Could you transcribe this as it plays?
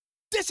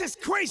This is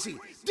crazy.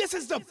 This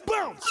is the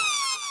bounce.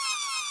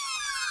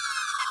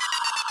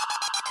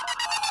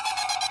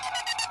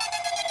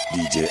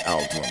 DJ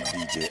Alton.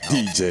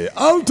 DJ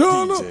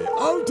Alton.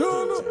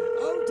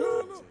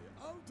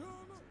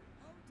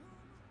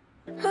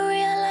 I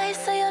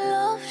realize that your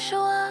love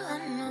sure,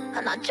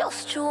 and I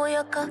just show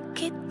you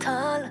cock it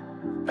tall.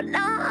 But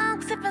now I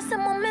ask if I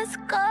send my missed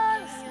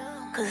calls,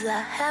 cause I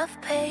have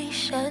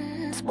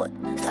patience. But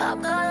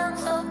stop calling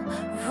so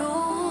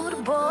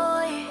rude,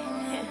 boy.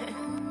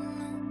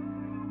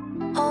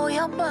 Oh,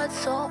 you're bad,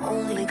 so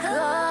only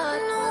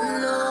God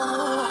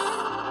knows.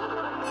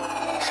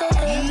 So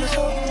tell me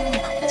something,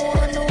 I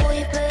wonder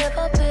if I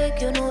ever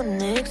beg. You know the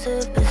next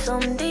step is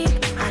some deep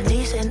and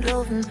decent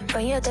loving.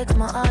 When you text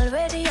me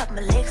already, up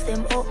my legs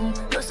them open.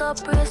 Just a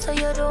pray so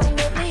you don't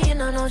get me in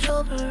no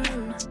trouble.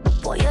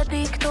 Boy, your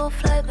dick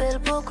tough like bell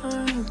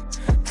buckle.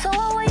 So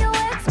what you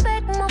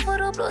expect me for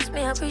the plus?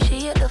 Me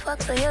appreciate the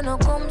fact that you no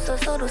come. So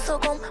do so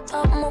come,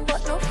 pop me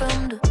but no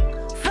from the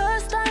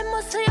first time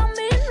I see you,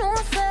 me no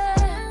say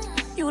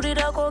you did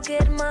I go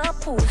get my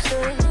pussy,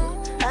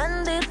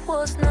 and it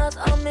was not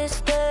a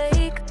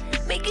mistake.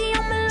 Making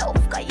you my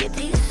love, cause you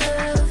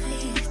deserve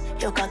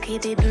it. Your cocky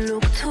did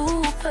look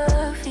too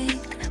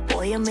perfect.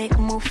 Boy, you make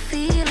me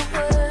feel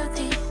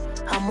worthy.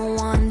 I'ma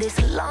want this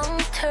long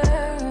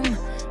term.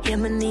 Yeah,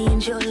 me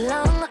need your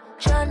long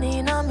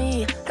journey on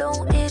me.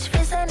 Don't itch,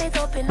 fi send it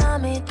up in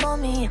me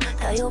tummy.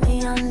 Tell you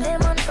me and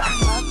them on from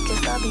back,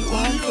 cause I be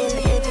one kill.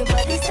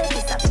 Everybody say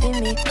this up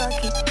in me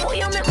cocky. Boy,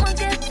 you make me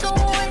get so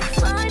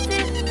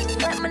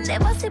excited. Like me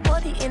never see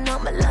body in all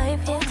my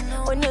life yet.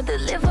 When you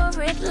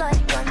deliver it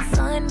like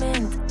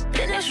consignment,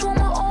 then you show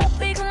me all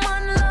big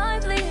man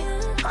lively.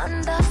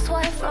 And that's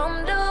why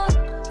from the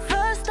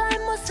first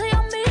time I see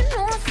you, me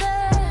no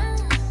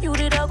say you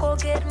did I go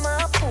get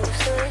my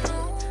pussy.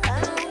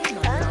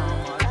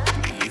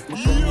 If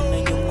my tongue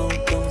in your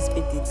mouth, don't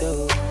spit it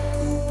out.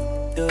 Who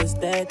does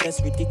that?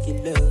 That's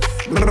ridiculous.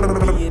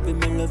 Baby,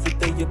 me love it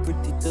though you're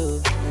pretty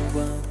tough. Move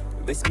on,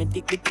 rest me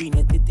dick between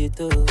your titty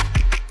toe.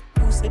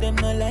 Who say them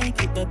not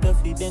like it, not to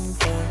feed them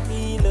for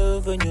me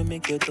love when you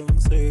make your tongue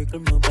circle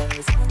my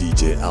bars.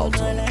 DJ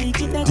Alton.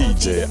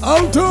 DJ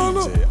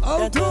Alton.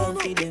 That don't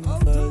feed them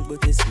fall,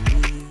 but you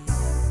see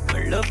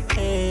my love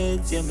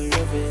heads, yeah, me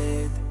love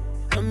it.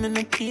 I'm in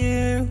a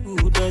care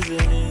who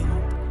doesn't.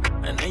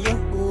 And now you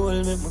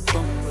hold me, my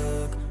come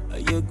back. Are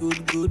you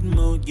good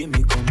mouth, give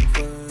me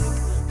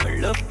comfort. My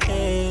love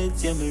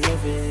heads, yeah, me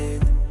love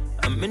it.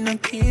 I'm in a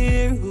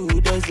care who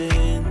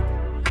doesn't.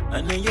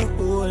 And now you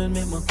hold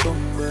me, my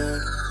come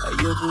back. Are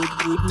you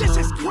good This mouth,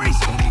 is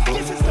crazy.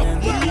 This is the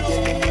and bounce.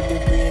 the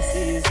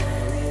braces.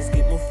 Always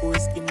get my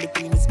foreskin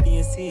between the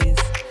spaces.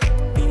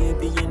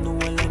 Baby, you know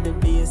I like the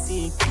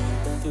basic.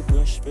 Keep off your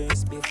brush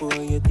first before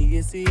you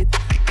taste it.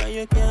 Cause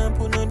you can't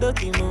put no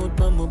dirty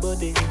mouth on my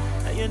body.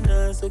 And you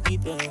not suck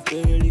it off,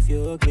 girl, if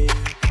you're ugly.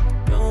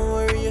 Don't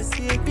worry, your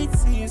secret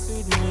safe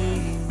with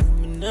me.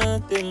 I'm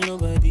not tell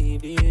nobody,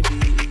 baby.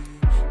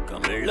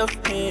 Come love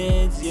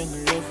heads, yeah,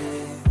 me love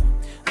it.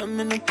 I'm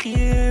in a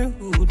care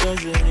who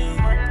doesn't. And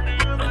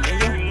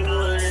now you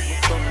hold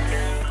it, come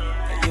back.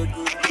 And you're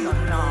good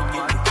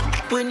now.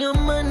 When your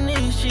man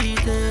is cheating,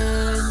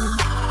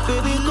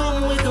 baby,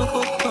 come wake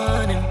up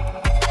on him.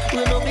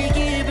 We no be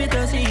keep it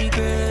a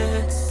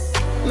secret.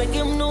 Make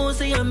him know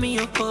say I'm me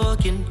a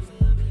fucking.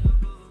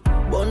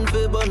 Bun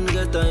for bun,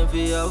 get time for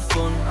have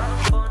fun.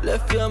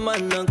 Left your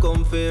man and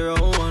come for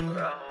round one.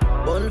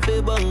 Bun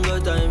for bun,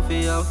 got time for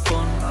have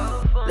fun.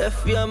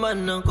 Left your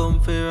man and come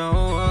for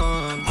round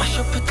one. Mash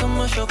up it and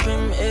mash up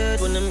him head.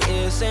 When him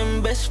hear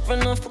same best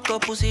friend and fuck a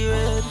pussy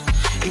red.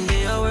 In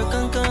the hour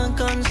can't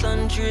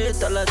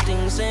concentrate. All the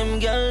things same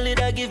girl did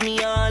I give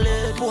me all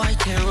it. Boy,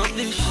 tear up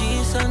the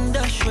sheets and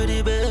dash for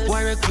the bed.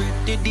 Why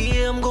regret the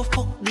day I'm go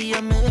fuck the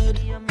Ahmed.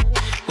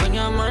 When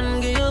your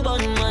man give you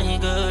bun my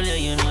girl, yeah,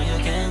 you know you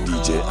can't go.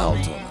 DJ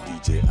Alton.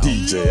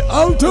 DJ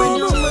Alton. When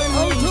your man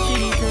is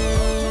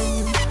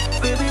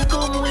cheating, baby,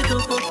 come wake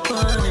up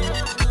on him.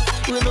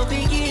 We no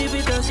be keep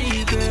it a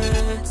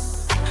secret.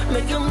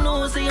 Make him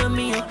know say I'm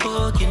me a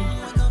fucking.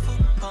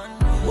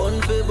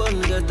 Bun for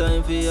bun, get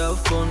time for have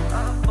fun.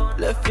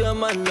 Left your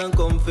man and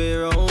come for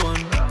round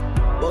one.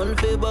 Bun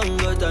for bun,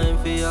 got time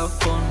for have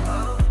fun.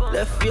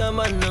 Left your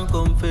man and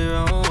come for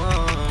round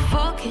one.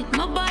 Fuck it,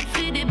 my bad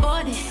for the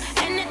body.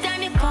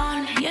 Anytime you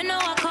call, you know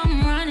I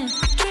come running.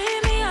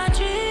 Treat me a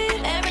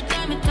treat. Every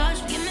time you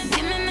touch, give me,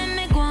 make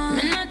me go on.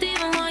 Me not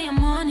even want your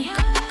money.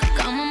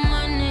 Cause my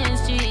money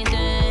is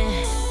cheating.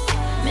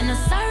 Me not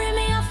sorry,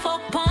 me a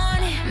fuck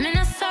pony. Me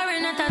not sorry,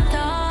 not at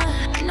all.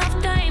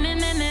 Enough time, it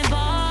made me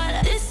ball.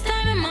 This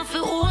time, it must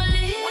feel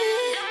holy.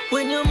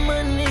 When your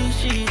man is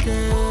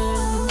cheating,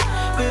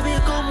 baby,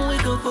 come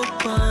wake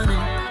up on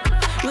him.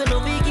 We no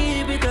be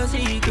keep it a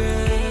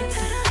secret.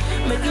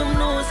 Make him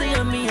know say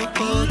I'm me a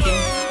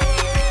fucking.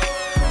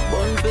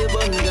 Bun for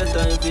bun, get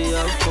time for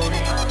have fun.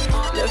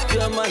 Left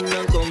your man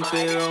and come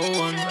for round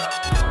one.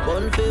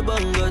 Bun for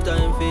bun, got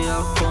time for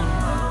have fun.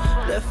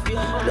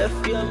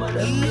 Left your man.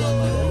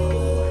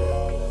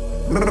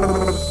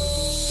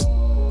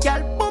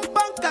 Girl, pump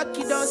and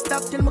cocky down don't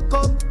stop till me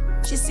come.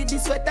 She see the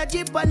sweater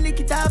jeep and lick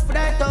it off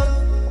right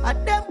tongue.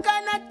 And them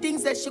kind of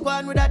things that she go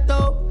on with that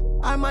toe.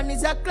 Her man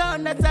is a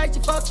clown, that's why she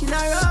fucking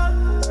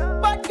around.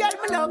 But girl,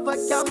 me love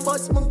her, can't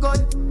bust my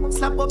gun.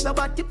 Slap up your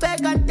body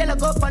peg and tell her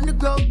go up on the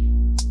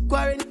ground.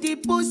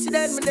 Quarantine pussy,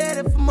 then me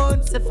there for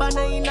months. If I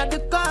know in the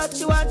car,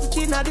 she want it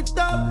in the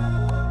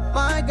top.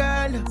 My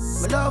girl,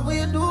 me love what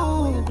you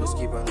do. Just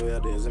keep on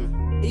doing this,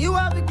 man. You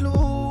have the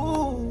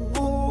glue.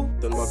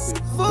 Don't walk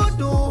with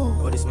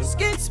Voodoo,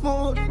 skin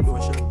smooth.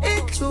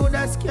 Ain't true,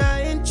 that's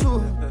ain't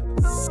true.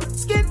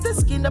 Skin to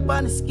skin up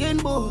on the skin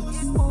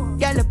boots.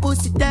 Girl, the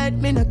pussy tight,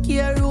 me no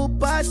care who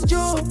pass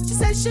you. She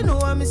said she know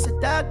I'm a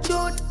dark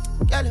truth.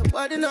 Girl, your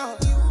body now,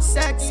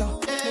 sex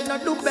up, me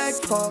not do beg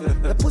for.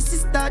 The pussy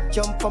start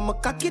jump from my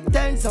cocky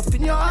turns up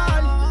in your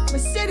hand. Me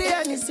see the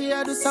end, you see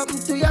I do something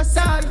to your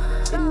son.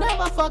 You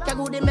never fuck a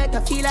good, make her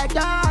feel like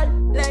y'all.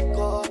 Let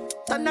go,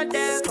 turn the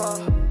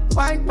devil.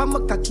 Wine pa my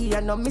cocky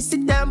and no miss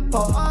the tempo.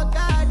 Oh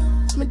God,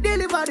 me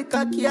deliver the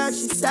cocky and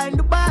she signed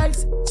the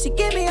bags. She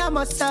give me a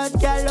massage,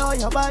 girl, oh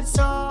your bad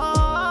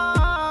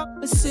so.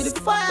 Me see the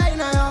fire in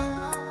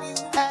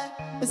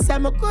her. Me say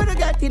me coulda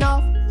get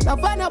enough.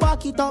 Love when I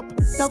back it up,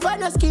 love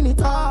when I skin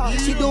it off.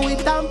 She do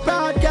it, I'm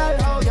proud, girl,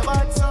 oh your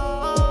bad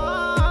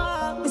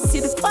so. Me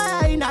see the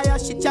fire in her,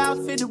 she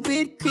jump for the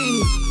weed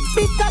cream.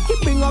 Big cocky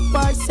bring up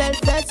her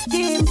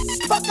self-esteem.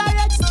 Fuck her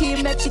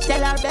ex-team, make she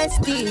tell her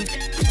bestie.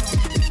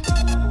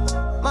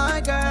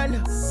 My girl, me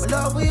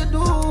love what you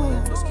do.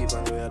 Just keep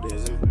on doing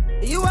this, man.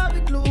 You have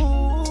the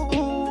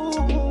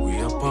glue.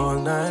 We up all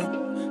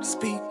night,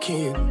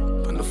 speaking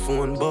on the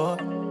phone, boy,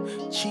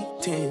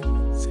 cheating.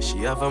 Say she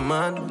have a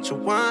man, but you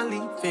want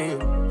leave him.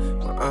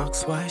 I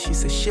ask why, she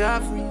say she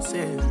have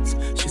reasons.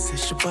 She say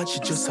she bad, she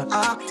just a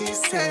act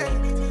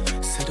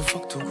decent. Say the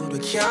fuck too good, we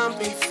can't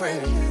be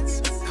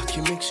friends. Like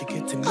you make she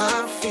get in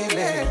my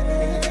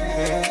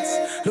feelings.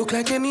 Look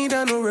like you need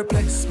a no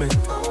replacement.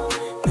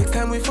 Next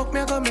time we fuck, me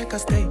I gonna make a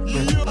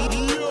statement.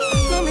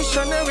 No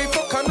missionary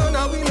fuck and none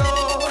of we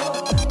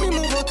know. Me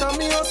move out of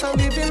me house and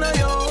live in a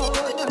yard.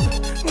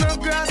 No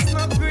grass,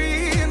 no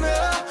green,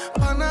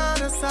 on the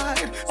other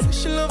side. Say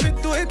she love it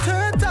to it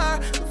hurt her.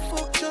 The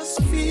fuck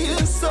just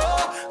feels so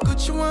good,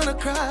 you wanna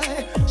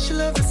cry. She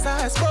love the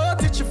size,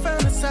 but it you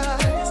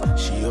fantasize.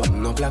 She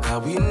open up like a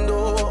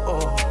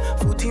window,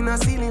 foot in a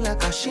ceiling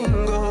like a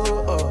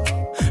shingle.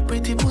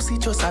 Pretty pussy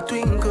just a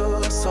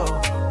twinkle, so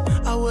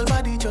her whole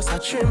body just a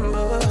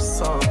tremble,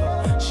 so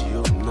she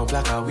open up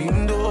like a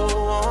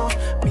window.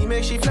 Me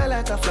make she fly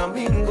like a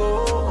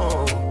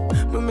flamingo.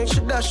 Me make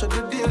she dash at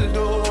the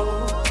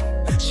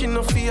dildo. She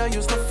no fear,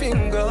 use no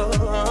finger.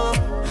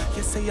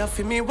 You say you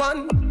feel me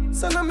one,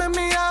 so now make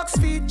me ask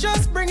feet,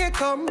 just bring it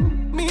come.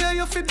 Me hear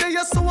you fit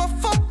there, so I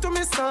fuck to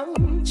me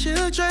son.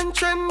 Children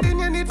trending,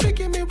 you need to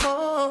give me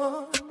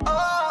one.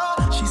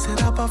 Oh, she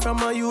said apart from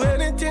her, you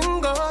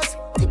anything goes.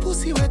 The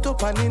pussy wet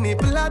up and in it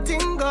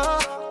platingo.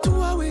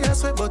 Two away I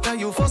sweat, but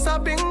you force a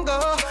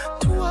bingo.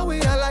 Two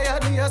away I lie,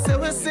 I say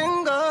we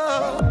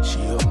single. She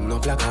open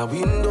up like a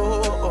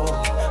window,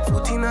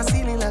 foot in a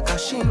ceiling like a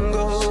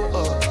shingle.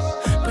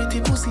 Pretty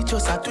pussy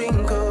just a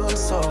twinkle,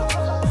 so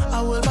her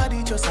whole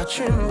body just a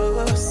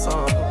tremble,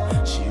 so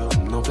she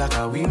open up like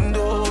a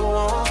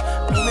window.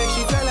 Me make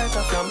she fly like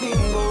a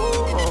flamingo.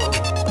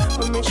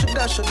 Me make she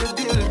dash at the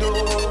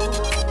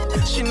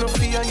dildo. She no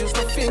fear, use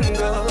no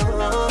finger.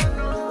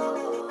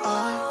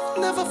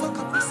 Never fuck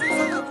a pussy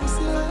like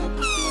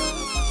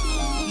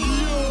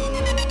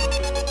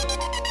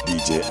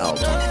DJ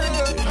Alton.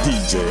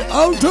 DJ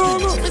Alton.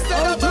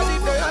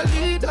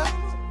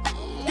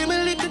 Give me a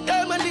little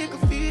time, a little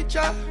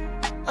feature.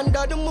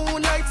 Under the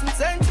moonlight and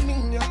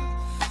sentiment.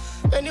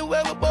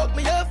 Anywhere we buck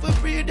me up for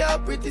breathe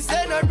out. Pretty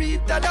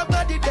senorita, the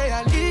body they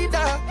a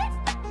leader.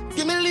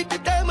 Give me a little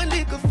time, a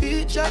little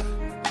feature.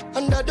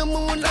 Under the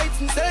moonlight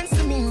and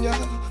sentiment.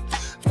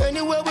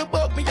 Anywhere we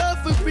buck me up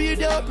for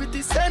breathe out.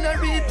 Pretty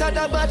senorita,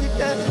 the body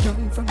there.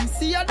 Young from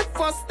see you the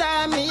first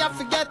time, me I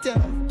forget you.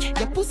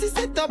 Your pussy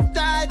sit up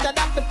tight, I'd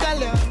have to tell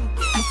you.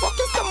 You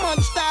fucking so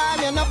much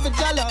time, you're not for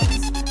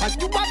jealous.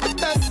 And you are the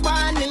best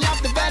one, you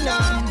have the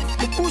venom.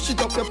 You push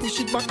it up, you push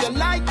it back, you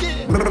like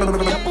it.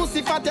 Your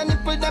pussy fat, your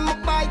nipple, them a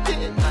bite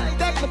it.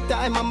 Take my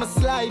time, I'ma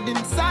slide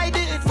inside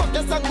it. Fuck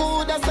you so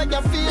good, that's how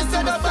you feel. You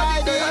said the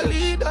body a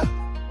leader.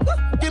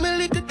 Give me a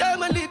little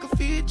time, a little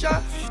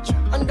feature.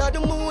 Under the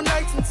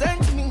moonlight and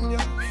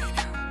sentiment.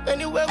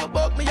 Anywhere we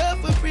buck me up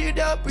for breathe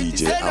out. Pretty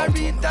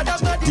senorita, the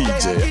body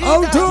DJ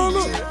Alton.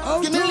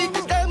 Give me a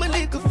little time, a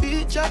little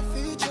feature.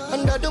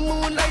 Under the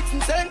moonlight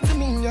and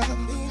sentiment.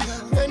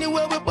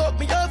 Anywhere we buck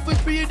me up for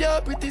breathe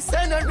out. Pretty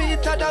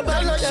senorita, the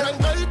body shine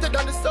brighter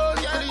than the sun.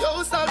 Yeah, the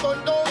house all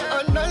gone down.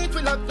 At night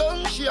we lock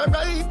down. She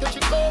arrived, then she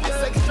come.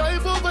 Sex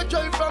drive over,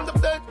 drive from the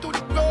bed to the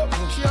floor.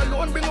 She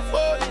alone bring a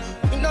phone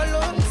in a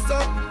long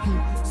song.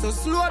 So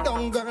slow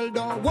down, girl,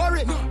 don't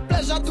worry.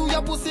 Pleasure to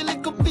your pussy,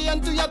 little pain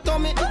to your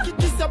tummy.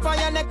 Kiss up on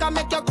your neck and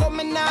make you come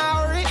in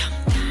now.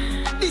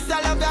 This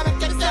I love you,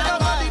 make you say the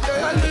body,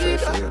 girl.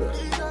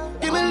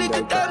 Give me a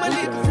little time, a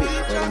little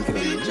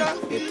feature.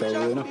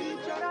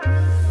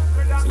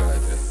 It's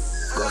like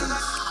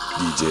this.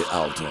 DJ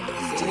Alton.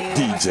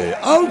 DJ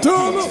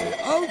Alton.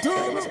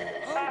 Alton.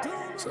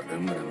 So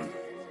them man.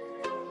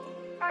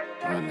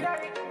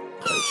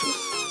 Righteous.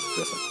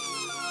 Listen.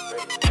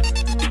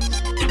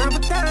 Never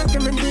talk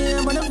every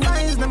day, but the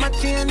vibes never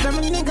change. I'm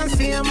a nigga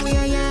same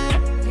way,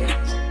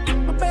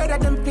 yeah. I better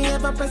than pay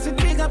if I press the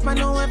trigger. I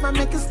know if I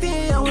make it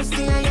stay, I will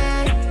stay,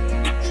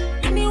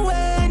 yeah.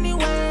 Anywhere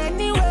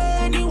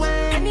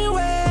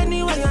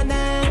you're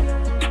there.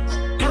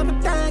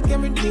 Never talk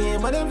every day,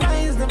 but the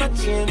vibes never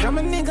change. I'm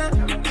a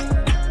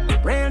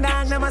nigga. Real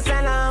dog never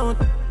sell out.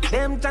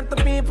 Them chat to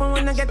people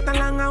when I get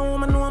along, a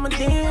woman know my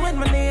deal with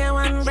my day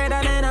one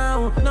better than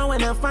now. No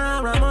when I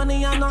fire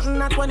money or nothing,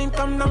 not when it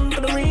come down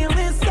to the real.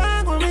 This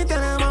song when we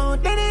tell them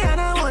out, then they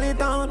don't want it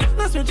down.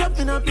 No switch up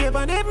in a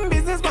paper, them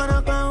business man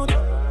account.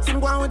 Some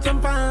go on with some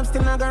palms,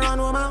 still not gonna run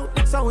them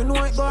out. So we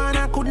know it go on,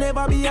 I could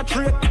never be a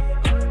trick.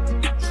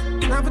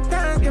 Never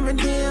talk every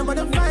day, but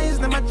the vibes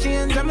never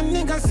change. I'm a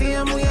nigga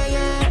same way,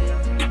 yeah.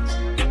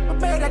 I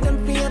better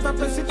than pay if I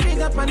press the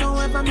trigger. I know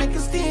if I make it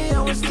stay,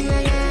 I will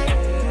stay,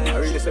 yeah. I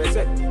really say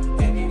it.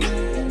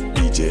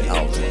 DJ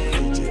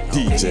Alton.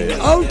 DJ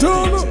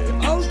Alton.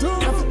 Alton.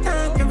 Never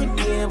talk every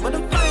day, but the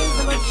vibes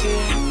never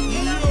change.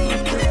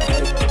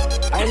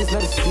 I just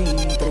let it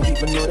speed, but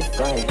people know the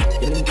fight.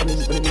 Killing coming,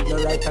 but it no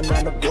right, I'm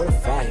not a boy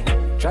fight.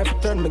 Try to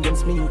turn them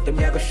against me, then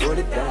me I go sure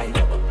to die.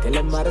 Tell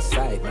them other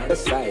side, other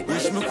side.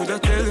 Wish me coulda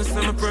tell you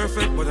I'm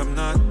perfect, but I'm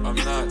not.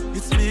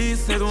 It's me,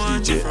 said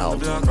one DJ from the Alton.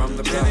 block, from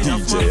the block.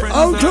 DJ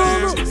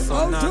Alton.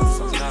 Some not,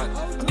 some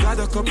not. Got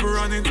a couple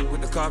running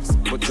with the cops,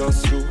 but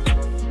just true.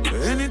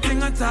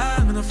 Anything at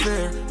all, me no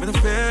fear, me no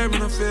fear, me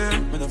no fear,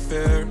 me no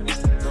fear.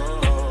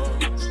 No,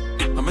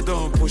 I'm a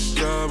don't push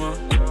drama,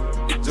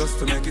 just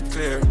to make it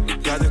clear.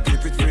 Gotta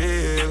keep it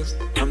real.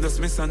 I'm just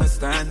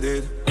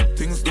misunderstanding.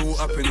 Things do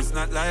happen, it's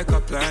not like I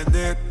planned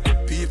it.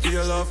 People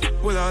you love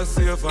will all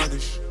see you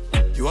vanish.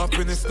 You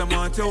happiness, the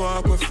want you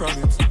walk away from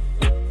it.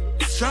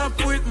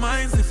 Sharp with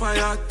minds if I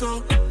had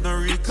to. No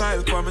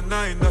recoil for me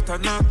nine that I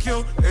knock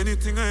you.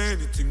 Anything or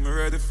anything me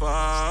ready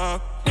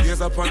for.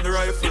 Gaze up on the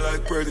rifle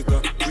like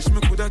predator. Wish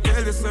me coulda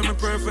tell you I'm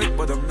perfect,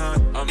 but I'm not.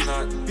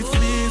 It's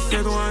me,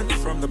 said one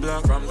from the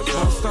block, from the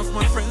block. Most of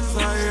my friends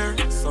are here,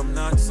 some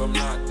not, some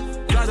not.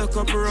 Got a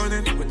couple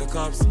running with the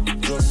cops,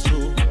 just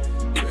true.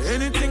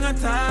 Anything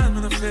at all,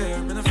 me no fear,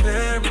 me no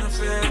fear, me no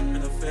fear, me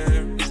no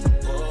fear.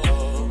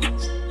 Oh,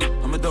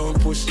 I'm a don't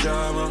push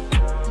drama,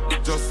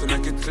 just to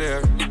make it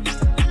clear.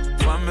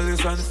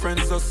 Families and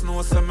friends just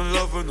know some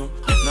love you know.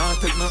 Now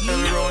take no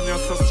L around you,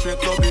 so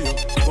straight love you.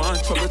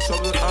 Want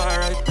trouble,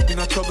 alright, in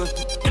a trouble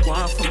too.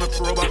 Want for my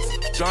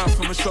probox, jar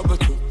for my trouble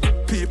too.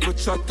 People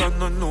chat and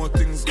don't know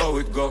things how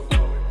it go.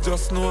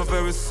 Just know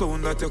very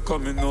soon that you're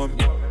coming home.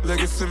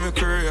 Legacy me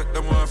create,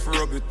 them want to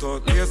rub it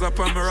out. Gaze up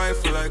on my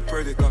rifle like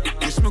predator.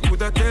 Wish me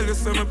coulda tell you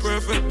I'm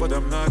perfect, but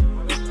I'm not.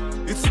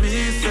 It's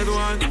me, said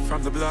one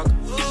from the block.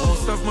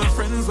 Most of my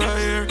friends are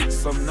here,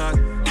 some not.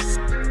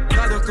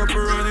 Got a couple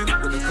running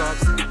with the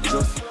cops,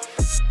 just.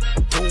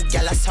 Two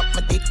gyal a suck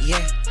my dick,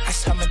 yeah. I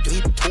saw me do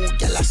it. Two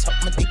gyal a suck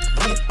my dick,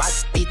 bad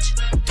bitch.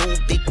 Two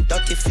big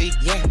dirty feet,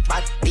 yeah.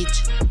 Bad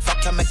bitch.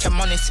 Fuck you, make your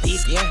money speak,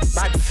 yeah.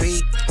 Bad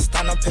freak.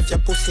 Stand up if your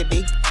pussy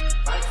big.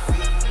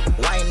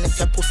 Wine if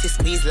your pussy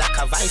squeeze like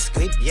a vice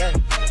grip, yeah.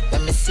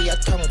 Let me see your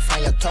tongue,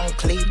 find your tongue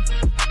clean.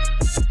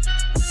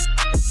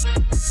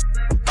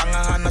 Bang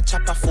on a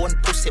chopper phone,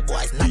 pussy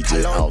boys not DJ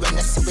allowed when you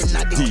see we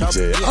not the club.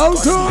 DJ Yeah,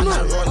 Alton. man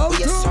a roll,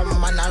 we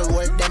some man a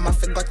roll. Them a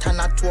forgot on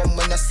a tomb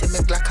when you see me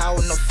glock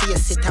out, no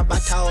face it a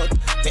bat out.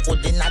 Me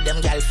hood inna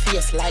them gal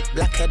face like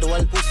blackhead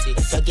old pussy.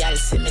 If your gal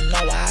see me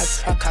now, I'll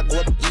fuck a go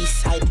up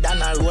east side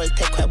down a roll.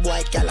 Take a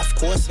boy gal of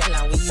course, gal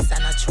a wheeze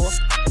and a choke.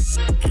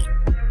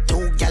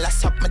 Two gal a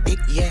suck my dick,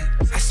 yeah.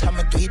 I saw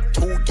me do it.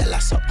 Two gal a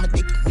suck my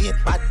dick, me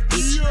bad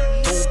bitch.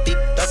 Two big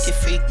dirty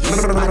feet,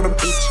 yes, bad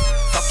bitch.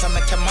 Fuck you,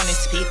 make your money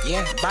speak,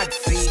 yeah. Bad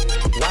free.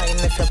 Wine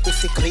if your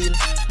pussy clean,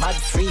 bad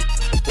free.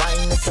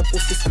 Wine if your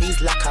pussy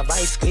squeeze like a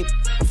vice grip.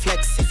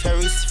 Flex if your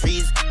wrist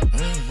freeze.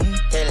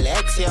 Tell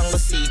X you go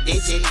see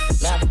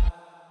digits. Me have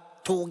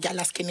two gal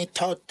a skinny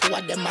tall. Two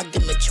of them a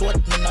give me throat.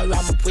 Me no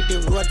ramp with the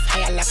road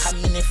fire like a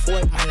mini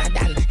Ford. Man a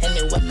done.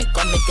 Anyway me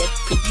come me get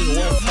pretty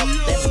well. Fuck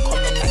them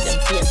coming at them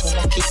face. We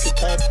no kiss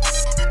it out.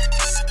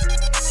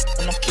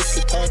 We no kiss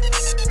it out.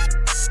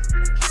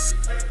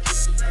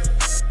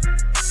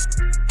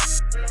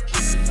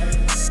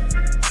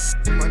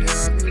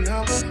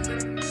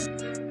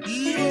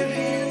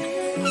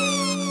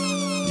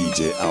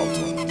 DJ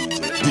Alton.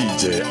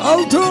 DJ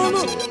Alton.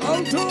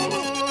 Alton.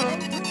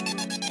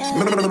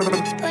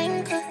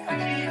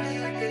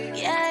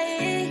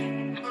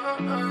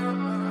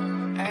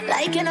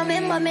 Like you know,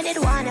 remember me did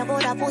one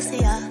about a pussy,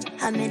 yeah.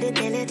 I made it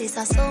tell you this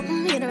or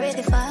something you know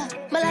ready for.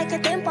 But like your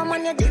temper,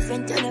 man, you're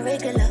different than a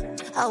regular.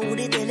 I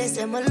would tell you,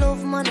 say my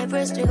love, man, I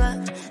press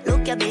trigger.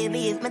 Look ya,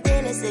 baby, if me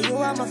tell you, say you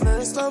are my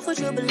first love, would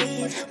you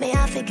believe? May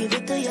I forgive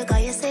it to you,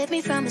 cause you saved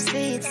me from the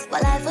streets.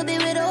 Well, life will be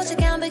without you,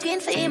 can't begin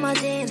to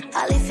imagine.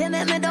 I'll if you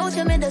make me doubt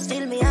you, me just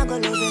feel me, I go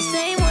love the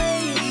same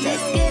way.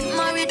 Let's get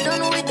married,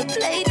 done with the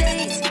play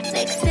dates.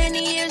 Next 10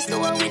 years,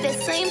 do it with the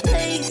same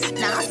place.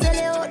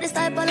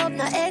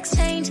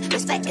 exchange.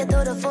 Respect you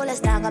to the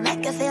fullest, I'm gonna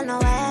make you feel no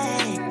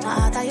way. My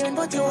heart iron,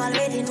 but you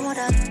already know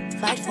that.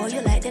 Fight for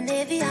you like the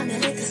Navy, I'm your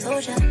little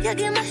soldier. You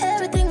give me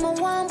everything, my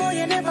one boy,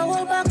 you never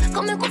hold back.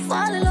 Come make me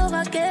fall in love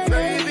again.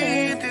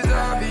 Baby, it is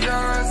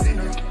obvious, you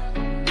know,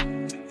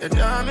 that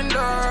I'm in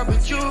love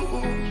with you,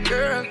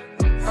 girl.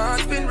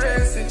 Heart's been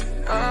racing,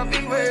 I've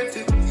been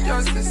waiting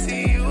just to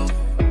see you.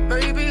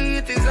 Baby,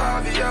 it is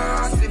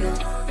obvious, you know,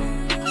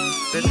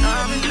 that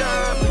I'm in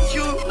love with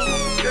you,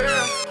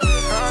 girl.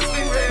 Heart's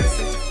been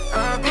racing,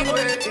 I've been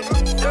waiting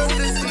just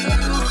to see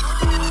you.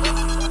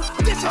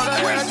 All the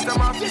rest of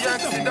my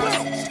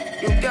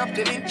accidents. You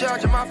captain in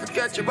charge, I'm off to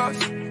catch your bus.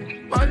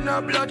 Man,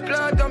 no blood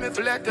clot, don't me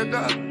for let you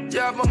go. You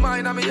have my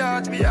mind and my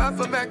heart, me have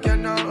to make you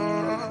know.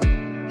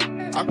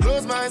 I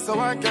close my eyes so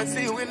I can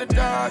see you in the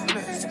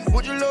darkness.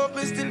 Would you love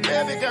me still,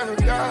 baby, girl,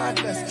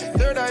 regardless?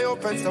 Third eye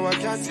open so I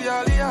can see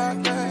all the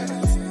darkness.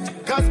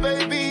 Cause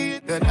baby,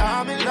 that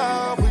I'm in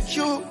love with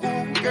you,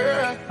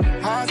 girl.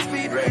 Heart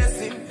speed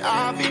racing,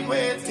 I've been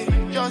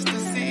waiting just to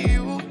see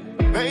you.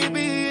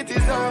 Baby, it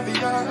is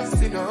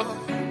obvious, you know,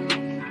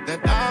 that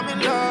I'm in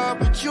love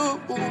with you,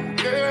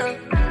 girl.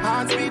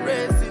 Heart speed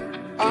racing,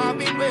 I've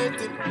been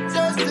waiting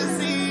just to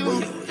see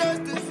you,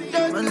 just to see you. I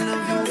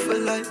love you for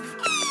life.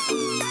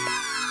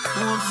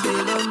 Won't say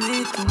love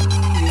me to me.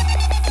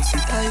 You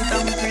sit tight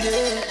and pretty.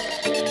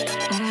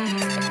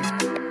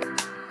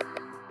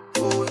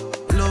 Oh,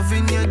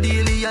 loving you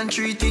daily and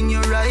treating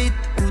you right.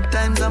 Good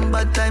times and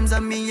bad times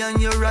and me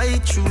and you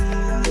right true,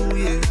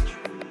 yeah.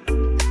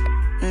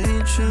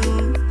 Ain't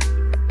true.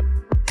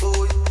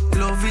 Oh,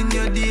 loving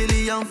you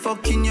daily and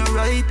fucking you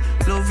right.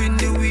 Loving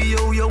the way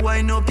you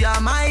wind up, you're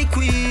my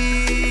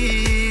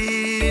queen,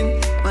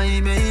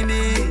 my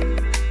baby.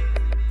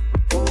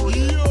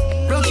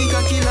 Rocky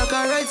cocky like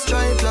a red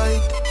stripe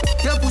light.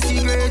 Your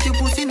pussy great, your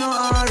pussy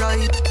not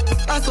alright.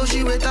 I saw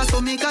she wet, I saw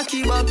me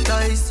cocky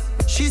baptized.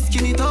 She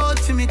skin it out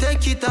for me,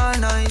 take it all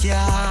night.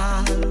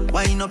 Yeah,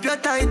 wind up your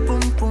tight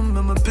pum pum,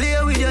 I'ma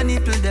play with your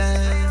nipple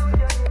then.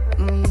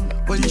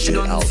 When she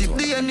don't sip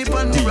the any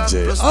pan the rap,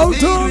 plus the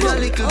weed with a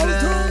little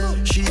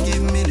blend. She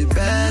give me the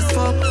best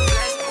fuck,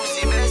 best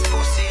pussy, best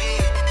pussy.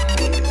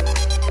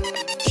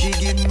 She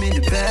give me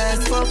the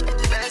best fuck,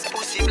 best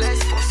pussy,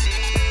 best pussy.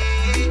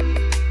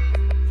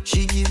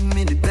 She give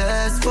me the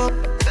best fuck,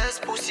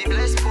 best pussy,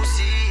 bless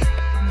pussy.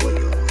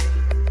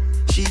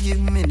 She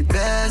give me the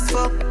best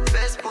fuck,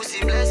 best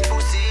pussy, bless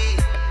pussy.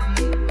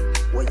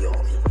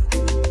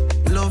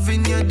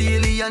 Loving you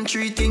daily and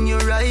treating you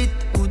right.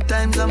 Good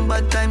times and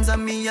bad times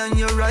and me and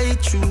you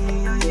right true,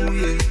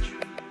 yeah.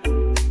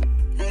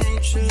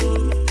 Right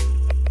true.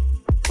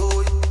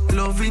 Oh,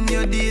 loving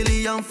you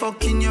daily and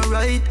fucking you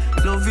right.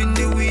 Loving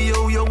the way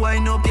you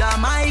wind up, you're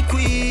my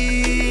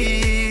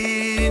queen,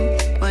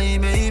 my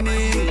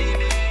baby.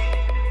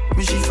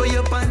 Me she for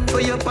your pan,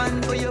 for your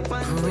pan, for your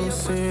pan, for your pan.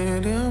 Say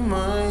they're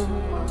mine,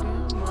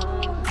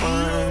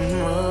 mine,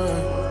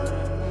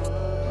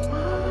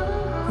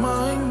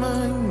 mine,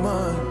 mine,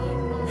 mine.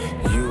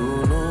 You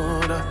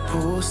know that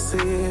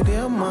pussy,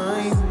 they're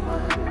mine.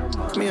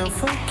 Me I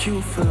fuck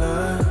you for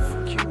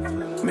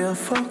life. Me I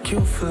fuck you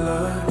for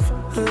life,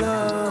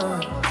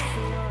 love.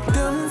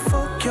 Them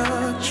fuck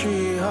your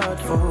tree hard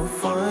for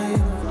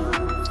fine.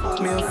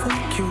 Me I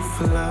fuck you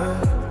for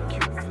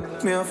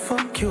life. Me I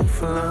fuck you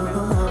for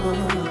love.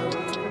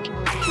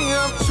 Me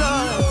have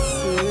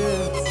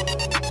chances.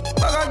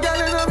 But a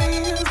girl in a me,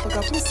 but a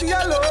pussy a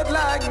load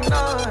like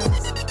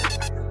nice.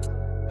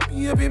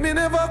 Baby, me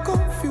never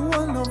come for you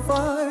on no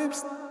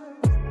vibes.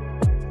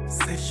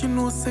 Say she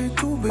know say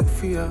too big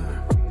for her,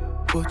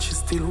 but she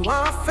still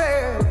want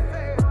fail.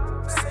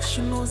 Say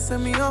she know say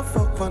me a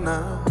fuck for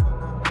now.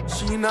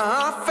 She not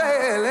have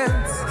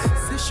feelings.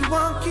 Say she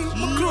want keep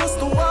me close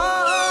to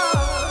her.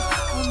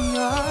 And me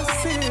a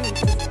say.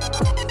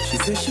 She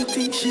say she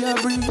think she a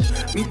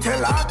breathe. Me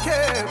tell her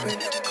keep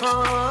it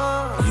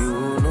calm.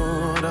 You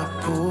know that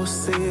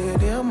pussy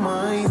they're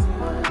mine.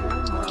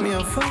 Me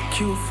a fuck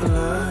you for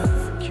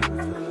life.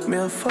 Me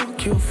a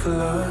fuck you for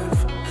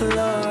life,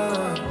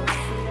 love.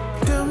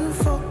 Them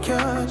fuck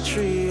your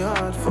tree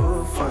hard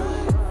for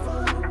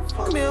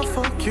fun. Me a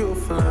fuck you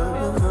for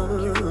love.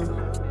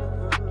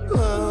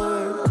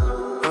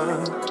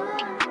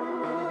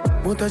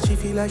 But she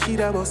feel like she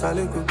da boss a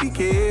little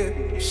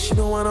piqué. She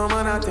don't want no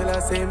man to tell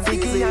her same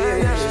thing. She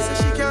say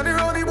she can't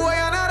roll the boy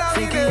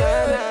another nigga.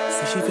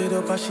 Say she fed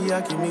up and she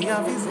a give me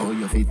a visit. Oh,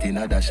 you fit in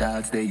other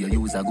shots there, you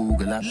use a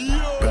Google app.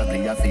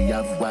 Probably have to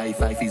have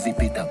Wi-Fi,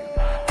 zip it up.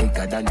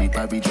 Thicker than the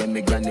porridge when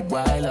me granny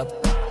boil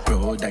up.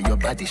 Proud of your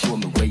body, show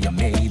me where you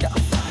made up.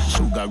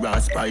 Sugar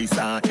and spice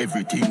and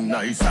everything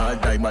nice. All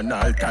diamond,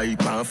 all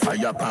type and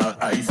fire pan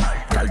ice.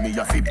 Tell me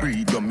you fi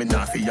breathe, you me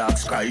not fi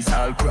ask Christ.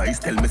 All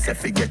Christ, tell me say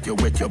fi get you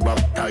wet, you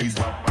baptized.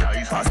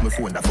 Pass me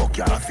phone, the fuck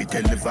you have fi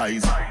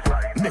televise.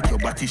 Make your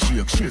body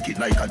shake, shake it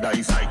like a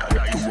dice. To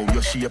how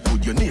your shape,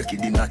 put you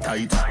naked in a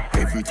tight.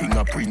 Everything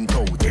I print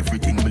out,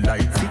 everything me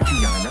like.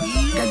 Fikiana,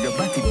 girl your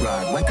body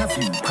broad, what a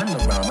view,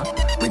 panorama.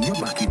 When you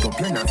back it up,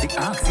 you not fi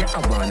ask, yeah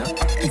I wanna.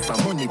 If a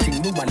money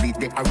thing, me wallet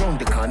there around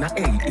the corner.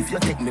 Hey, if you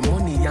take me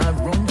money, nah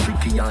run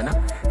tricky, Yana.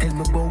 Tell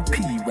me about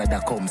P,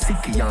 whether come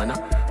sicky, Yana.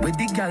 Where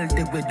the gal,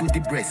 they will do the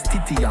breast,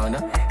 Titiana.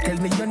 Tell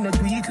me you not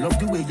do it, love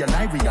the way you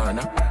lie,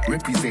 Rihanna.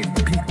 Represent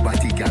big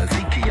body gal,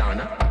 Vicky,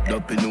 Yana.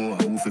 Don't be know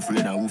who fi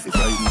afraid and who fi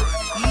frightened.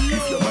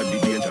 If your body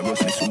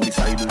dangerous, me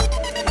suicidal.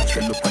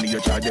 Shell up on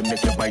your charge, them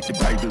make you bite the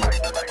Bible.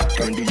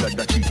 Turn the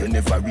other cheek, you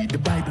never read the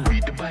Bible.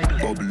 Read the Bible.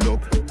 Bubble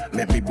up,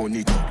 make me bun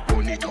it up,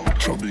 bun it up.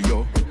 Trouble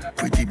you,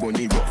 pretty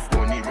bunny rough,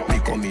 bunny rough. Me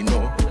coming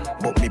now,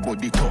 but me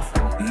body tough.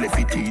 Left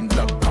it in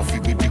black coffee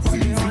with the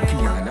queen, Vicky,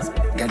 Yana.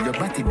 Girl, your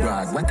body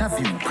broad, what a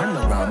view,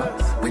 panorama.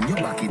 When you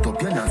back it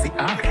up, you know see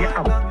half your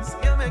arm.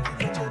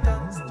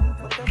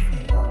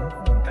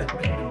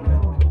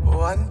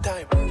 One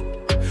time,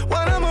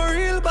 when I'm a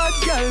real bad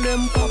girl,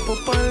 them pop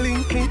up and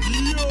link me.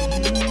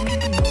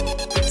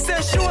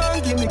 Say she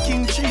want give me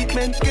king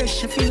treatment, guess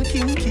she feel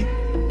kinky.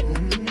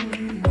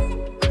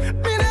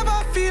 Me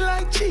never feel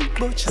like cheap,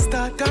 but she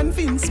start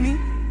convince me.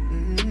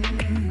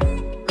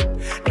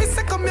 Me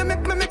say come here,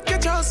 make you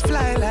just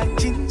fly like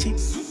Gingy.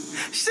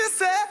 She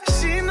say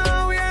she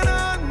know we ain't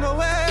on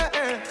nowhere.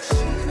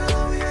 She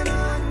know we ain't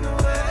on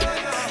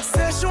nowhere.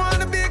 Say she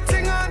want a big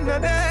thing under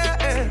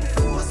there.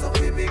 What's up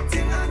with big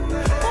thing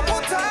under there? Who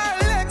put her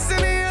legs in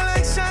the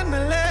election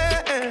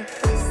delay?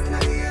 It's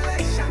not the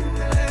election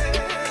delay.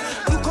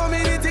 Who come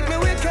in and take me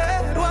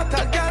wicked? What a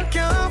girl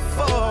can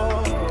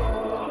afford.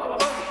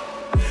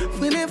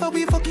 Whenever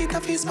we fuck it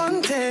up, it's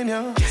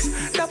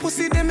spontaneous. That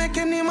pussy they make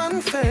any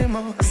man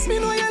famous. Me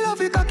know you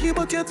love it cocky,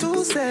 but you're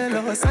too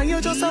zealous. And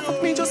you just a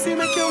fuck me just to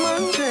make your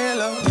man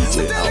jealous.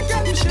 So tell the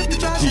girl you shift the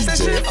trash, she say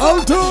she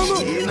fuck. She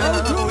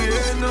know we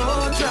ain't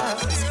no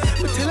trust.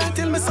 But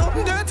tell me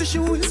something dirty, she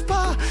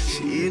whisper.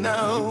 She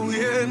know we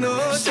ain't no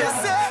trust. She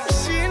say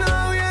she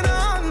know we ain't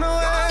on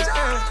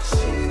nowhere.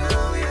 She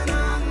know we ain't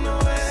on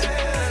nowhere.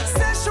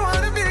 Say she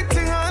want a big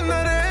thing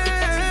under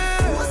there.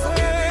 What's up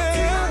with big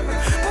thing under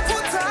there? We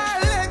put her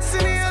legs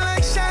in the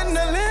election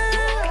delay.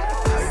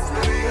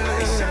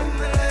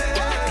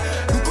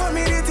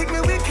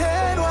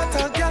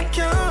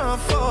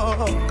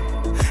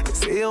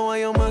 Say you want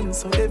your man,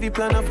 so every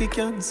plan of the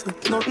cancel.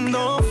 Nothing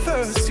no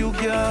first, you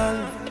girl.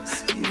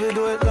 Even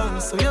though it long,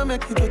 so you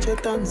make it touch your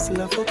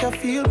tonsil. I fuck you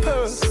feel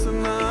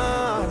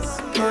personal,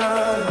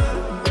 girl.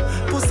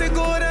 Pussy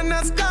good and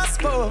that's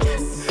gospel.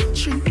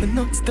 Treat me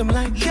nuts, them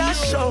like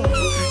cash show.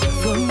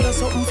 Run to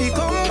something fi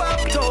come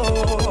back to.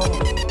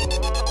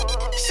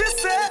 She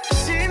said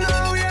she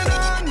know we ain't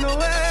on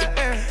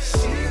nowhere.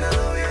 She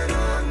know we ain't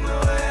on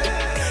nowhere.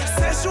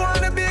 Say she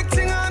want a big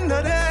thing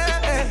under there.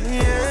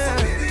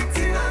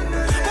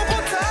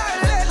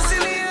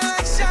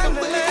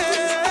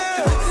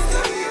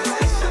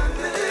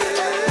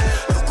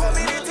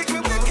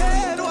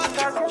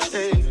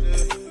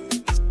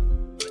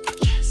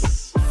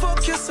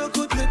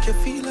 You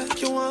feel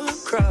like you wanna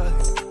cry.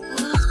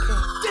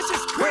 This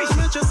is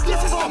crazy. Just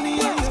love on me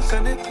and you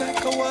connect like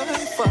a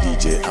Wi-Fi.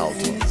 DJ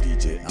Alton,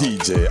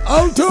 DJ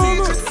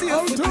Alton. See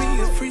you with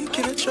me, a freak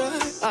in a try.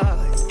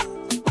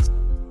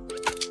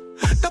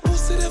 That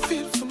pussy that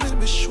feel for me,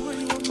 be sure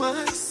you on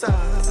my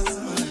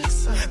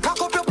side.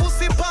 Cock up your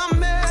pussy pa me,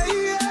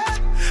 yeah.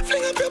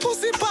 Fling up your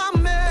pussy pa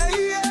me,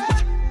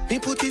 yeah. Me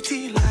put it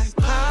in like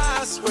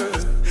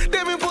password.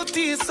 Then me put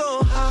it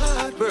so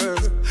hard, bro.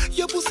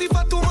 Your pussy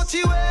for too much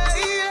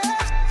away.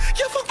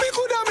 You fuck me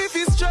good and me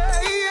feel straight,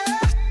 yeah.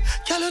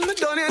 Girl, when me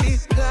done you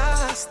need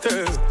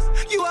plaster.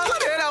 You are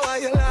dead, I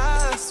want your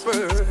last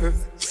word.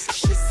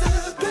 She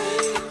said,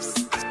 babes,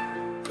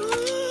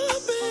 oh,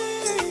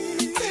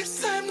 babe,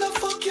 next time the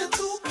fuck you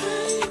too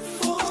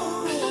painful.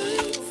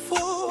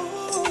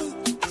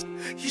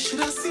 You should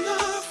have seen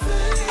her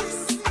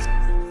face.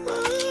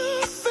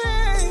 Her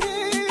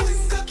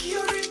face. Cocky,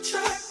 you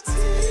retract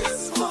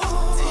tears for.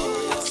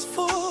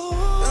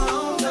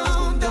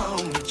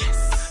 Down. Yes.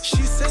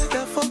 She said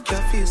that fuck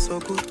you feel so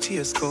good,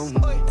 tears come.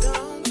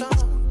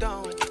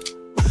 Down.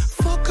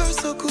 Fuck her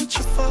so good,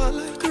 she fall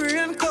like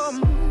rain come.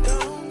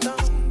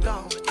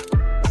 Down.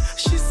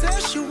 She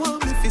said she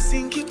want me to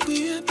sink it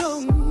way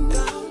down.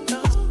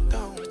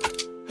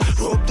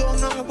 Rub down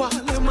her wall,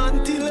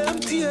 until them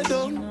tear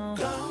down.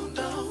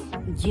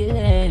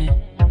 Yeah.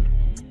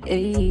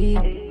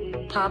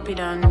 Hey. Pop it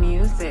on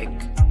music.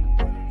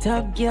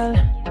 Top girl.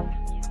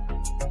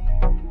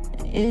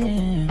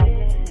 Yeah.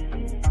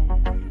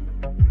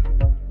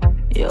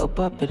 Yo,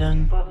 pop it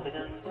on.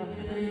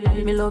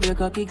 Me love your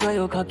cocky, cause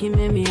your cocky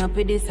make me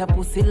happy. This a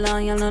pussy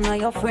lion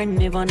and your friend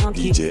never knock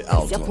it. DJ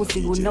Alton, This a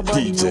pussy good,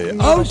 nobody DJ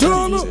know.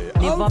 Alton.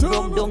 Never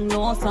broke down,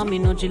 no, so me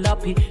no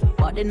jilapi.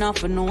 But enough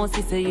for no,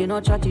 she say you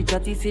know chatty.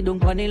 Sit down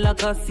panny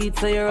like a seat.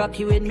 So you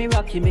rocky with me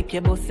rocky. Make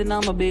you bustin'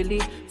 on my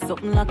belly.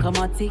 Something like a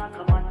matty.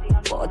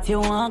 But you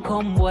want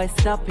come, boy,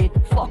 stop it.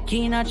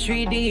 Fucking a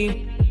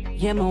 3D.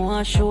 Yeah, me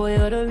want show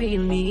you the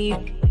real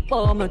me.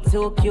 Oh, me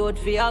too cute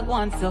for your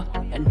guanso.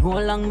 And how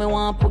long me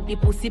want put the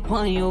pussy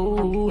on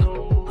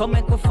you. Come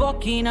make a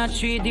fucking a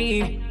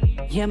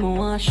 3D. Yeah, me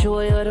want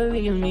show you the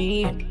real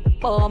me.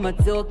 Oh, me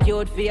too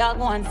cute for your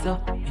guanso.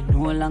 And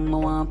how long me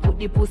want put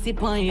the pussy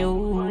on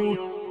you.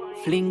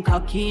 Fling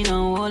cocky in a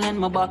hole and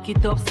my back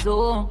it up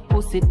so.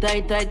 Pussy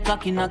tight, tight,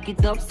 cocky knock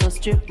it up so.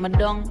 Strip my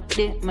down,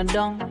 dip my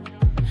down.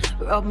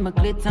 Rub my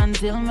clit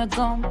until me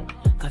come.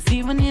 Cause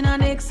even in a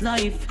next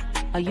life,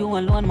 are you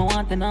alone, me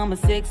want and I'm a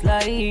sex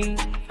life.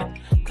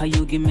 Cause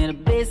you give me the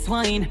best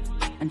wine.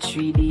 And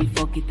 3D,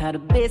 fuck it at the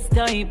best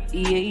type,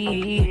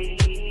 yeah.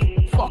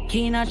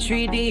 Fucking a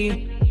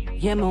 3D,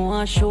 yeah, me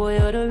want show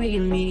you the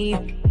real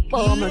me.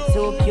 Oh, me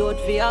too cute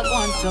for your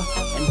guanso.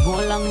 And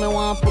how long me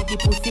want put the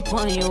pussy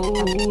on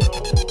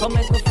you. Come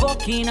make me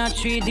fucking a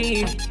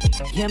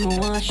 3D, yeah, me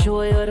want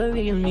show you the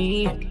real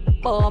me.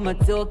 Oh, me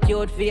too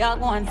cute for your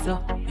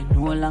guanso. And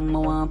how long me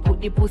want put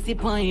the pussy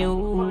on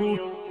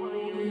you.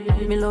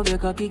 Me love your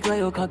cocky, cause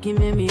your cocky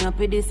make me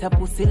happy. This your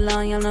pussy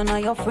lion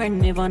and your friend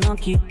never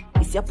knocky.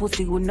 This your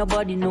pussy good,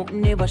 nobody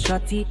nothing never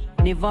shotty.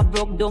 Never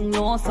broke down,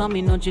 no, so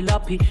me no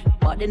jalopy.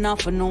 But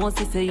enough for no,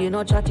 she say you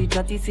no chatty,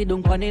 chatty. See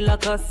don't pan it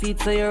like a seat,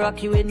 so you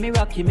rocky with me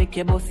rocky. Make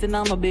you bustin'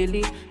 on my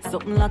belly,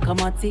 something like a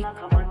matty.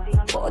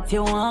 But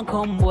you want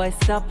come, boy,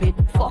 stop it.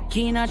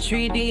 Fucking a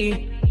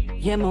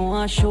 3D, yeah, me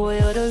want show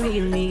you the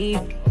real me.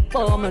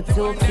 Oh, me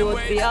too cute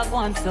for your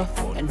guanso.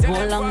 And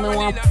how long me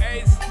want...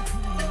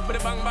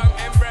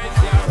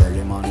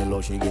 Early morning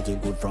love, she get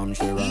it good from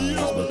she rise.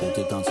 But put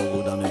it on so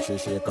good and make she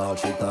shake all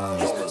she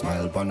ties.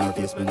 Smile upon her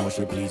face, me know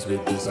she pleased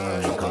with this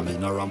eyes. Come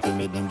in around to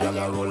make them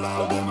gyal roll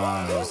out them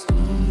eyes.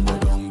 Go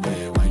down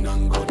there, wine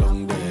and go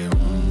down there.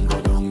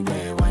 Go down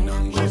there, wine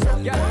and go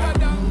down there.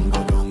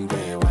 Go down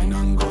there, wine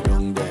and go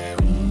down there.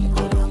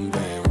 Go down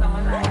there.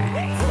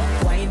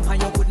 Wine for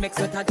your good make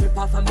sweat a drip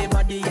off of me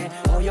body,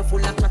 yeah. Oh, you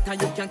full of chatter,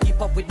 you can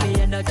keep up with me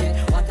energy.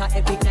 What a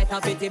epic night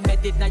of it,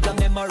 embedded in your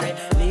memory.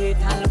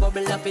 Little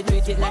bubble up, it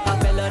treat it like a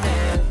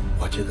felony.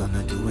 What you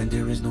gonna do when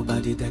there is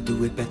nobody that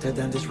do it better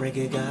than this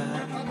reggae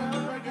guy?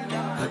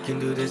 I can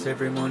do this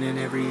every morning,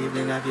 every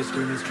evening. Have you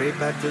screaming straight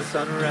back to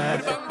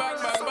sunrise. Go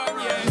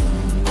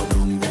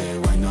down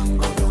there, wine and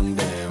go down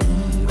there.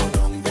 Go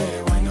down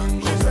there, wine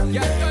and go down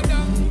there.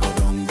 Go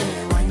down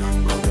there, wine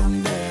and go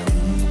down there.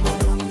 Go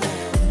down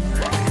there.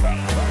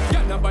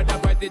 Yeah, nobody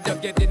fight it,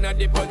 just get in a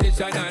the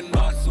position and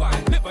boss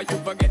one. Never you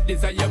forget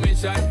this is your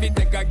mission. If you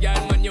take a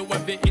girl, man, you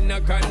have it in a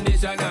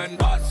condition and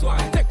boss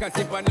one. Take a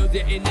sip and lose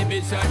the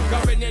inhibition.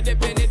 Cause when you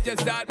dip in it, you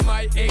start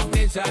my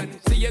ignition.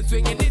 See you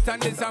swinging it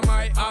and this is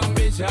my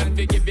ambition.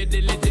 We give you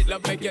the legit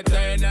love, make you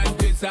turn and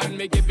twist. And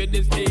me give you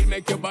the speed,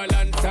 make you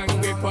balance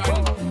and grip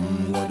on.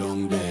 Go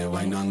down there,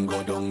 wine and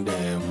go down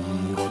there.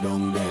 Go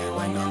down there,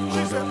 wine and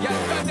go down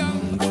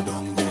there. Go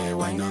down there,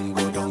 wine and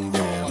go down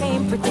there.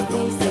 Same pretty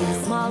face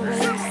in small ways.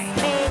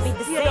 Maybe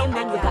the same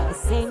man, we got the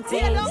same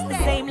taste. The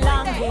same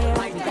long hair,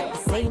 we got the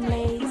same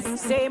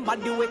lace. Same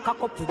body we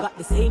cock up, we got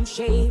the same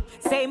shape.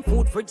 Same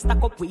food fridge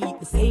stack up, we eat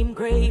the same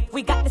grape.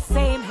 We got the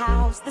same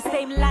house, the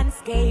same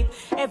landscape.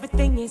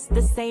 Everything is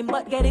the same,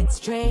 but get it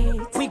straight.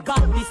 We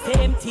got the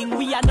same thing,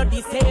 we are not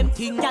the same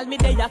thing. Tell me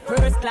they are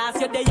first class,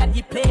 you they are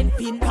the plain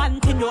fin.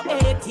 Continue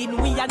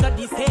 18, we are not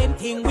the same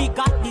thing. We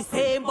got the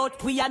same,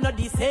 but we are not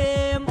the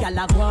same. Y'all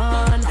a go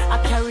on, I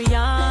carry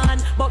on.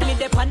 But me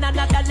dep on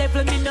another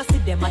level, me no see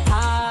them at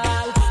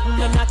all.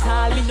 None at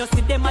all, me no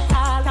see them at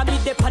all. And me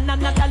dep on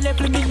another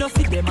level, me no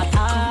see them at all.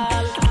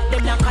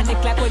 Them not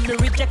connect like when me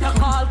reject a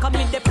call. Come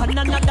me dep on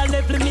another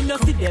level, me no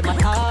see them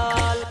at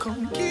all.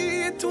 Come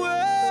get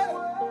way.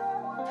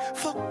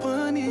 Fuck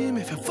on him,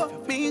 if you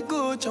fuck me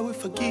good, I will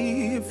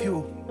forgive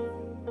you.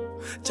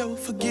 I will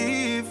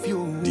forgive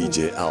you.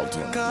 DJ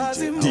Alton.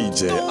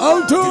 DJ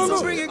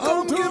Alton. Bring it,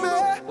 come give me.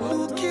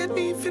 Look at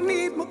me if you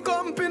need my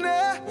company.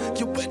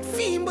 You wet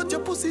fiend, but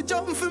your pussy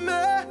jump for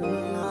me.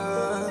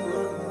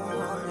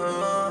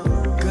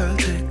 Girl,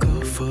 take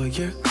off all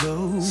your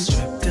clothes.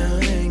 Strip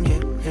down and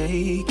get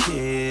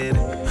naked.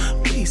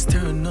 Please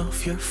turn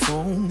off your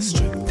phone.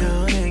 Strip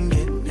down and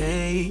get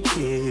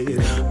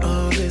naked.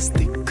 All this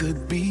thing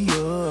could be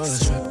yours.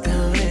 Strip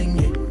down and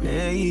get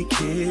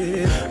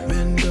naked.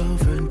 Bend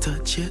over and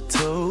touch your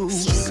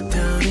toes. Strip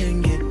down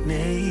and get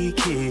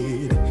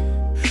naked.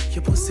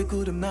 Your pussy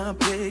good, I'm not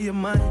play your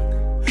mind.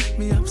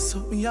 Me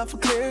have to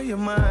clear your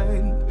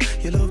mind.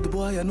 You love the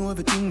boy, I know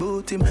everything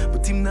about him,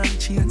 but him not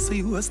change, so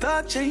you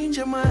start change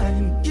your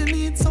mind. You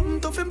need something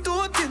tough him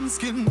to thin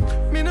skin.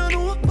 Me no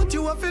know, but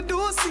you have to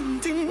do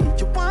something.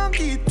 You want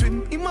it to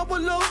him, him up a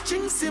love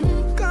jinx him.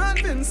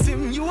 Convince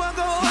him, you are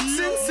go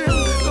since him.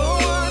 Go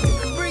on,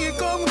 bring it,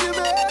 come give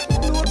me.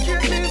 Look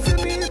at me if you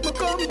need my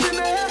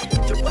company.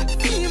 You want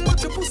him,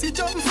 but your pussy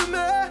jump for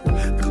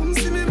me. Come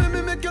see me, let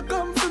me make you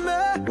come for me.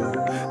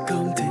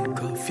 Come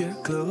take off your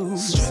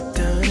clothes. Strip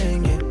down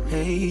and get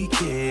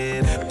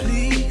naked.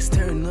 Please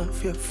turn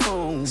off your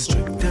phone.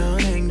 Strip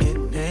down and get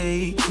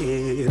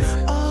naked.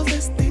 All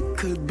this thing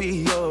could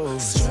be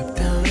yours. Strip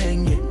down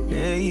and get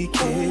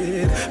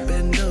naked.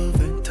 Bend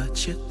over and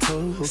touch your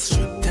toes.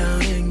 Strip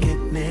down and get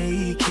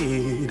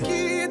naked.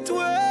 Get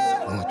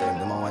well.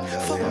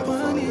 Fuck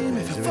money,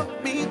 if you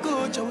fuck me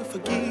good, I will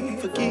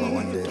forgive.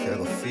 One day if I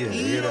go feel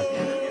it.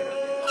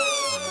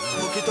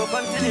 Fuck it up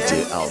until the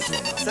end.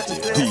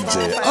 DJ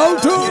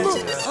Alton.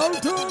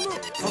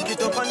 Fuck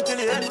it up until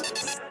the end.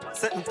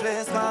 Setting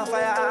place on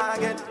fire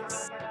again.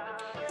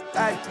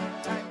 Aye.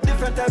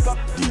 Different type of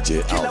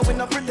DJ killer with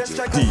no Alton. pretend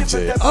strike.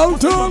 DJ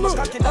Alton.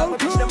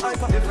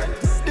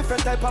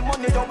 Different type of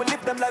money, don't we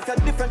live them life.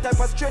 Different type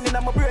of straining,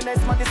 I'm a brain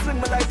nice man, they swing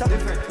me lighter.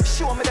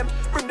 Show me them,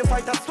 bring the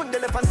fighter, swing the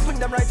left and swing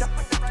them right.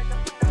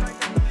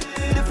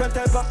 Different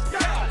type of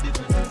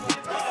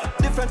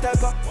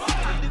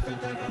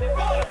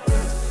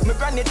my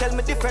granny tell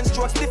me different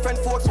strokes, different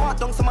folks. Walk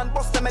down some and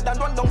bust them head and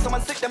run down some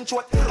and sick them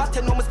throat. I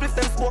tell no me split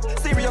them smoke.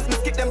 Serious me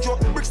skip them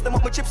joke. Bricks them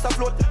up, my chips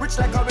afloat. Rich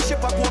like how we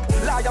ship a coke.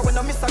 Liar when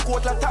I miss a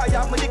quote. Like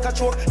tire, my liquor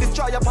choke.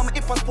 Destroyer for my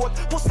hip sport.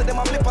 Pussy them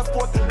a flip a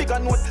sport. Bigger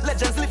note.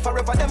 Legends live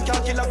forever, them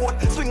can't kill a goat.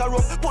 Swing a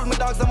rope, pull me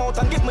dogs them out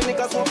and give me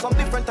niggas hope. Some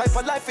different type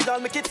of life with all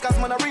my kids, cause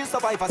man a real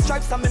survivor.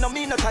 Stripes and me no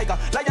mean a tiger.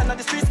 Lion on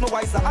the streets me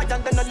wiser. I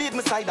and then I lead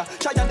me cider.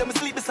 Try and them me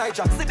sleep beside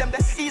ya. See them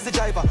there, easy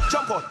driver.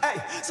 Jump out, hey.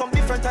 Some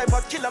different type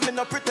of killer, me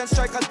no pretend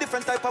strike. And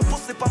different type of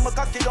pussy pa my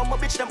cocky, don't my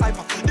bitch them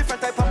hyper.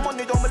 Different type of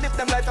money, don't me lift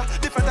them lighter.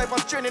 Different type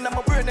of training, I'm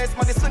a brain nice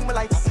man, they swing me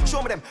lighter.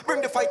 Show me them,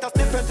 bring the fighters.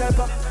 Different type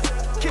of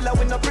killer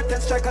with no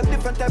pretend strike. And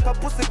different type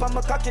of pussy pa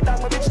my cocky, don't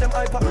my bitch them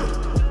hyper.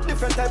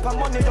 Different type of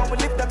money, don't we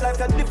lift them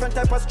lighter. Different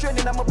type of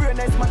training, I'm a brain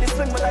nice man, they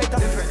swing me lighter.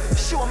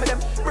 Show me them,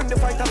 bring the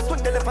fighters.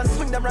 Swing the left and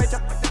swing them right.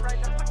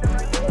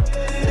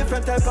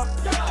 Different type of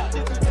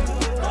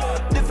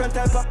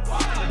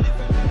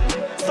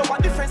so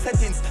a different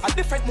settings, a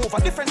different move, a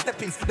different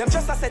steppings. Them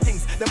just a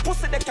settings, them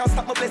pussy they can't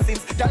stop my blessings.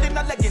 Girl in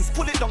the leggings,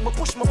 pull it down, me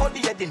push my body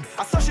head in.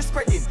 I saw she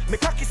spreading, me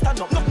cocky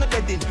stand up, not no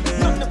dead in.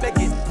 Not no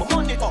begging, my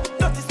money up,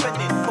 dirty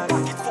spending. My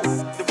pocket full,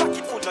 the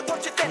pocket full, no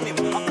touch it tell him.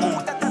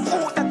 Oh that.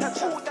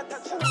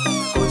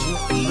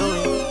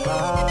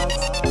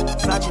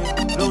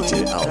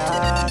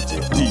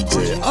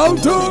 DJ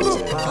Alton.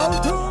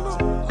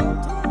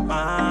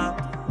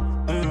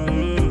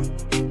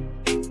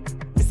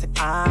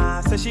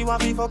 Say she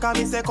want me fuck and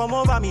me say come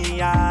over me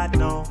yard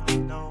now.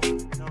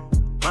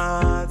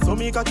 So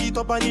me cock it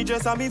up on the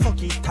dress and me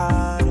fuck it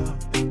hard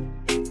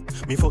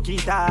up. Me fuck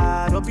it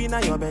hard up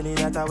inna your belly,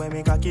 that's where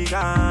me cocky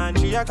gone.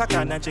 She a cock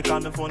and she call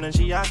me phone and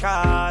she a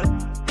call.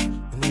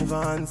 Never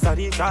answer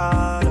the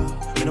call.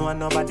 Me no want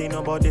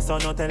nobody, so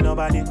no tell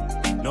nobody.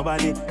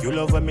 Nobody, you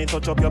love when me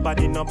touch up your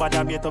body.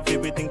 Nobody beat up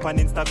everything pan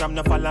Instagram.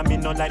 No follow me,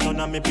 no like none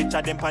of me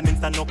picture them pan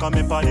Insta. No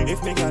comment on it.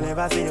 If me girl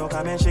ever see you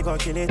come and she go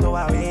kill it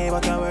away.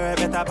 But I wear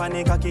better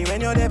panic cocky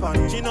when you're there on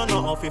it. She no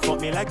know how to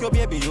fuck me like your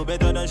baby. You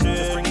better than she.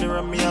 Just bring the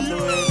rum me up the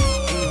way.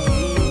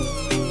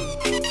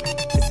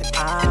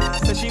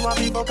 Say she want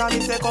me fuck and me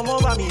say come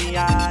over me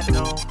yard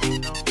now.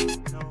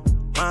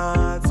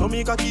 So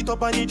me cock it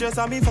up on the dress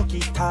and me fuck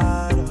it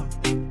hard up.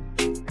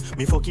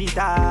 Me fuck it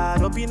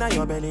hard up inna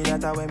your belly,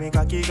 that's where me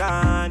cocky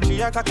gone.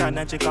 She a cock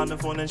and she call me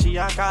phone and she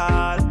a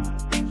call.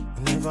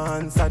 Never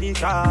answer the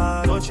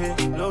call. Dolce,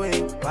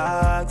 Louis,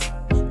 bags.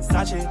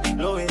 Sachi,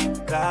 Louis,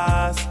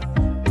 glass.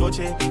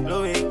 Dolce,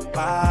 Louis,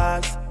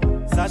 bags.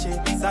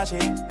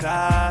 Sachi,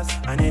 glass.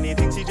 And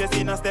anything she just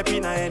in a step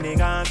in a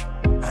elegant.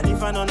 And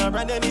if I know no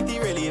brand, then it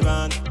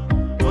irrelevant.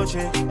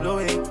 Dolce,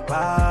 Louis,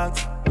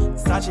 bags.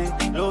 Sachi,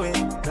 Louis,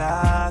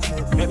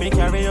 glasses. Let me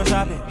carry your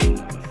shopping.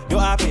 You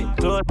happy?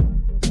 Close.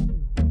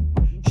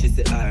 She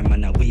say, "Ah,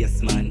 man, a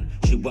waste man."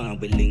 She want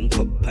we link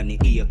up on the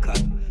ear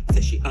cut.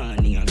 Say she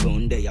honey and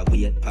round there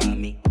wait for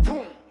me.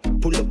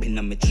 Pull up in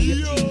a me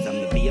cheap jeans and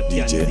me be a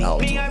DJ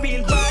Alton. Me a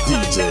real bad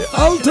DJ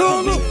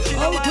Alton. She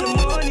no want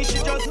money, she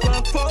just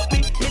want fuck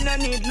me. Me no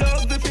need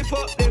love if you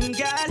fuck them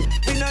gal.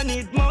 We no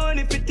need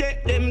money if you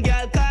take them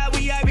gal. Cause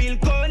we a real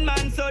con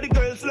man, so the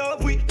girls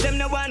love we. Them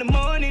no want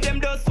money,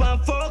 them just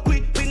want fuck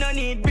we. We no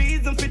need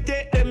reason if you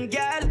take them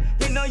gal.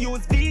 We no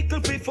use vehicle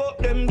if you fuck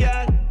them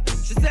gal.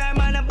 She say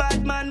I'm a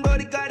bad man, but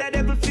the God a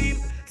devil theme.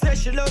 Say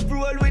she love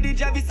roll with the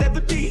Javi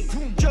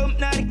 17. Jump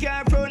now the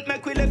car front,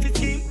 make we left his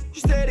scheme.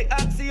 She say the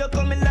oxy you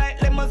coming like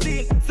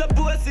limousine.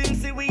 Suppose him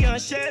see we on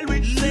shell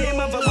with. Say him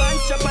have a one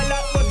chop a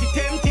lot, but he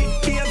tempted.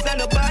 Games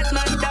and a bad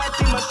man that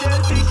him a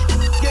shellfish.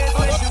 Guess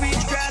where she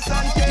reach grass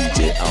and DJ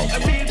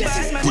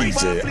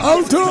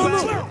Alton.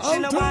 She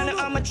no wanna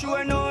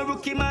amateur, no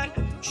rookie man.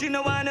 She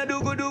no wanna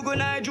do go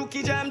nah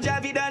juki jam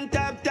Javi dan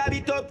tab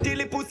it up till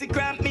the pussy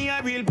cramp me.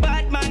 A real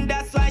bad man,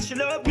 that's why she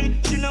love me.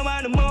 She no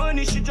want the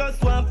money, she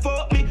just want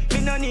fuck me. Me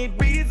no need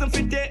reason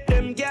fi take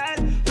them gal.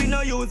 We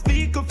no use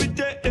vehicle fi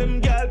take them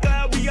gal.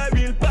 Cause we a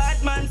real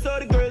bad man, so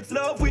the girls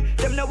love we.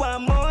 Them no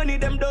want money,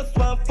 them just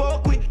want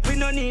fuck we. We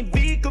no need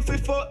vehicle fi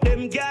fuck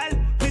them gal.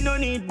 We no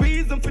need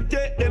reason fi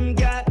take them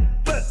gal.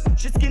 But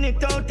she skin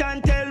it out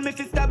and tell me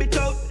fi stab it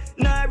out.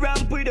 Nah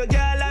ramp with a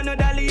gal and no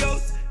dolly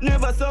house.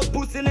 Never suck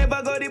pussy,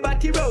 never go the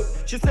batty road.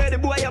 She said the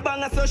boy a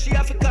banger, so she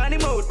have to can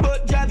him out.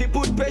 But Javi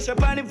put pressure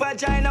on the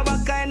vagina.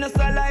 What kind of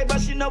saliva,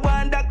 she no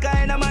want that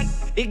kind of man.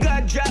 He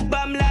got drop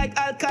bomb like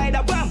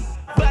Al-Qaeda bomb.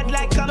 Bad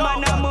like a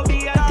man, I'ma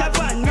be a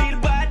taban. Real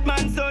bad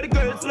man, so the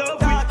girls love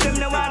me. Them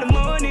no want the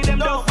money, them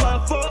don't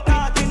want fuck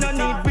me. Me no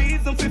need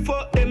reason fi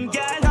fuck them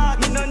gal.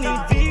 Me no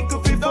need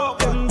vehicle fi fuck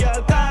them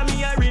gal. Call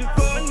me a real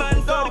fun man,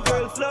 so the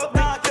girls love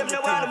me. Them no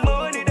want the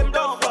money, them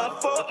don't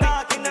want fuck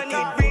me. Me no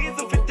need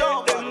reason fi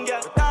take them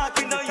gal.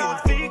 We no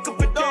use vehicle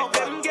fi take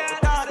them gal.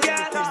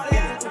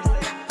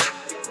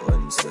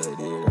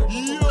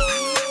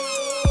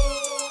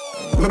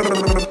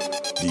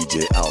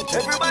 DJ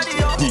Alton.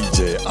 Everybody up.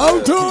 DJ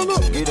Alton.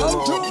 Give them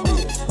all.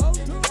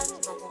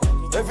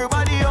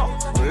 Everybody up.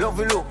 Love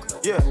you look.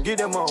 Yeah, give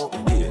them all.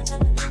 Yeah.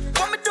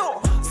 Come me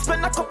door.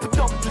 Spend a couple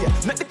dumb play.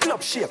 Make the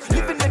club shake.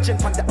 Living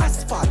legend on the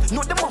asphalt.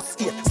 Know the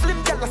must eat.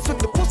 Slim gal swing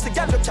the pussy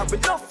gal carry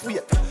enough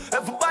weight.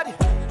 Everybody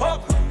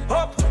up,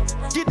 up.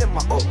 Give them a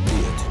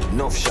update.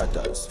 Enough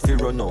shatters. Fear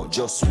run out,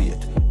 just wait.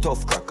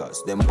 Tough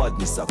crackers. Them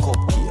badness a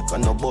cupcake.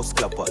 And no bus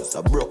clappers.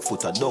 A broke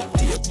foot a duct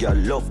tape. Girl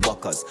love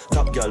backers.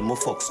 Top girl mo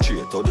fuck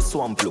straight. Or the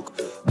swamp look.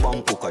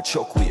 Bangkok a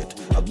chuck weight.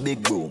 A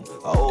big broom.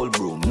 A old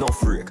broom. No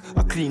freak.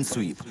 A clean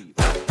sweep.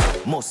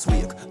 Must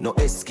wake, no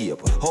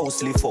escape.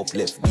 House lift up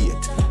left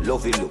gate.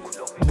 Lovey look,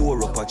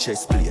 bore up a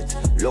chest plate.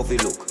 Lovey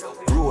look,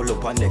 roll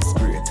up a next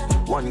grade.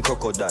 One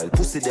crocodile,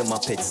 pussy them a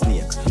pet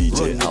snake.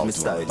 DJ Run with me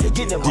style, yeah,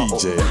 give them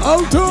DJ a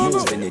Alton.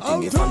 Use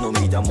anything if I know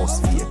me, that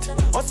must fate.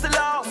 Hustler,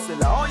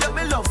 oh yeah,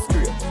 me love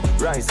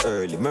scrape. Rise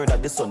early, murder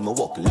the sun, me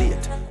walk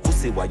late.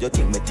 Pussy, why you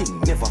think me thing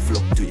never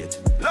fluctuate?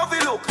 Lovey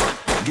look,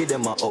 give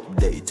them a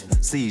update.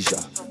 Seizure,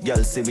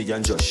 girl see me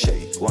and just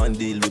shake. One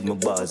deal with my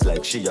bars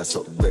like she a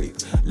suck babe.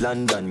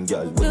 London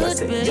girl, would I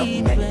say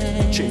young man.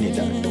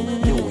 Trinidad,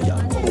 New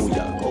York, oh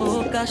yeah,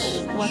 oh gosh,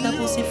 what a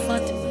pussy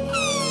fat.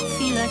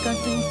 Feel like a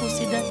two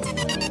pussy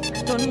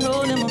that. Turn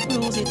round and I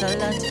cruise it a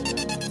lot.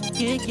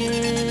 Yeah.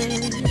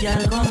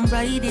 Y'all come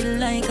ride it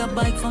like a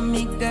bike for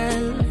me,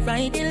 girl.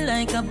 Ride it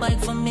like a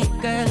bike for me,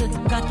 girl.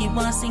 Cocky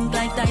one sink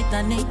like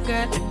Titanic,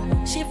 girl.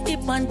 Shift the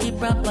panty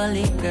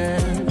properly,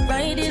 girl.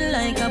 Ride it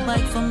like a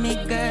bike for me,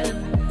 girl.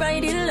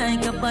 Ride it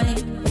like a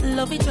bike.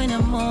 Love it when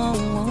you're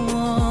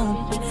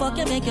home. Fuck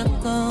you, make you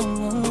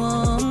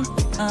come.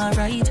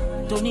 Alright,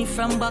 Tony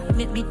from back,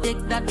 make me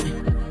take that.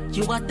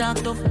 You a talk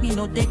tough, me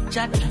no take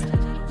chat.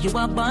 You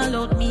a ball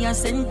out, me a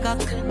send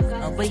cock.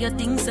 And where you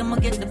think I'ma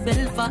get the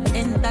bell for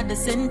enter the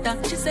center?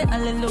 She say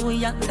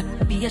hallelujah.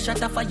 Be a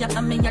shot of fire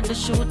and me at the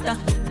shooter.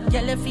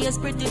 Girl, your face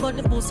pretty but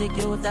the pussy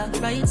cuter.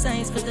 Right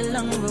size for the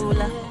long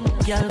roller.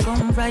 Girl,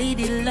 come ride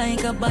it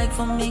like a bike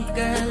for me,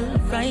 girl.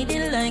 Ride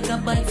it like a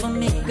bike for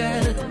me,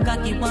 girl.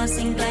 Cocky one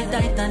sink like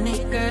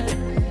Titanic, girl.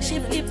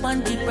 Shift the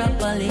panty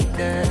properly,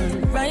 girl.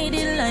 Ride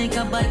it like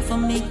a bike for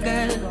me,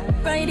 girl.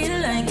 Ride it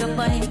like a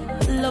bike.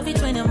 Love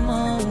it when you're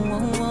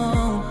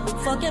home.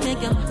 Fuck you,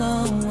 make you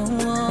come.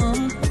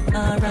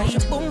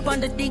 Alright, bump on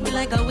the dick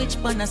like a witch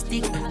on a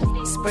stick.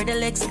 Spread the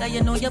legs, cause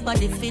you know your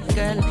body fit,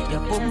 girl. Your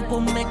boom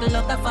boom make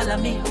love to follow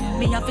me.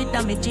 Me have it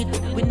damage it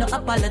with no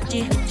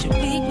apology. She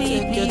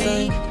weak.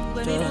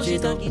 Charge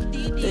it up.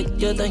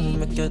 Take your time,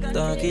 make your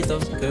talk it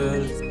up,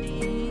 girl.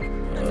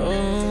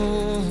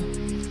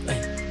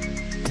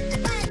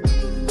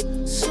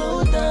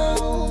 Slow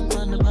down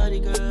on the body,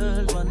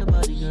 girl. On the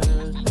body,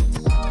 girl.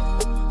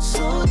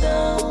 Slow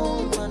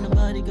down on the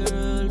body,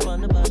 girl.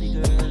 On the body,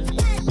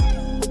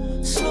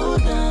 girl. Slow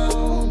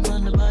down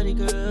on the body,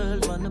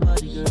 girl. On the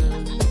body,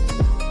 girl.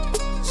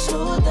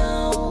 Slow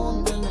down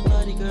on the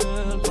body,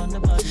 girl. On the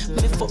body, girl.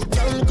 Me fuck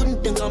down,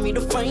 couldn't think of me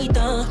the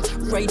fighter.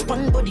 Right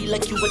one body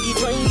like you were the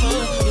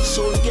driver. Your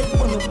soul get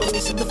burn up when me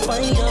set the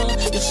fire.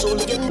 Your soul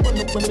get burn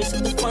up when me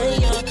set the fire.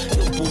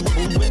 Your boom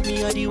boom with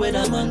me are the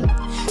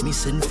weatherman. Me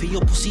send for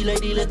your pussy like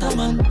the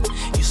letterman.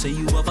 You say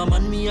you have a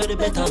man, me are the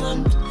better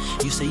man.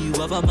 You say you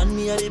have a man,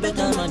 me are the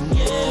better man,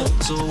 yeah.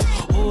 So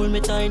hold me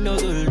tight, no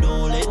girl,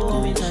 don't let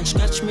go.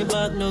 Scratch me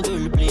back, no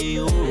girl, play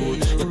your role.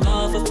 You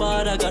call for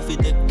father, God fi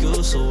take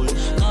your soul.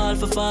 Call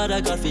for father,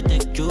 God fi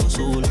take your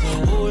soul.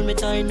 Hold me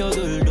tight, no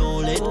girl,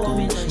 don't let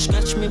go.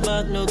 Scratch me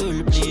back, no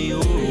girl, play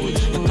your role.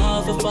 You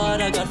call for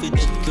father, God fi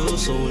take your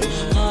soul.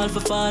 Call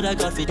for father,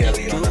 God fi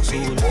take your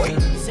soul.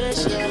 Say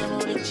she all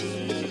about the G.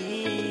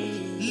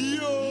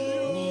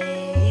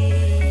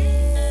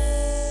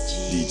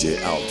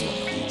 DJ Alton.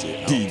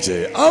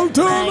 DJ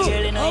Alton. My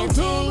girl, you know you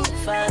think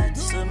fat,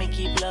 so me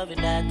keep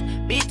loving that.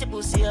 Beat the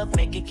pussy up,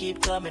 make it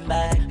keep coming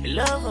back. You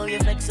love how you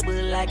flexible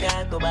like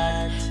a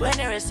go-bad. When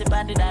you rest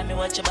upon the dime, me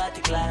watch your body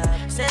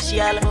clap. Say she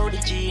all about the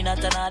G,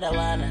 not another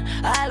one.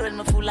 All when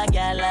me fool a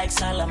girl like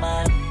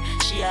Solomon.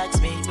 She asks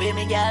me, where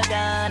me girl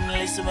gone?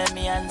 Listen when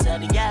me answer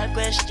the girl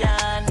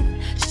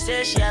question. She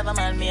says she have a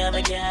man, me have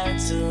a girl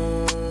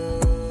too.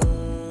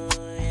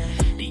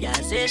 The girl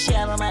says she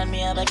have a man, me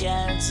have a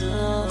girl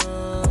too.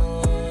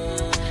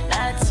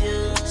 That's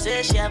you.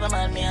 Say she have a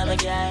man, me have a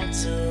girl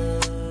too.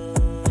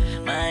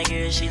 My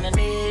girl, she don't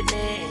need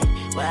me.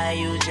 Why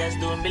you just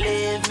don't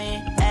believe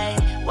me? Hey,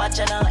 watch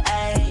her now,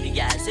 hey. The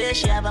girl say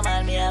she have a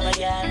man, me have a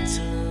girl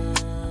too.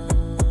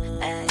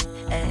 Hey,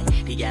 hey.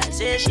 The girl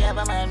say she have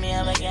a man, me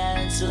have a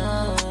girl too.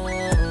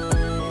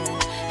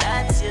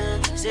 That's you.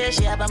 Say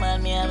she have a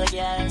man, me have a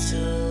girl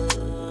too.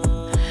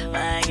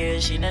 My girl,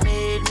 she don't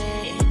need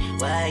me.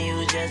 Why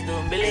you just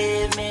don't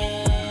believe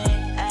me?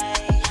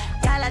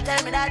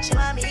 Tell me that she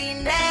want me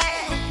in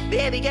there.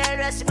 Baby girl,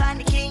 rest upon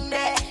the king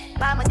there.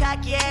 By my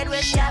cocky head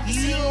where she have to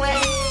sing way.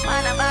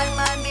 Man a bad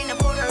man, me no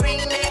put a ring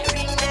there,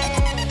 ring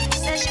there.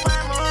 Say she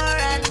want more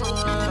and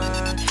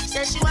more.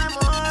 Say she want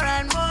more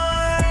and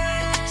more.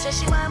 Say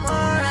she want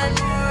more and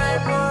more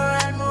and more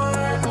and more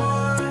and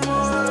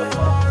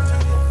more.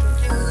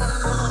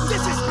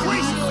 This is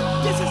crazy.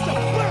 This is the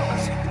birth.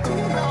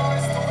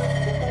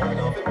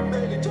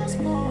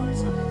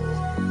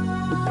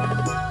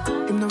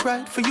 Him no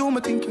right for you, I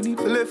think you need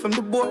to live from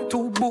the boy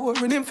too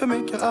boring. Him for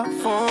make you have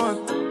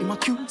fun. Him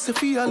accuse if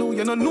he alone,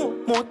 you know no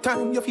more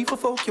time. You feel for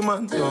fuck your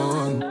man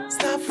done.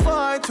 Stop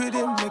fight with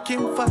him, make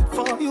him fight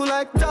for you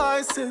like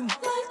Tyson.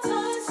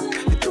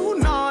 You're too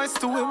nice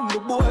to him, the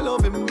boy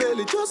love him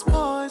belly, just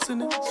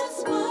poison him.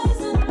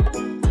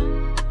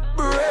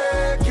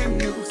 Breaking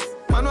news,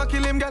 man wa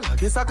kill him, girl. I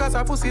guess I cause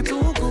her pussy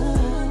too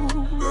good.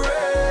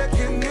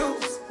 Breaking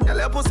news, girl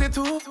your pussy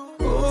too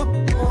good.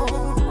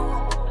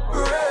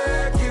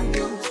 Breaking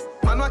news,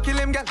 man wa kill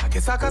him, girl. I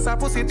guess I cause her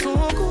pussy too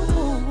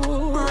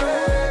good.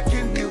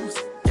 Breaking news,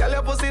 girl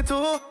your pussy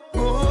too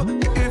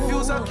good. If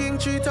you's a king,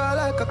 treat her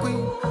like a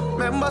queen.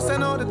 Members say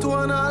no, the two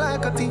are not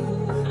like a team.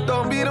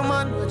 Don't be the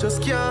man, you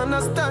just can't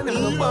understand him.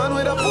 No born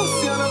with a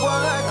pussy and a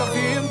boy like a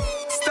film.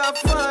 Stop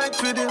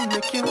fight with him,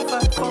 make him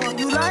fight for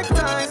you like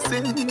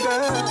Tyson,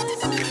 girl.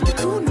 You're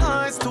too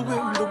nice to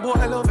him, the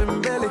boy love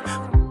him belly.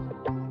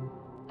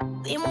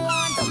 Him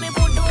want to me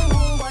put dum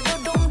boom, but do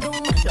dum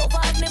dum. Love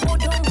at me put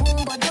dum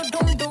boom, but do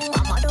dum dum.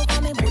 I'm mad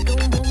over me put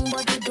dum boom,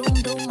 but do dum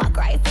dum. I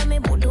cry for me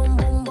put dum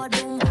boom, but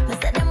dum. Me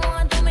say them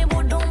want to me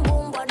put dum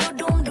boom, but do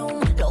dum dum.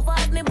 Love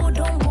at me put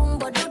dum boom,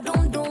 but do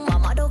dum dum.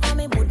 I'm mad over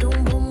me put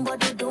dum boom, but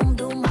do dum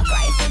dum. I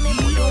cry for me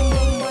put dum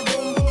boom, but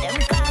dum. Them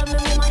call me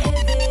my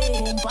heavy,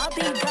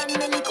 Bobby gun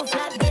me little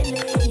flat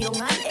belly. Young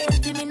and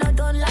healthy, me not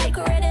done like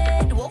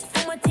Reddit. Walk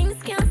for my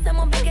things, can't say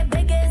my big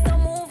so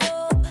move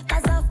up.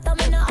 Cause after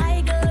me no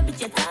idle,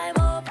 bitch your time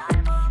up.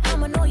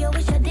 I'ma know you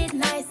wish I did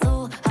nice,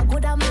 so I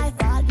good at my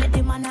fault, make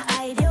the man a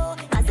hide you.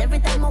 Cause every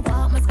time I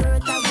walk, my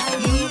skirt I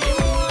ride you.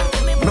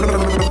 Me put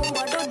dum boom,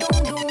 but do dum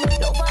dum.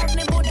 Love at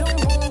me put dum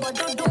boom, but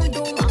do dum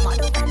dum. I'm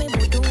mad over me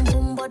put dum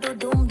boom, but do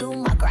dum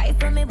dum. I cry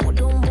for me put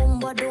dum boom,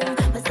 but dum.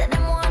 Me say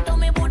them want to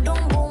me put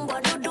dum boom,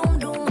 but do dum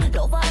dum.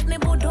 Love at me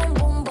put dum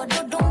boom, but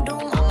do dum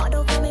dum. I'm mad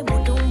over me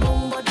put dum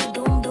boom, but do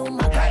dum dum.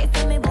 I cry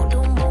for me put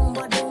dum boom,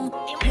 but dum.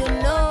 You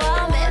know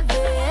I'm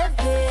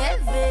heavy,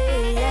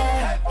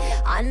 yeah.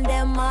 And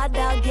them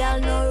other girl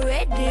no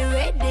ready,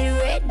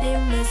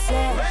 me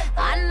say. I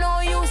know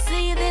you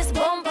see this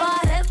bumper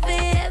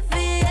heavy,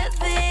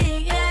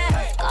 yeah.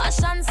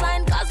 Caution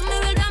sign, cause me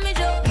will damage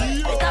you.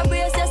 Better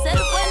brace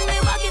yourself when me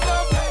back it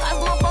up. Cause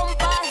my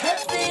bumper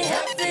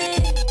heavy.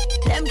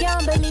 Them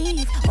can't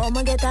believe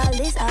I'ma get all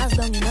this ass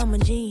down in my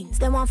jeans.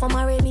 Them want for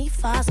marry me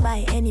fast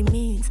by any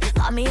means.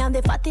 Call me on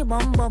the fatty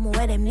bum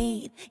where them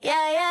need.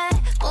 Yeah,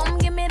 come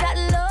give me that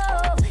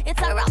love.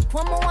 It's a rap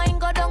when my wine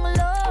go down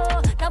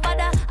low.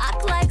 Nobody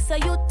act like so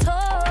you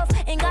tough.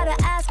 Ain't gotta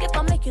ask if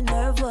I make you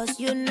nervous.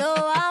 You know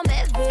I'm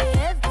heavy,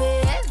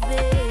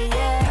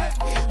 yeah.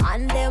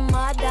 And them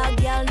other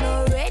girl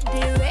no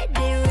ready,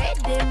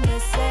 me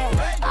say.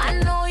 I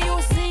know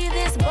you see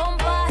this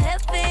bumper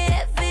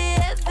heavy,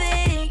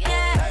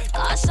 yeah.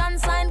 Caution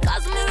sign,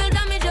 cause me will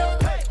damage you.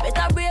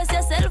 Better brace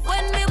yourself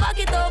when me back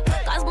it up.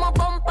 Cause my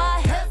bumper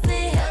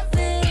heavy.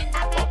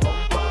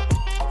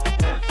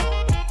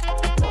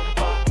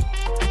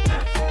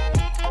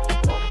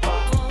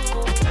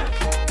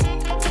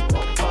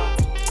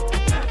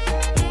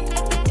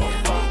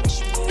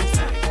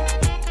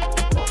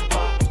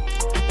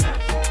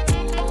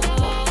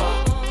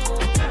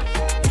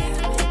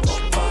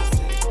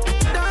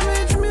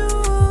 Damage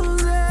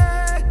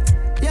music,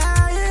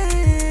 yeah.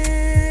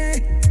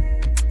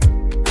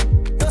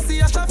 Don't see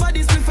a shot for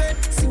this buffet.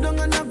 Sit down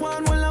and go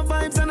on while the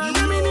vibes and I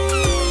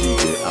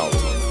reminisce.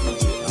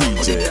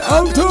 DJ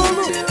Alton.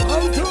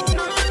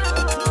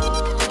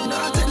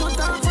 Nah, take no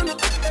time for no.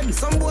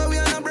 Some boy we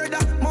are no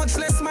brother, much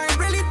less my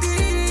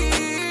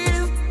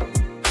relative.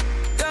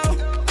 Yo,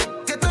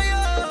 get a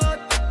yacht.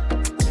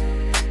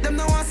 Them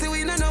no want see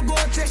we no go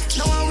check.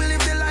 No one will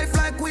live the life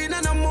like we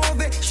no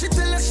movie. She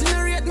tell us she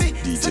no rate me.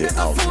 So DJ that's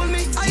a fool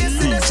me. I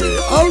see that she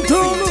go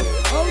Alton.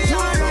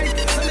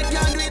 so me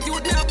can't do it, you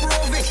would not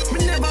prove it. Me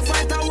never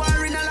fight a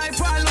war in a life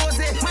for lose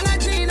it. Man a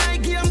G I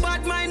game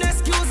bad mind,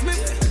 excuse me.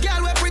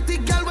 Girl we pretty,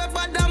 girl we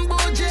bad and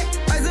bougie.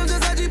 I am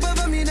just a jeep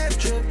over me neck.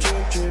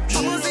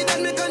 I must see that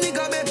make a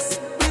nigga vex.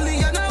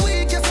 Million a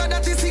week, yes,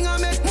 that is thing I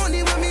make.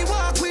 Money when me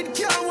walk with,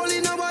 can't hold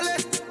in a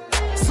wallet.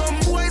 Some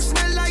boys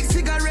smell like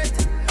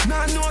cigarette.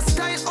 Nah, no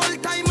style, all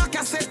time a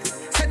cassette.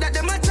 Said that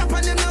them a chop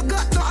and them no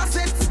got no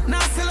assets.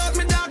 Now sell out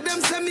me dog,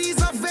 them say me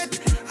is a vet.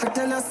 I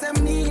tell her, say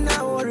me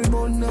now worry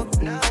about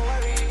nothing.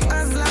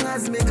 As long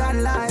as me got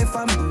life,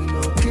 I'm doing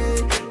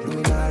okay,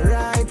 doing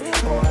alright.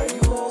 How are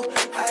you?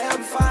 I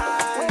am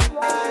fine.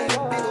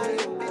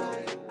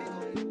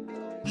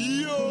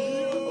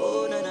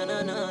 Oh,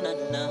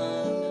 na.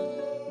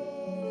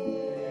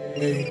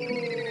 Hey,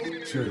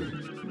 sure.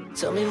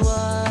 Tell me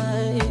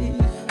why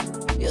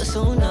you're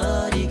so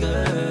naughty,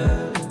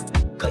 girl.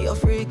 Cause you're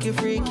freaky,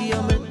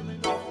 I'm a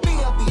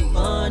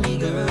money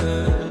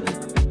girl.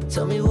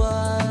 Tell me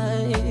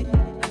why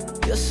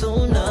you're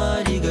so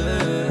naughty,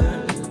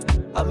 girl.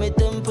 I'm a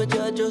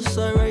temperature just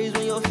a rise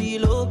when you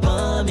feel up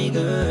on me,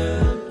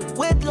 girl.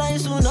 Wet like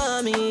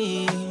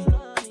tsunami,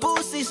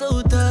 pussy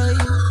so tight.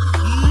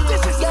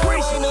 This is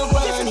crazy. No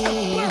bunny,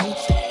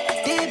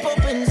 deep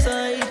up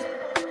inside,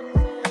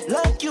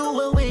 like you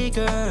awake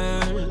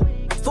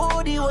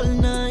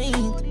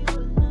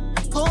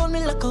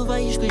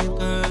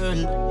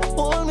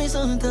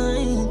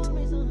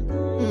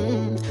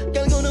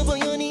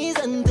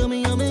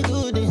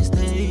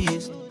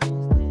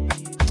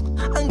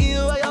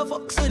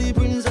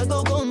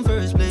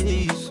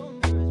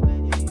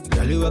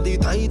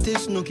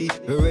cocky.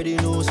 You already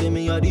know, say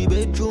me a the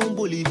bedroom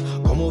bully.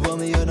 Come over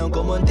me and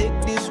come and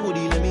take this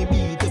woody. Let me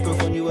beat up your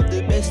phone, you have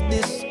the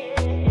bestest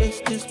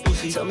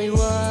pussy. Tell me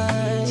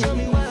why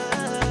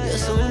you're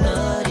so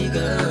naughty,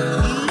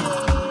 girl.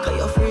 Cause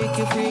you're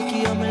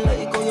freaky, I'm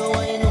like how you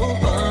wine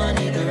up on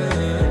it,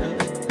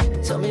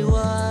 girl. Tell me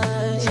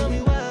why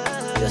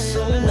you're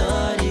so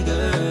naughty,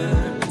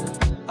 girl.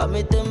 And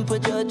my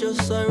temperature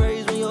just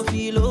rise when you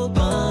feel up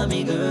on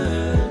me,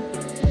 girl.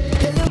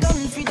 Tell you're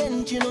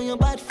confident, you know you're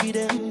bad for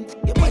them.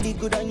 Your body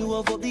good and you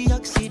have up the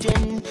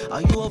oxygen.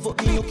 And you have up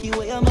the nookie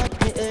where I'm at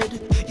my head.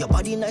 Your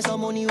body nice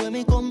and money when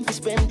me come to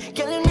spend.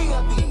 Killing me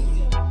happy.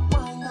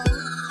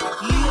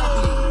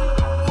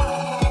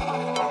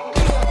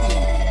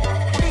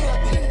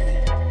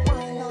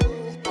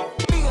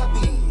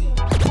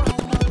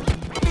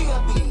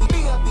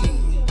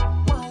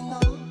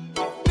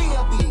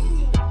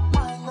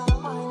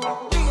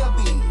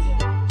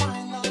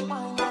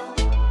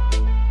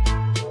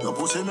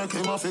 Say make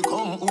him have to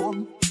come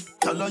home.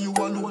 Tell her you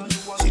alone.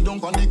 Sit down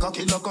on the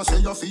cocky like I say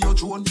you feel your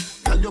throne.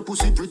 Tell your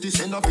pussy pretty,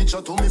 send a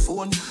picture to me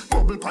phone.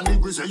 Bubble pan the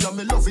grizzly, yeah,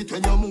 me love it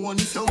when you moan.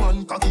 If your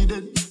man cocky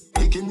dead,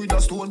 pick him with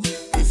a stone.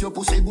 If your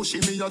pussy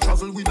bushy, me a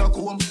travel with a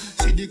comb.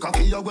 See the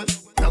cocky you wet,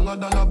 younger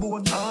than a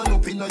bone. Turn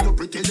up in your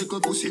pretty little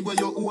pussy where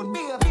you own.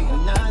 Me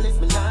nah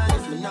lift.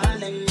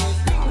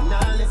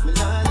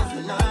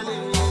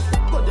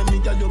 But them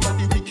nigga your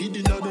body wicked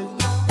in a bed.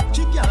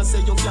 She can't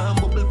say you can't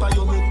bubble by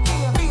your head.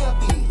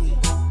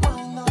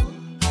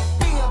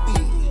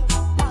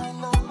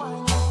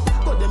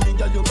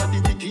 Your body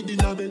wicked in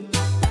a bed.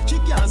 She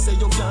can't say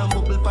you can't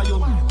bubble by your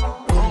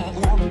come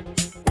home,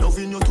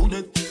 loving you to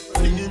death.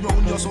 Flinging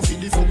round you so feel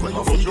the fuck when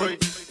you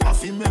forget.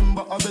 Half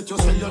remember, I bet you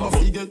say you no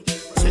forget.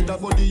 Say that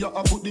body you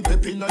a put the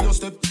pep in your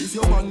step. If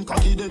your man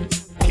cocky dead,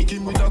 kick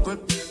him with a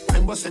grip.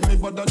 Remember say me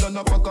better than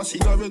a pack of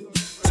cigarette.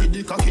 See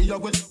the cocky you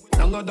wet,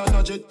 longer than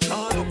a jet.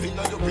 Turn up in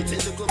your pretty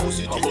little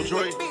pussy. Uncle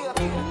Dre.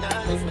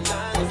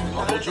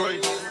 Uncle Dre.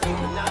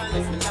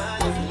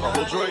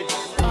 Uncle Dre.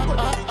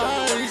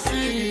 I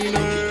seen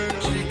her.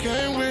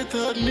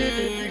 Her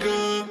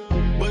nigga,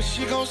 but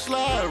she gon'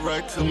 slide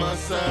right to my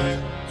side.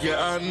 Yeah,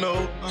 I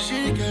know.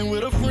 She came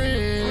with her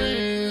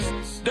friends.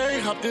 They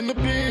hopped in the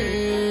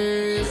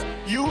Benz.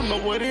 You know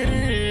what it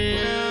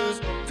is.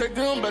 Take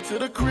them back to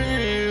the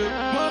crib.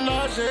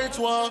 Menage a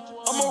trois.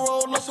 I'ma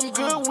roll up some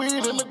good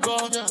weed in the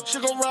car. She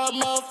gon' ride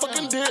my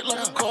fucking dick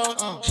like a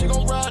car. She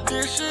gon' ride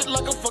this shit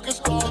like a fucking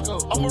star.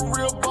 I'm a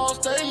real boss,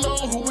 they know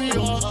who we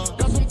are.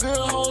 Got some good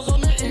hoes on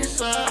the east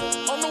side,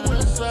 on the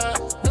west side.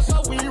 That's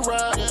how we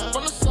ride.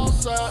 From the south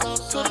side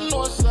to the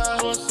north side,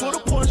 to the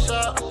push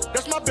out.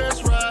 That's my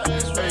best ride.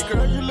 Hey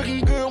girl, you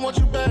looking good, want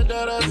you back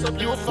that ass up.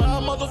 You a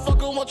fine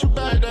motherfucker, want you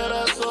back that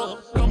ass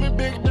up. Call me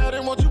Big Daddy,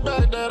 want you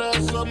back that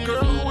ass up.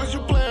 Girl, who is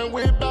you playing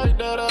with, back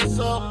that ass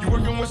up. You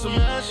working with some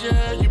ass,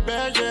 yeah, you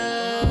bad,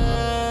 yeah.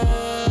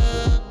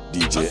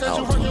 DJ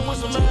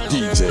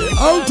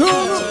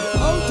Alton.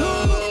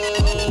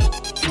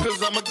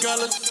 Cause I'm a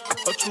gallus,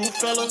 a true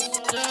fella.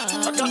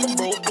 I got them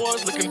broke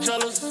boys looking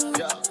jealous.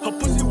 Her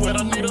pussy wet,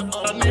 I need her.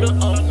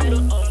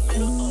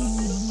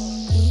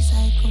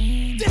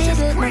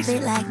 This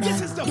is like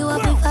that. You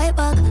have to fight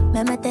back,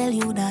 let me tell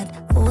you that.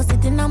 Oh,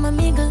 sitting on my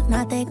mingle,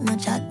 not take no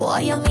chat. Boy,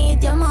 you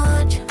meet your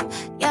much.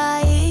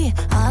 Yeah,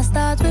 I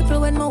start ripple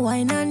when my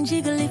wine and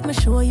jiggle. If me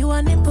show you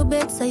a nipple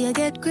bed, so you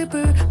get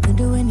gripper. Me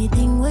do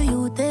anything where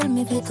you tell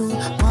me to do.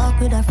 Walk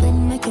with a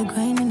friend, make you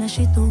grind in a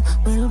shit too.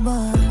 Well,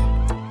 boy.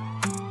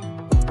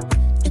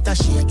 It a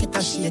shake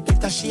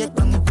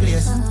on the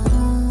place.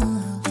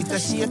 It a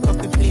shake up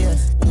the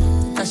place.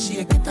 It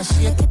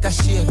a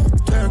shake.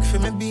 Twerk for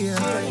me beer.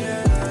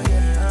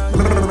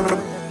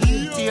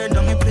 Tear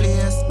down the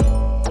place.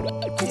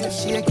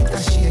 It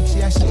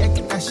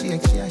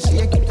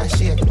a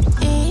shake.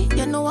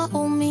 You know what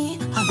owe me?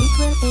 Have it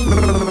well,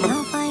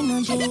 can't find no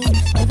G.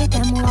 Every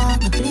time I walk,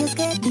 the place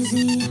get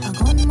busy. A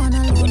gunman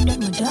alone, let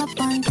me drop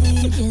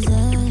panties.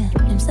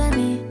 Them say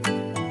me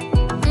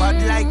bad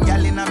like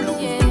gal in a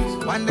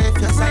blue. One day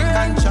if you sign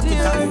contract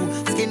with a boo.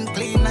 Skin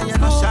clean and you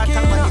no short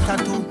and body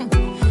tattoo.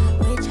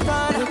 Rich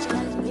God,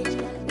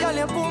 girl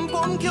you boom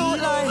boom cute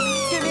like.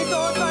 Skin it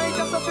out tight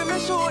just up in me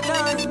shoot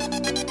down.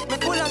 Me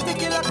full and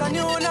sticky like a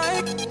new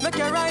Nike. Make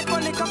you ride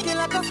on the cocky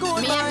like a school.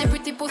 Me have the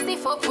pretty pussy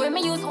fuck where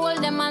me use all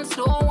them and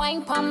slow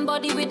wine pam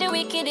body with the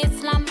wicked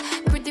Islam.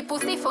 Pretty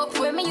pussy fuck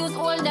where me use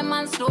all them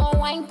and slow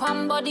wine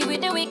pam body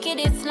with the wicked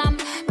Islam.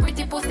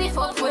 Pretty pussy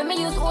fuck where me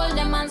use all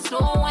them and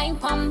slow wine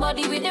pam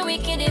body with the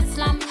wicked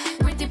Islam.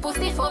 Pretty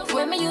pussy fuck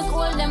where me use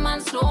all them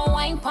and slow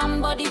wine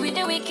pam body with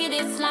the wicked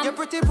Islam. Your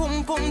pretty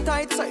boom boom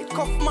tight side,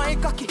 cuff my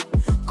cocky.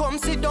 Come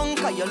sit down,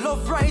 cause you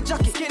love right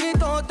jacket. Skin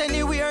it out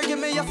anywhere, give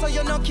me a so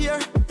you no care.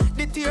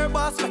 The tear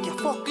boss make you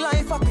fuck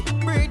life happy.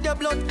 Breathe your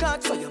blood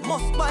clot, so you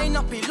must buy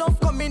nappy. Love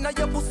come in at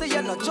your pussy,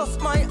 you not just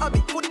my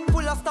hobby.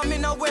 Full of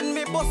stamina when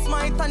me bust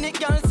my tonic.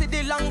 Girl see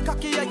the long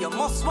cocky, yeah, you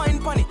must wine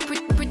pan it.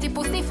 Pretty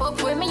pussy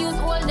fuck where me use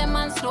all them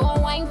and slow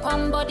wine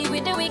pam body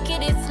with the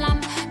wicked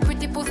Islam.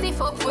 Pretty pussy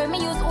fuck where me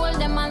use all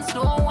them and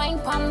slow wine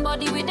pam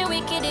body with the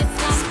wicked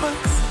Islam.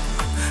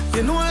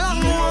 You know I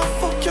more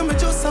fuck you, me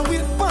just a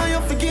wait for you,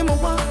 forgive me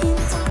one.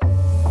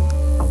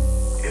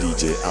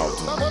 DJ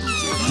Alton.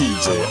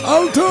 DJ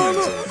Alton.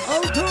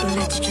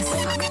 Let's just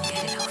fucking get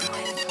it over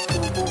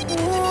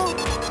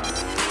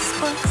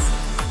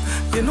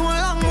with. You know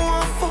I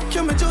more fuck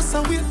you, me just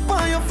a wait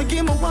for you,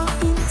 forgive me one.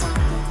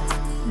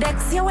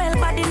 Dex, you well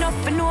bad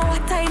enough to know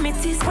what time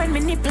it is when me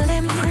nipple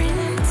them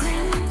print.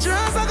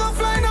 Just I go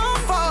fly no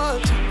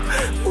fault.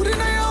 Who did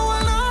I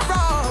want to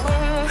rob?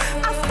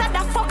 After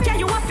that fuck yeah,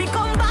 you have to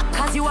come back,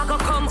 cause you are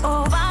gonna come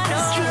over.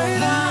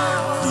 Straight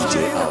up.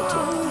 DJ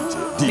Alton.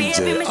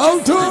 Baby, me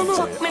just wanna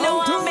fuck me, no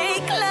one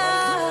make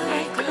love.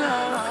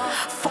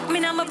 Fuck me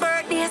now my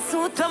birthday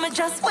suit, when me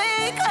just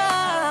wake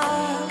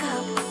up.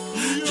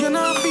 You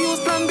know if you use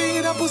plan B,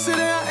 that pussy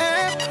there A+.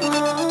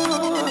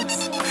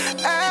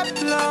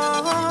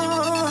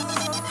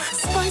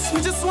 Spice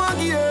me just want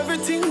you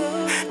everything.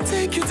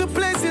 Take you to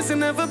places you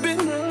never been.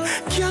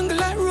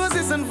 Candlelight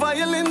roses and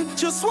violin.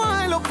 Just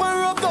smile up and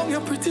rub down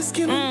your pretty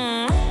skin.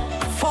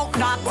 Fuck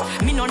that,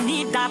 me no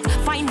need that.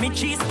 Find me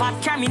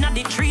G-spot, carry me na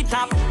the tree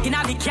top.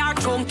 Inna the car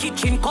trunk,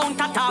 kitchen,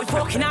 countertop. We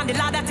fucking on the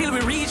ladder till we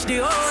reach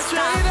the house.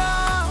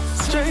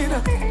 Straight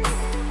up.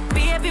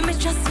 Baby, me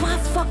just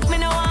want fuck me,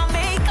 no want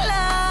make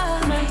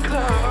love.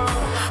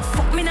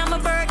 Fuck me now my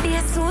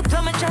birthday suit,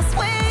 when me just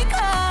wake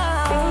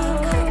up.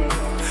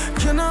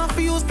 You know if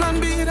you use plan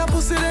B, that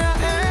pussy there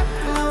A+.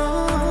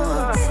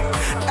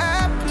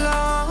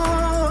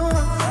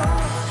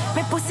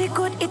 Me pussy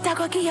good, it a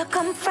go give you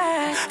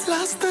comfort.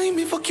 Last time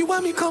me fuck you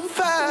and me come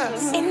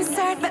fast.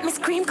 Insert, let me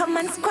scream, come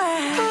and square.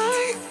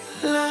 I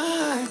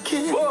like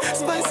it.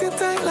 Spicy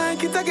tight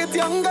like it, I get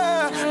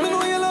younger. Me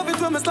know you love it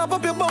when me slap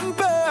up your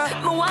bumper.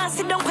 Me want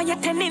sit down on your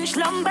 10-inch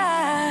lumber.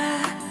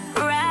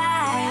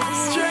 Right.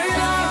 Straight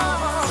up.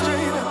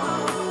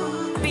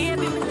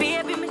 Baby,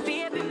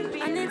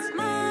 and it's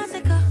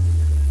Massacre.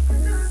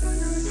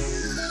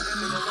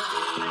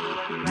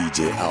 DJ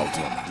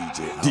Alton.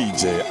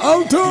 DJ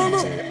Alton.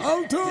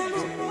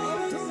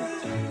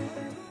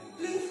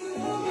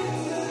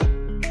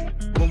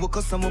 When we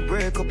cuss and we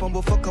break up and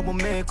we fuck and we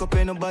make up,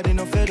 ain't nobody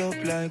no fed up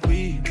like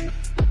we.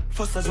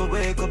 First as we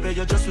wake up, yeah,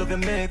 you just love your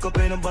makeup,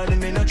 ain't nobody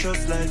me not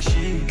trust like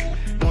she.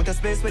 Want a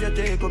space where you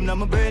take up, now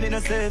my brain in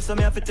a safe, so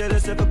me have to tell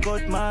yourself I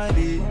cut my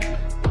beat.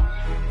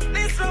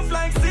 This rough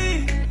like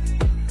sea,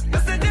 you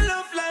said the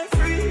love like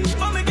free.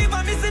 But me give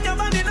a miss in your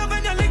body, now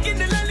when you're licking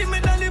the lolly, me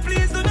dolly,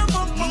 please do not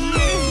fuck for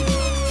me.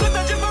 So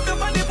that you fuck your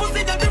body,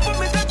 pussy that you put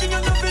me touching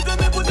your love, it when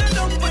me put it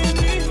down for me.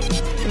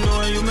 You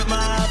know you make my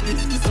happy,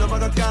 this love I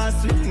got can't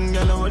swing,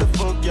 you know what the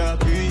fuck you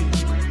be.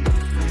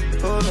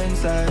 Hold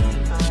inside.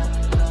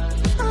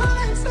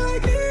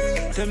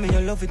 Tell me you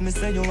love it, me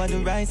say you want the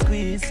right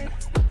squeeze.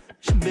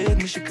 She beg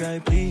me, she cry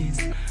please.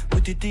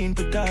 Put it in,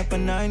 put up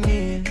on 9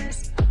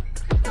 years.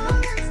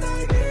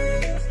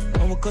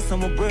 And we cuss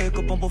and we break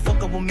up and we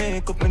fuck and we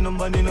make up, and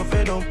nobody no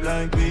fed up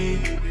like we.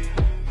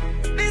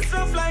 This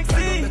rough like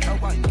sea.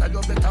 Tell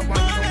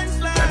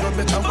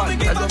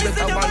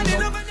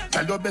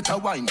you better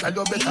wine.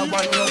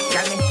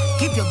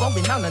 Keep you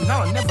going on and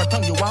on, never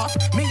turn you off.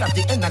 Me have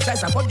the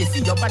energizer, body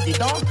feel your body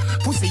down.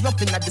 Pussy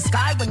up in the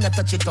sky when you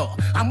touch it all.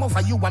 I'm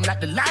over you, I'm like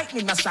the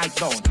lightning I strike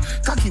down.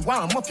 Cocky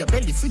warm up your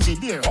belly,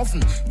 Frigidaire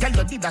oven. Girl,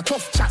 you did a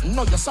tough chat,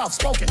 know you're soft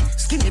spoken.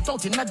 Skin it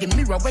out in the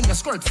mirror when your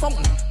skirt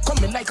fountain.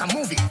 Coming like a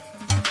movie.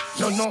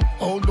 You know,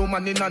 old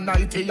woman in a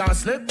nightie and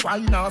slip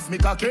wine off me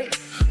cocky.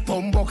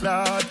 Bumbo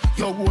clad,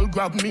 your whole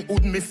grab me,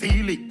 would me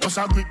feel it. Just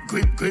a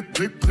grip.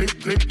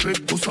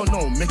 So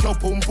now make your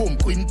pum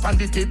queen pan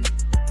the tip.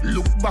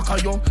 Look back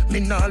at you, me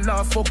nah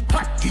laugh up.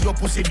 Give your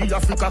pussy the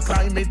Africa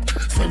climate.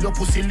 Swell your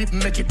pussy lip,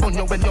 make it on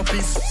you when you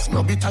piss.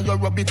 Rub it and you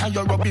rub it.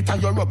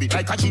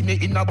 Like a genie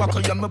in a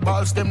buckle, and my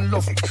balls them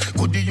love it.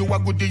 Goodie, you a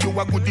goodie.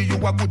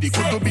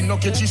 Could you be no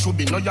catchy, should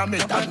be no ya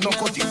made that no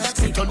cut it.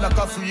 Set you like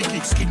a free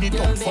kick, skin it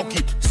up, fuck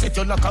it. Set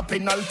you like a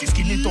penalty,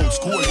 skin it up,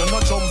 score. You no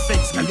jump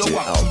fence, now you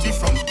walk to the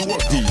front door.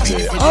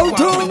 DJ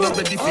Alton.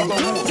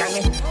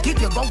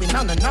 Keep you going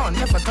on and on,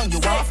 never turn you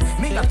off.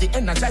 Me have the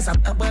energizer,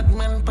 a bad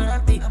man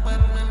party.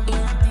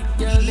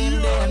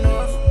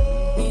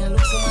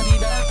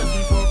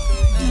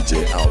 DJ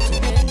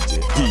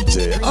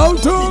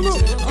Alton.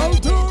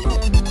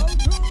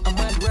 I'm a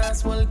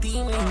grass wall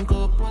team link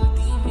up.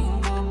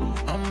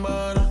 I'm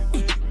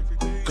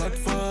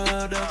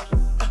Godfather.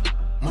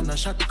 Man a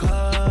shot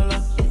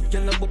caller.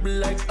 Girl a bubble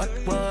like hot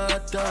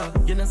water.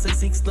 You know say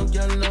 6 no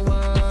girl no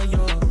want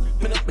you.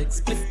 Me no big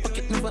split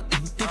pocket never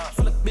empty.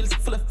 Full of bills,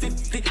 full of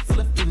 50, full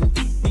of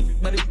 20.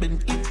 Big body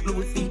bend it,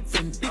 Louis V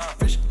Fendi.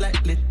 Fresh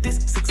like lettuce,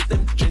 6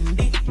 them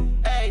trendy.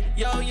 Hey,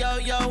 yo,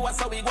 what's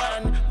how we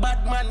want?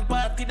 Bad man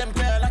party, them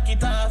girl like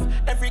it off.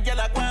 Every girl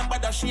I want,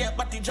 but the shape,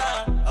 but the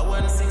jaw. I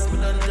want 6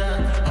 million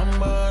dollars. I'm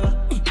baller,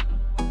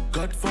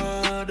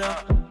 Godfather.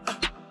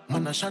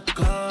 Man a shot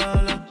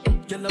caller.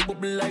 Girl a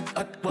bubble like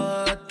hot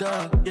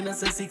water. You know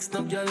say 6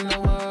 no girl no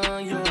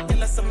want you.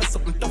 Tell us me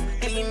something tough.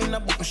 Killing in a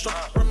button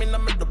shop. Rum in a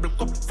me double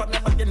cup. From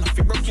your body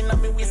nothing broken in a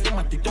me waist. Them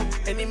at it up.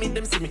 Enemy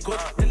them see me cut.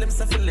 Tell them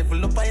say fi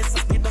level up. I say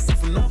speed us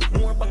if no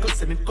more buckles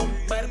send it come.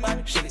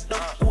 Bad shut it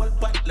down. Whole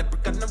pot left.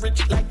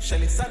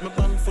 My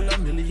bank full of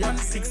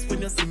millions. 6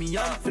 when you see me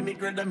on. For me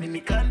grad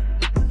Dominican.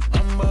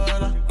 I'm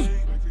baller.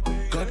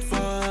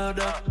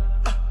 Godfather.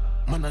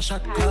 Man a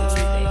shot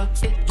caller.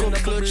 Come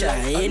closer,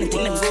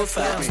 anything them go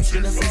for.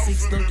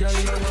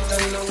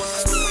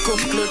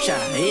 Come closer,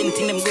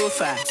 anything them go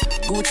for.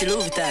 Gucci,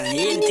 Louis Vuitton,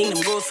 anything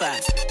them go for.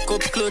 Come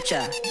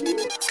closer.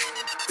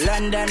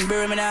 London,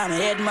 Birmingham,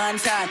 Headman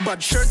Town.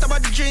 Bad shirt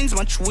about the jeans,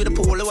 match with a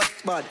polo what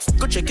bad.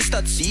 Go check your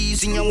stats,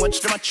 season and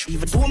watch the match.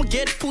 Even though I'ma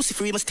get pussy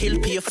free, must still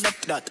pay for that.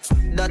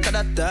 The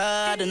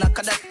knock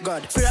of that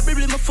God.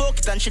 Probably my fuck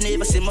it and she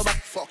never see my back.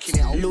 Fucking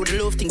hell. Load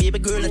the love thing, baby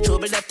girl, and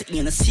trouble that.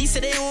 You know, see, say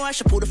they don't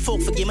wash, I put the fuck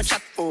for game a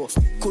chat. Oh,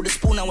 cool the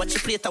spoon and watch the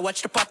plate, I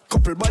watch the pot.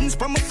 Couple buns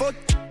from my foot.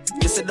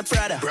 You said the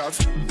Prada,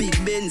 bruv. Big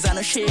Benz and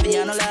a Chevy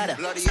and a ladder.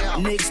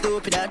 Next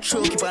up with that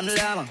choke it on the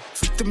llama.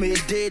 To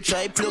make day,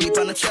 try plug it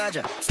on the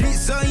charger.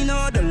 Please I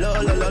know the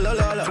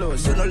la.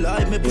 Close, you no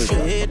lie, me push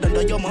your head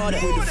under your mother.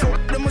 Who the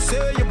fuck them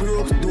say you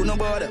broke, do no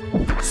bother.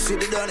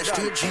 Sit it down the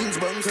street, jeans,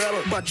 bun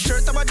crabber. Bad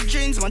shirt about the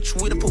jeans, match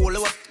with a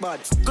polo up bad.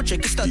 Go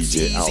check your stats,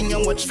 season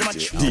and watch the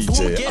match.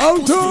 DJ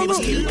Alton.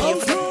 Still pay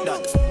for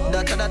that.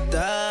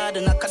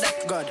 The knock of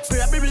that God.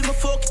 Probably my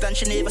fuck it and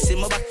she never see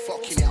my back.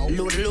 Fucking hell.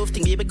 Load the love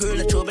thing, baby girl,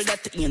 and trouble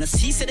that. You know,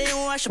 see, say they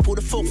don't wash, I put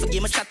the fuck for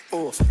game a chat.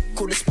 Oh,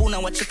 cool the spoon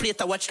and watch the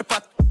plate, I watch the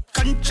pot.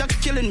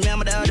 Contract killing me, I'm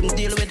them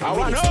deal with. I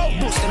wanna know.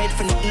 Boost them head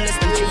for nothing less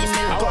than 3 mil.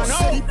 I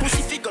wanna know.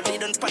 Pussy figure, they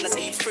don't pan a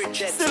seed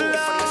fridge.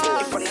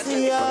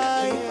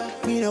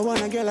 Me no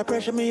wanna get a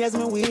pressure me as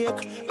me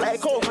wake.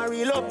 Like how my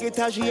real up get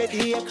a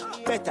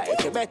headache. Better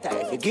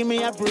if you give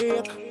me a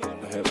break.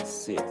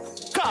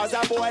 Cause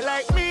a boy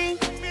like me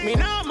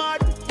not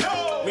mad.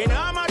 No. Me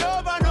not mad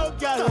over no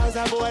girl. Cause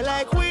a boy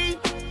like we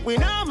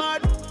not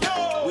mad.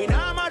 No. We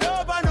not mad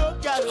over no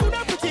girl.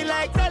 Coulda pretty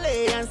like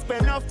Dolly and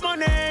spend enough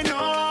money.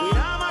 No. We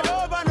not mad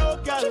over no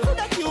girl.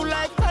 Coulda cute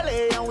like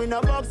Dolly and we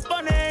no box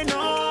bunny.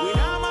 No. We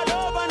not mad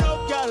over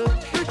no girl.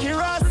 Ricky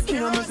Ross, you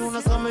know me soon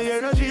as some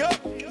energy up.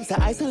 It's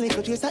a ice and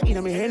liquor chaser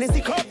in me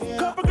Hennessy cup.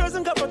 Couple girls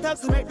and couple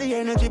taps to make the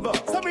energy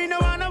buck. So me no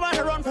wanna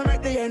run for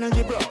make the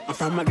energy block. But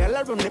from my gal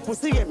I run the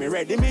pussy get me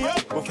ready me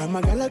up. But from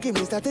my gal I give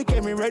me start to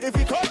get me ready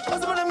for cut.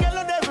 Cause some of them gal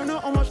I never know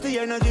how much the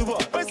energy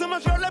was. But so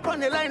much roll up on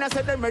the line I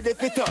said them ready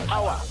for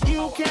touch.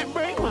 You can't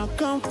break my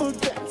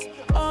confidence.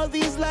 All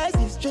these lies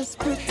is just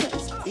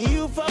pretense.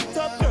 You fucked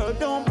up girl,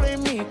 don't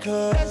blame me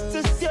cause that's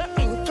just your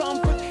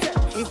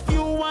incompetence. If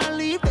you wanna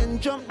leave then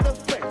jump the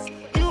fence.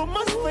 You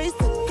must face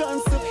the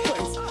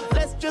consequence.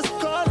 Let's just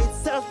call it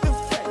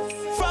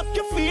self-defense. Fuck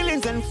your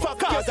feelings and fuck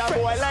cause a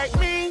boy like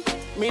me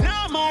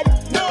not mad.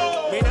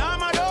 No. Me not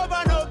mad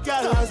over no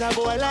girl. Cause a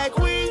boy like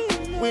we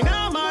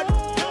not mad.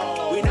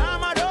 No. We not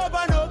mad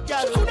over no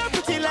girl. Coulda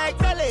pretty like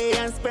Dolly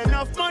and spend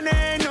enough money.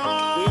 No.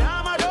 We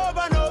not mad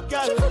over no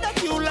girl. Coulda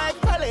cute like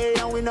Dolly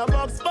and we no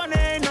box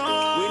bunny.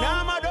 No. We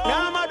not mad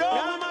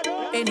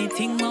over.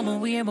 Anything mama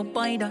wear my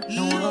buy that.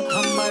 No one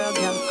come by a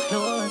girl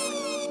close.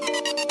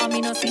 I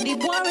mean I see the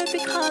boy if he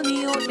call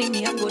me out, me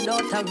name go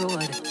down the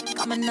road.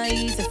 Come on, not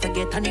easy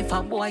forget, and if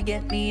a boy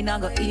get me,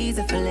 not go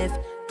easy for left.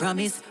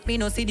 Promise, me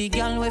no see the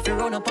girl if you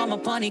run up on my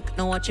panic.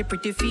 Now watch your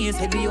pretty face,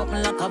 head be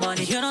open like a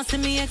bunny. You don't see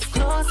me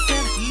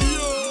exclusive.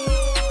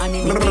 And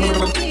in the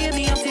game, play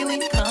me up till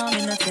we come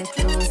in a set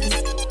closes.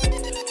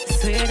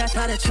 Swear that's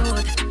all the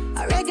truth.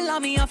 I regular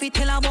me off it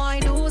till a boy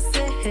do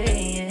say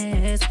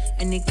yes.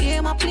 In the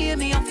game, I play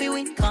me off till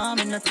we come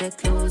in a set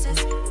closes.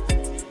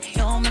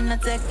 Yo, man, I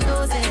take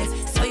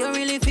closes. So you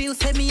really feel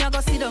say me, I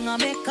go sit down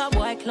and make a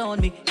boy clown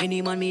me.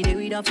 Any man me, they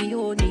read off you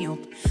hold me up.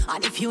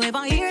 And if you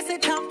ever hear say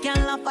top girl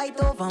a fight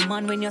over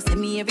man, when you see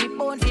me every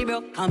bone fi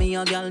broke. Call me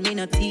a girl, me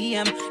no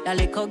TM. That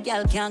little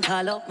girl can't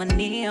call up my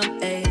name.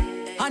 Hey.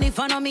 And if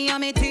I know me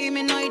and my team,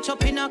 me know each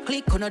up in a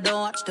click, when I don't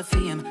watch the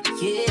film.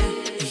 Yeah,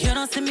 you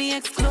don't see me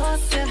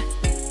exclusive.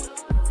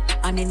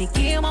 And in the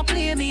game I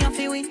play me, I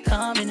feel win,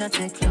 come in and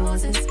take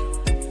closes.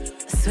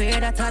 Swear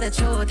that's all the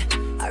truth.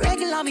 I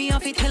regular me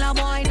off it till a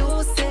boy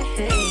do say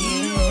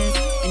yes.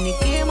 In the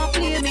game I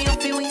play me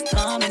off it win,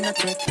 come and I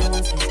take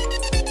closes.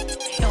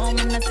 Yo,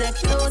 man, I take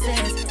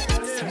closes.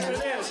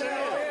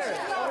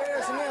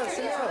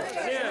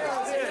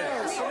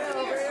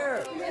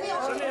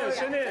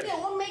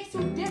 What makes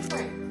you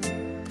different?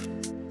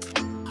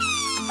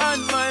 On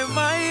my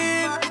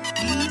mind.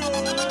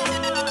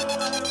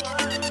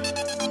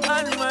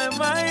 On my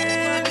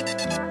mind.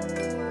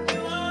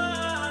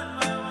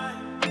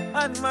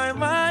 On my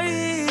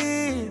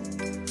mind,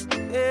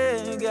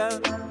 yeah, girl.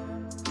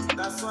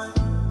 That's why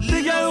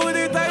the girl with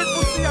the tight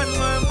pussy on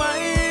my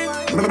mind.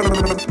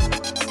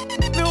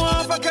 Me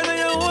want fuck on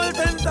your whole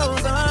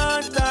 10,000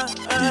 times.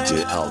 DJ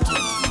Alton,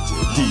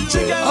 DJ The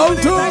girl with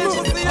the tight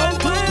pussy on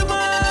my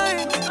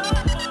mind.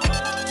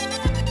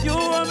 You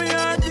want me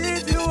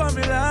heartbeat, you want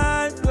me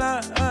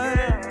lifeline.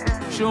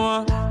 She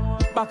want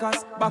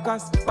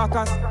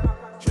backers.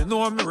 She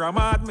know me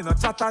ramad, me no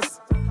chatters.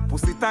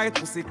 Pussy tight,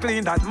 pussy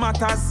clean, that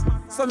matters.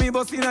 So me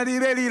bust inna the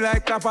belly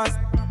like clappers.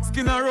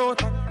 Skin a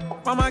rot.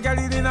 Mama gal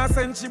it in a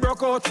sense she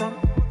broke out from.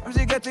 And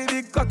she get a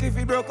big cock if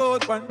he broke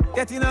out one.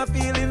 Getting her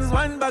feelings,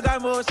 one bag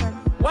of motion.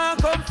 One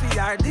come for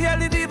your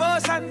daily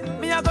devotion.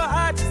 Me I go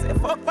hard, she say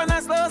fuck on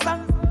a slow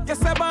song. You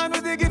say born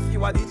with the gift,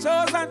 you are the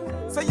chosen.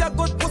 So you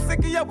good pussy,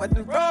 give you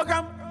wedding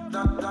program.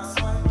 That's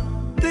why.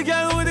 The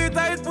girl with the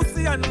tight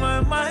pussy on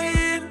my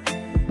mind.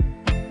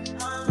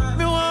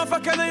 Me want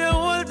fuck you you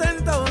hold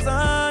 10,000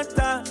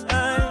 times.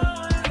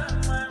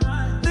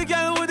 The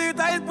girl with the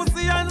tight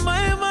pussy on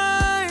my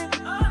mind.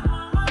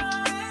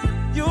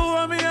 You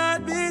want me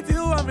heartbeat,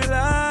 you want me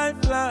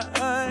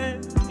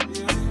lifeline.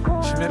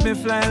 She make me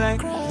fly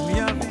like me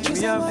up, she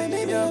said, why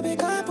baby, baby,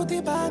 can't put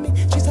it by me.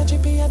 She said,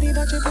 chippy, I did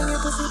that, she bring it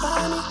pussy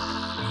by me.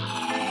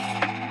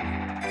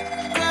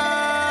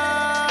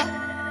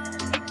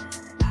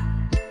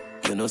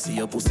 You know see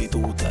your pussy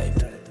too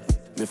tight.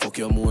 Me fuck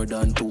you more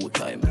than 2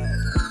 times.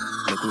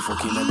 Make we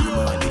fuck in the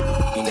morning.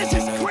 In the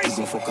night, we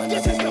go fuck under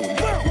the moon.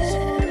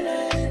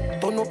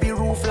 Turn up your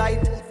roof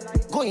light.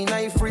 Go in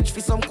my fridge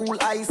for some cool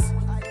ice.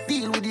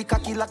 Deal with the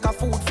cocky like a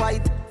food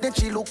fight. Then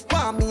she look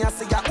for me and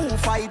say, yeah, who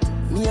fight?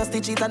 Me a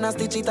stitch it and a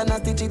stitch it and a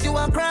stitch it. You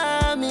a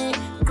Grammy,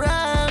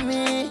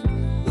 Grammy.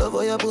 Love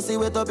how your pussy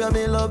wet up, yeah,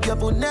 me love your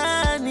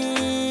punani.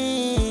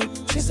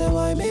 She said,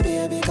 why me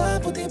baby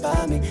can't put it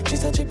by me? She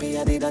said, chippy,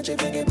 I did that, she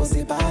bring it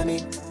pussy by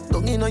me.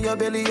 Don't in on your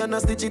belly and a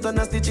stitch it and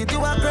a stitch it. You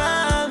a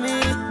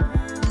Grammy.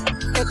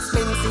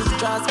 Expensive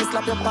draws, me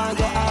slap your pan,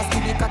 your ass.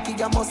 Give the cocky,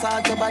 your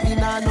massage, your body,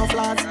 nah, no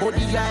flaws.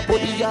 Body, yeah,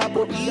 body, yeah,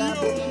 body, yeah,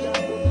 body, yeah.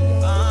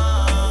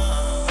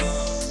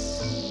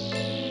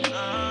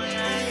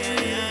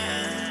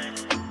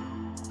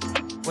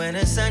 When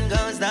the sun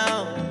goes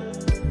down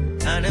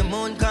and the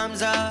moon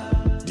comes up,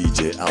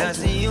 DJ that's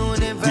the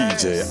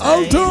universe. DJ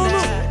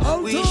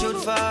Alton. We should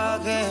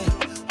forget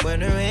when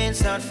the rain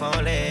start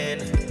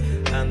falling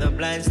and the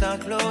blinds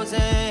start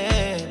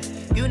closing.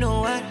 You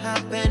know what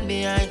happened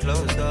behind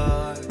closed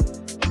doors.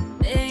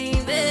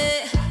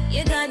 Baby,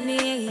 you got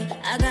me,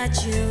 I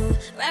got you,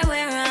 right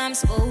where I'm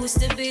supposed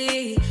to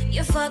be.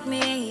 You fuck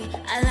me,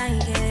 I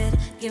like it,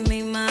 give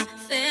me my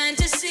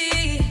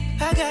fantasy.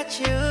 I got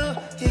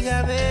you, you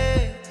got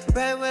me,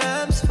 right where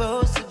I'm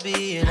supposed to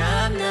be. And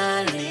I'm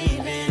not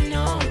leaving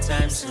no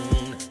time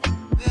soon.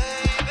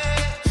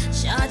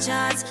 Short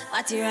shots,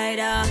 party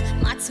rider,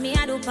 mats me,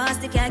 I do pass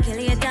the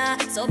calculator.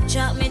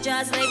 Subtract me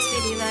just like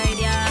speedy ride,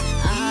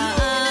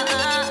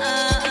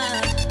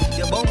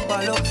 Your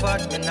bumper look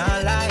fat, me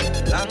not lie.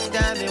 Long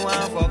time me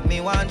want fuck,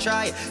 me want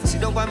try. See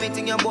don't want me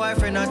think your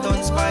boyfriend a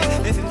ton spy.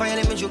 If you find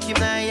him, you keep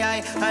my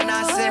eye. And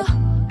I say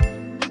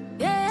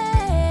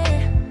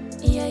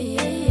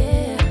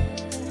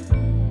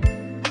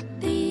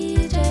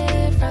DJ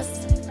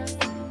Frost,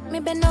 me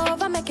bend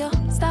over, make you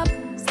stop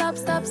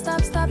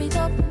it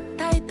up.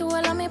 Tight to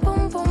all of me,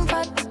 boom, boom,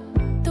 fat.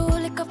 Too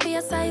liquor for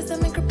your size,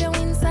 and me grip you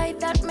inside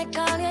that. Me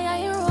call you, yeah,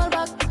 you roll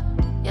back.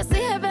 You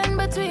see heaven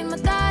between my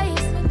thighs.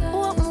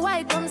 Open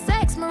wide, come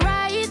sex me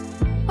right.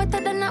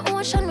 Wetter than the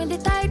ocean with the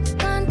tide.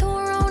 Can't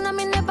turn around, and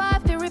me never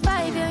have to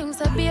revive you. Him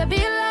say,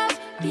 baby, love,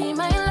 be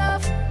my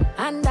love.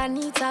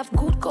 Underneath have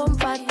good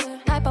comfort.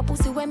 Type of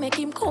pussy where make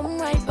him come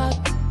right back.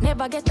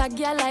 Never get a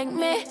girl like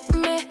me.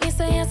 Me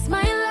say, yes,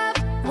 my love.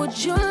 Would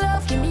you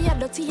love? Give me a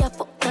dirty a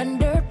fuck and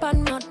dirt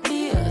pan not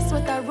beer.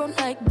 Sweater run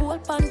like ball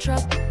pan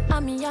trap.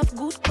 And me have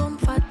good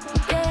comfort,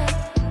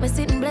 yeah. Me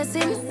sitting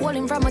blessing, hold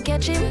him from a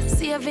catch him.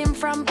 Save him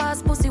from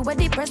past pussy where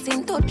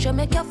depressing. Touch you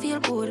make you feel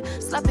good.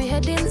 Slappy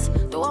headings.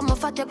 Don't want my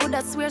fat you could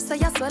swear so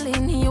you're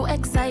swelling. You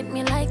excite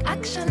me like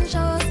action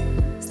shows.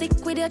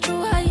 Stick with your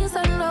true highs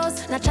and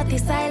lows. Not chatty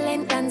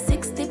silent and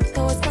 6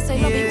 tiptoes. Cause I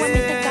love it when me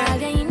take all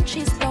your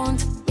inches down.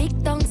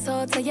 Big tongue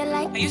so you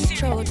like me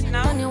throat.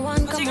 Turn your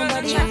one come on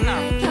body and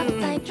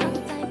tight.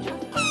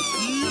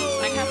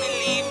 I can't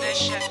believe this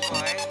shit,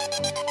 boy.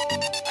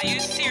 Are you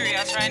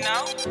serious right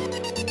now?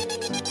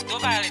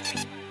 Don't violate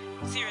me.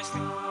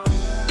 Seriously.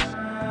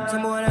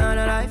 Some boy on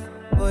a life.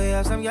 Boy,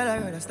 have some girl I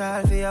heard a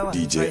style for your wife.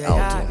 DJ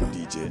Alton.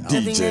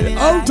 DJ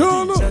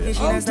Alton.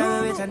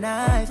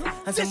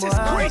 This is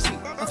crazy.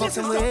 I fuck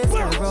some ways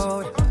on the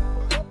road.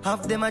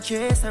 Half them a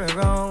chase her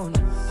around.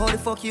 How the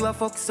fuck you a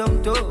fuck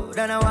some toad?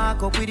 And I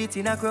walk up with it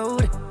in a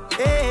crowd.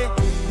 Hey,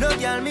 no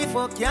girl me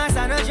fuck can't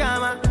stand no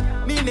drama.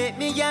 Me make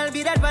me girl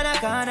be that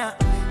banana.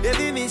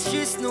 Baby miss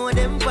she know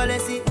them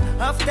policy.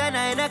 After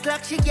 9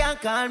 o'clock she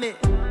can't call me.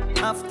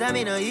 After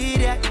me no hear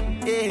that,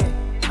 yeah.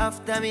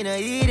 After me no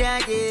hear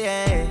that,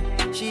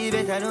 yeah. She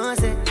better know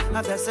say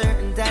after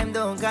certain time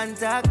don't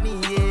contact me,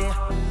 yeah.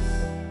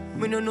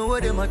 Me no know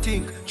what them a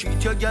think.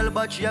 Cheat your girl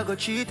but she a go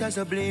cheat as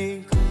a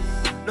blink.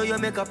 Now you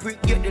make a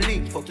prick, get the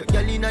link. Fuck your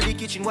girl inna the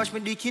kitchen, wash me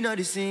dick inna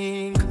the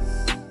sink.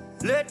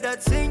 Let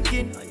that sink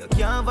in. You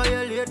can't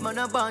violate, man,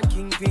 a band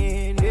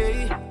kingpin,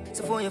 hey.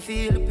 So for you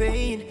feel the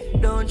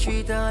pain, don't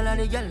treat all of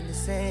the girl the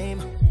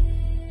same.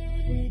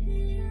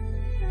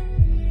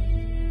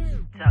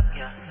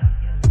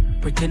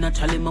 Pretty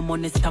naturally, my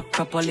money stack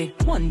properly.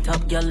 One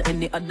top girl,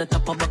 any other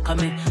top of back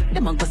of me.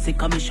 Them a go see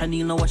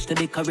commission, no watch the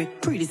bakery.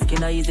 Pretty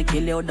skin, I easy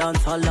kill you,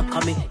 dance all lock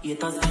of me.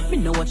 Haters, me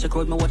no watch the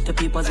crowd, me watch the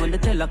papers. When they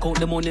tell account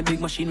the money,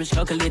 big machine, we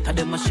calculator,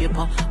 them a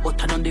shaper. But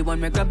turn on the one,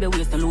 me grab your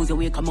waist and lose your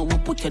way. Come on, we'll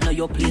put you in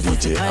your place.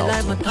 I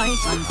like my tight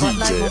and fat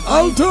like my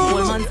fight.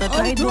 One month I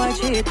try to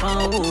watch it,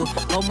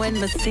 come when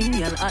me sing,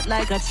 y'all act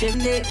like a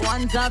chimney.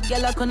 One top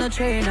girl, I couldn't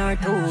train her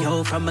too.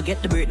 Yo, from I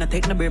get the break, now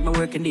take the break, my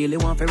working daily.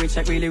 Want for rich,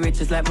 like really rich,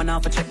 it's like man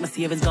off, I check my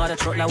savings, got a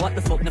truck, like what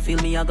the fuck, no feel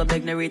me, I got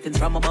beg no ratings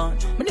from a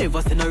band. Me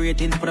never see no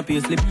ratings, put up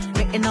your slip.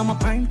 Making on my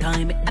prime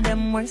time, and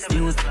them worst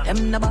news.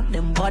 Them about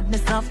them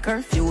badness off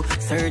curfew.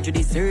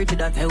 Surgery,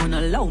 that I won't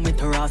allow me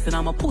to rust. And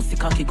I'm a pussy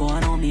cocky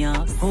going on me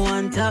ass.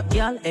 One top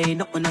girl, ain't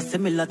nothing a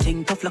similar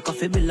thing. Tough like a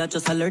fibula,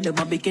 just I learned them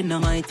a beginner,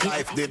 my team.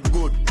 Life did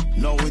good,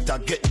 now it a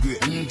get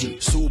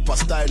great. Super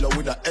styler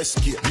with a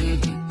SK.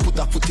 Put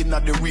a foot in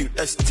the real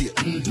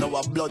estate. Now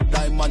a blood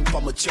diamond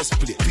for my chest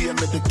plate. Pay me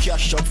the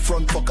cash up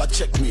front, fuck a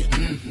check me.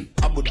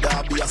 Abu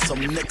Dhabi has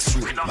some next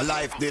week. My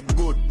life did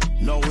good,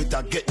 now it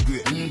a get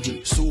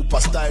great. Super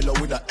styler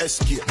with a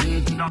SK.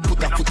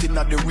 Put a foot in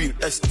the real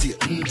estate.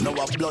 Now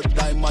a blood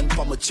diamond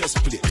for my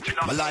chest plate.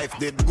 My life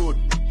did good,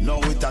 now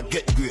it a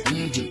get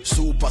great.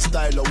 Super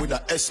styler with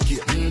a SK.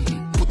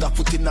 Put a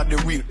foot in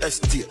the real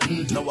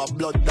estate. Now a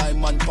blood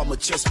diamond for my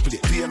chest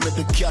plate. Pay me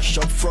the cash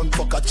up front,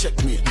 fuck a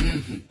check me.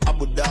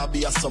 Abu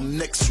Dhabi has some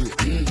next week.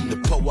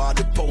 The power of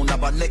the pound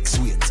have a next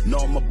weight.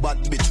 Now my bad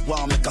bitch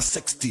want make a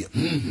sex tape.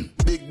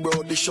 Big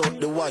bro, they short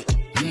the white.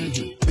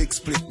 Big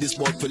split, this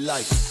boy for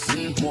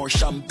life. More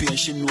champagne,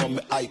 she know me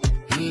hype.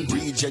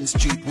 Regent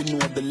Street, we know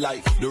the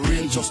life. The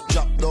rain just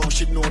dropped down,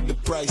 she know the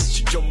price.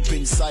 She jump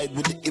inside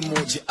with the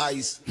emoji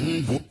eyes.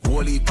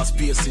 Whole heap of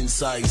space in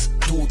size.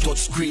 2-touch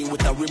screen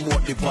with a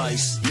remote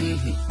device.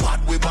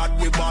 Bad, we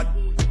bad, we bad.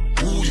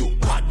 Who you?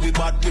 Bad, we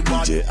bad, we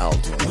bad. DJ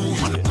Alton.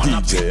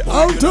 DJ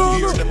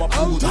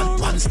Alton.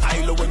 One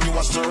style when you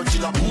are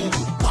searching a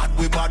Google. Bad,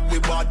 we bad, we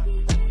bad.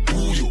 Who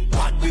you?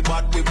 Bad, we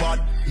bad, we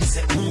bad. He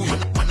said, who you?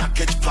 Man, I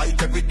catch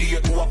flight every day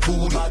to a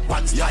fool.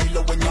 One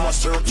style when you are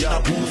searching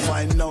a Google.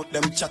 Find out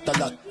them chat a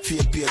lot.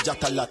 Fake page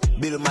chat a lot.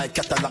 Build my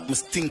catalog, me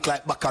stink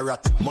like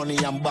baccarat. Money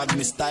and bad,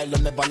 me style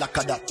never lack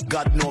of that.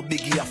 God no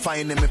biggie, I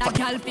find him if I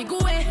can't figure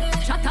away.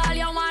 Chat all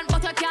you want,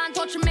 but you can't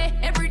touch me.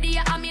 Every day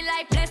I'm in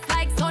life blessed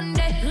like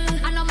Sunday.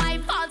 I know my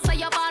fault, so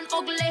you're born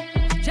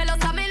ugly.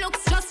 Jealous of me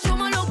looks, just show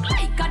me look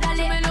like a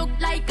dolly. Me look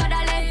like a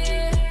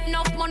dolly.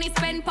 Enough money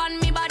spent on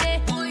me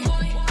body.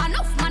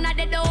 Enough man a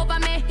dead over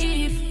me.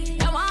 If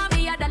you want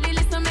me, a dolly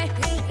listen me.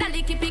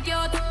 Dolly keep it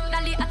cute,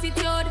 dolly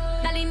attitude.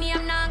 Dolly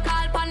name now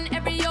call pan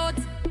every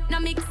youth. No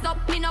mix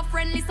up, me no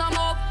friendly some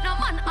up. No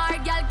man or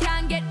girl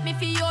can get me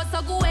for you.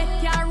 So go away,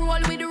 can't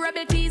roll with the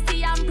rebel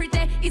TC and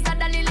pretty. Is a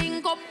dolly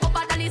link up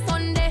a dolly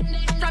Sunday.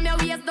 From your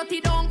waist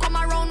dirty don't come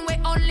around with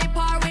only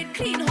par with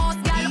clean house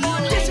girl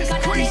only. This is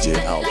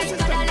DJ Alton.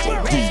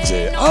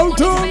 DJ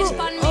Alton.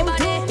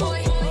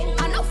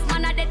 Enough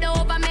man a dead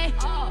over me.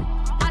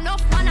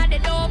 Enough man a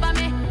dead over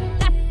me.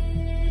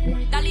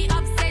 Dolly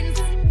absence.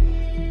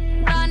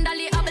 And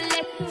dolly able.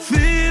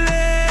 Feel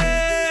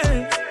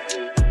it.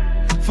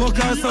 Fuck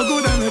her so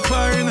good and the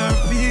fire in her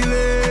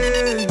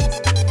feelings.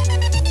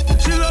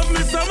 She love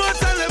me so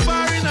much and the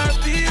fire in her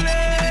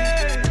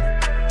feelings.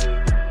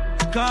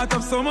 Caught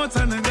up so much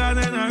and the God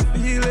in her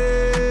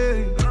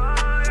feelings.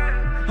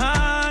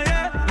 Ah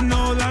yeah,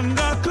 no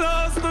longer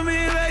close to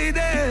me,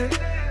 lady.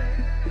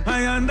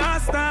 I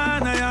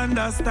understand, I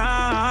understand.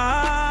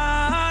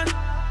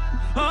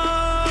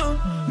 Oh,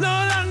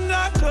 no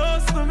longer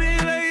close to me,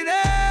 lady.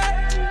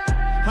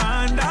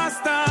 I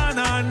understand,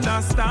 I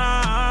understand.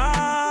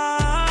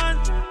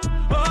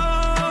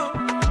 Oh,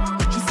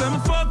 she said me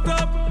fucked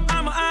up,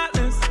 I'm a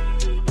heartless,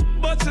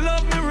 but she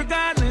love me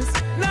regardless.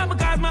 Not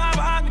because my have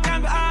a heart, me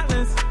can't be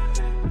heartless.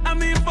 I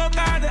mean fuck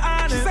her the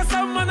honest. She said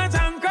some man a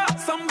janker,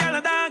 some girl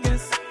a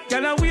doggess.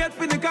 Girl a wait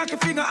for the cocky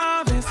finger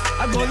harvest.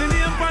 I go the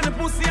name for the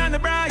pussy and the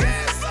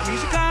brightest. I mean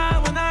she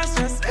call when I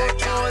stress, but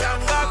no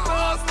longer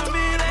close to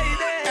me,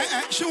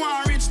 lady. She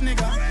want rich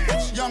nigga.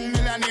 Young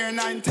millionaire,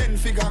 9-10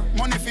 figure.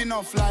 Money fi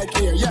enough like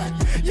here, yeah.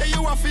 Yeah,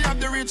 you have to have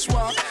the rich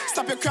walk.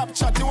 Stop your crap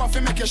chat, you have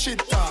to make your shit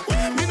talk.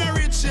 Me not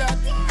rich yet,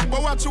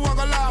 but what you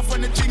wanna laugh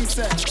when the thing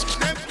said.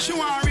 She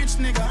want rich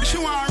nigga. She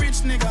want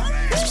rich nigga.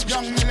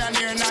 Young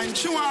millionaire, 9.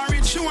 She want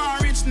rich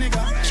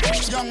nigga.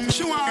 Young,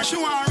 she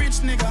want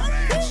rich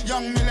nigga.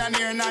 Young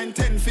millionaire,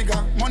 9-10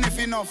 figure. Money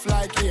fi enough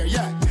like here,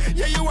 yeah.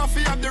 Yeah, you have to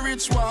have the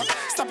rich walk.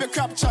 Stop your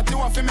crap chat, you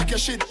have to make your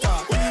shit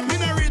talk. Me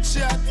not rich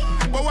yet,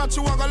 but what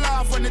you wanna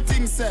laugh when the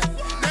thing said.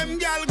 Them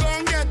gal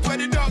gon' get where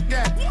the dog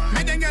get.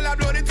 Me them gal a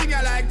blow the thing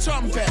I like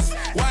trumpets.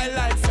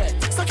 Wildlife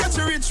effect. So catch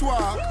a rich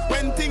walk.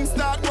 When things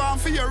start going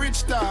for your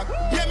rich talk.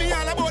 Yeah, me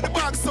all about the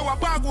bag, so a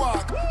bag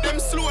walk. Them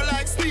slow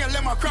like snail,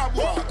 them a crab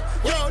walk.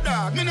 Yo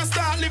dog, me no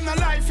start living a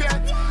life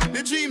yet.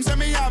 The dreams that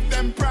me have,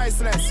 them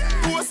priceless.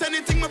 Post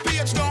anything my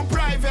page down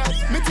private.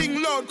 Me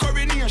think loud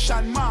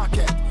coronation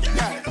market.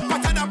 Yeah,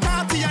 but at the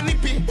party and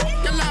nippy.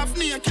 You laugh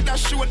naked, I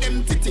show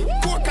them titty.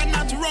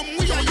 Coconut rum,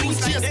 we are use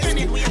just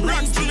penny.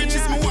 Rags to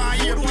riches, me want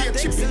here, pay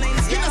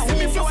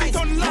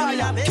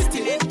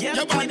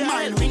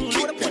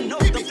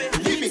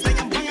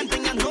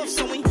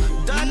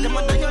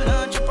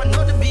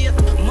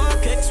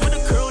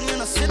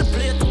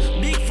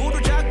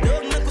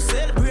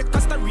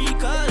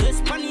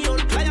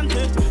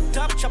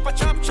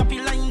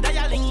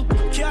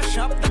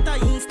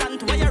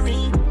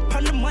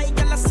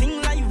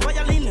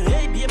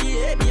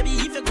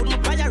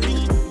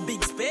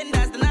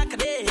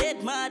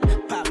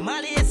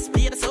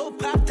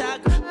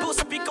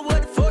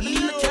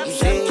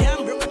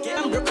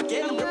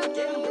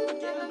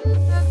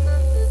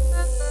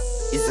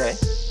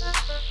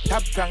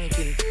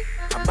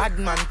bad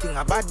man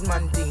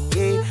thing,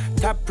 yeah.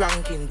 Top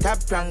ranking,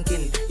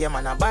 yeah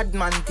man, a bad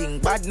man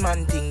thing,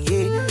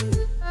 yeah.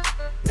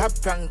 Top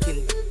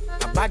ranking,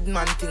 a bad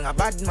man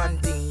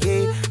thing,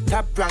 yeah.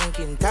 Top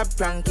ranking,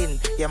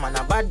 yeah man,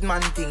 a bad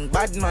man thing,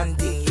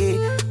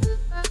 yeah.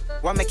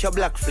 What make your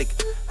black flick?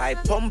 I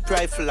pump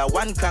rifle a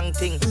one crank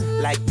thing,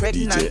 like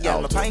pregnant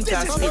girl, my pint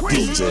and spit.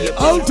 DJ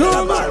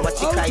Alton, what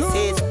she cry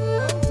says.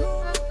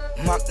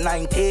 Mark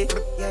 90,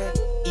 yeah.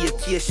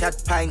 AK shot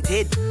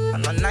pinted,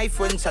 and a knife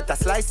when shot a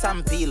slice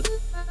and peel.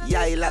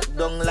 Yeah, I lock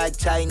down like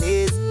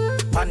Chinese.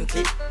 Pan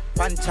clip,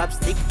 pan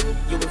chopstick,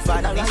 you will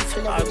vanish.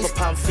 I'll go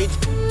pan fit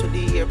to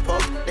the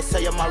airport. They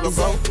say you're my go.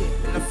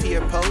 In a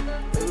fear pod,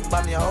 they will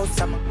bomb your house.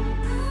 Say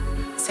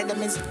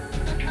them is.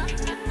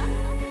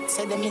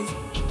 Say them is.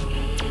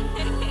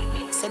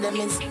 Say them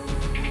is.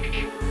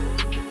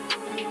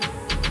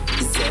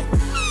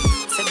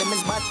 Say them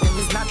is bad, them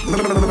is not.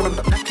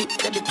 Not clip,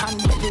 let the pan,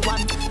 belly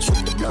one.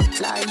 Shoot the blood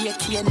fly, yeah,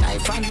 key and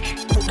knife and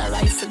put the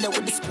rifle there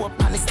with the scope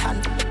on his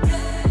hand.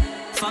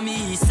 For me,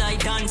 east side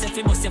dance, if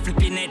you bust your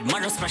flipping head,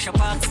 Maro splash a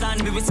park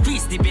stand. We will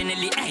squeeze the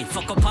Benelli, hey,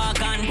 fuck a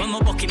park on. When my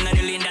buck him na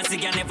the lane, that's the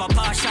guy never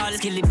partial.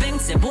 Skilly bank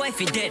say, boy, if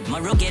he dead,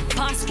 Maro get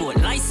passport.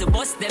 Lice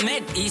bust them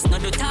head, east no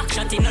do talk,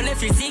 shot in no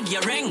left, you zig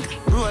your ring.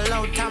 Roll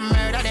out and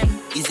murder them,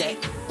 is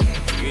it?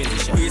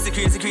 Crazy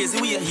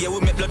way. Here we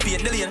make blood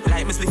paint the lane.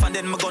 Like me spliff and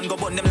then my gun go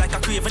burn them like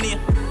a craven here.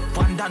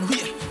 One down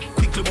way,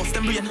 quickly bust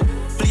them brain.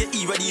 Play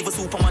E ready if a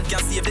Superman can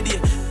save the day.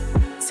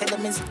 Say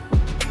them is.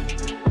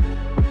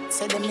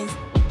 Say them is.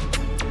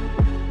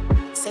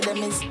 Say them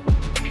is.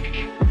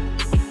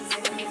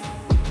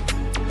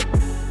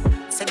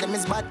 Say them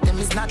is bad, them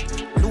is not.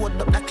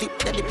 Load up the clip,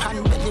 that the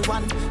pan belly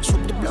one.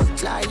 Shoot the blood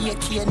fly, yeah,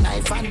 key and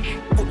knife and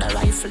put the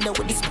rifle there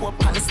with the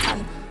scope on the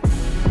stand.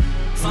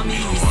 For me,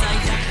 east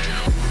side dance.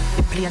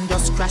 The plane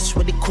just crashed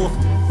with the coke.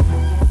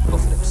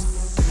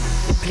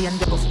 The plane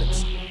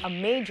just. A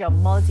major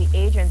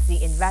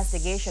multi-agency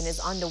investigation is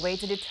underway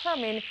to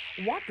determine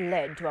what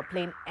led to a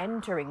plane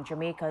entering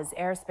Jamaica's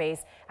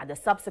airspace and the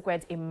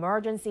subsequent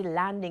emergency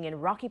landing in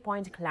Rocky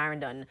Point,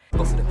 Clarendon.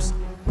 You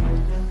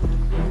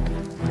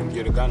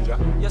the ganja?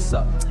 Yes,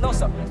 sir. No,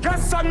 sir.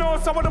 Yes, sir, no,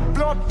 some of the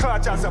blood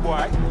clot, as a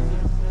boy.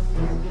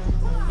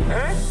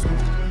 Eh?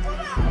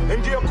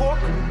 Into your coke?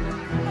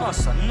 No,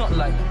 sir, not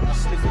like that.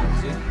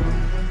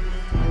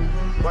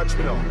 Watch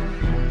me now.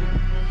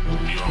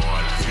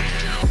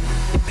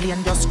 The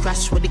plane just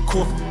crashed with the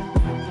coke.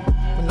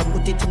 When I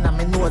put it in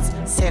my nose,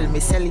 sell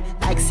it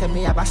like say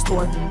me have a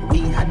store. We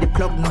had the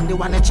plug, now they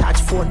wanna charge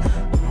phone.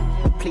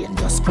 The plane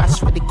just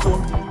crashed with the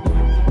coke.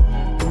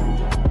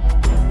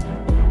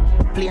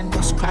 The plane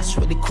just crashed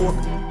with the coke.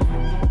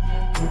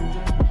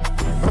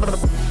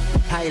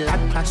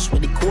 Pilot crash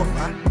with the coke.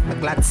 I'm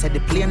glad said the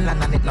plane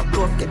land and it not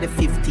broke. Get the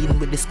 15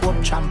 with the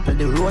scope, trample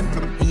the road.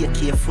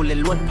 AK fully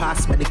load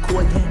pass me the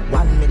code.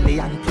 1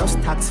 million plus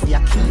tax for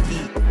your key.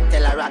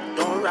 Tell a rat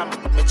don't ram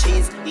with me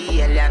cheese.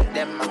 The alien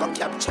them I go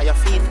capture your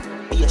feet.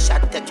 Be a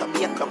shot take your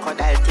be a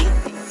crocodile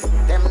teeth.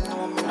 Them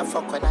know me no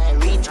fuck when I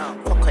reach.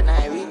 Fuck when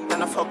I reach,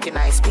 no fuck when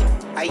I speak.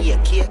 I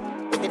AK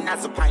with the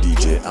nozzle pint.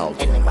 DJ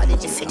Alton. Anybody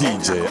missing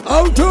DJ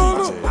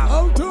Alton.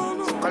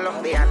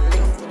 Colombian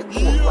link with the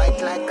cool white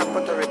like a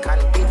Puerto Rican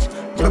bitch.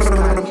 Just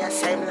call me a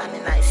same land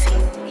and I see.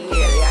 The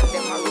alien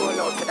them a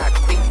roll out for that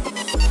quick.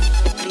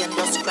 The plane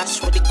just crash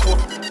with the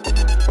coke.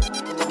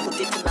 Put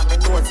it in my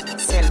nose,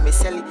 sell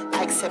it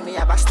like say me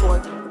have a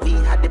store. We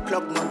had the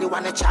plug, now they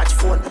wanna charge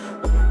phone.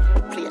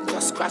 The plane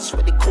just crashed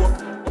with the coke.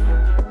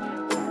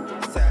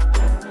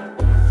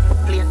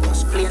 Plane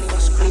just.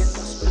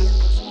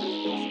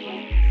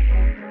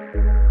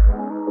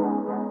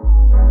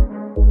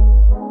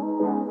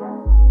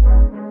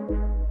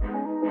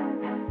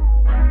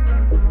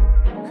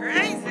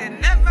 Crazy,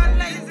 never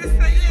lazy,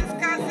 say yes,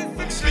 cause it's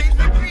a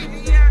crazy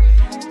greedy, yeah.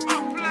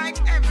 Up like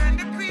ever,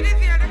 the queen is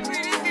here, the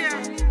queen is here.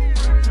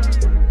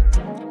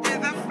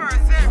 There's a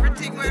first,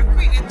 everything will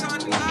queen it on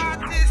the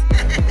artist.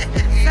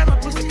 Say my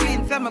pussy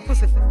clean, say my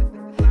pussy.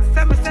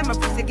 Say my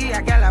pussy, give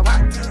a girl a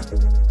what?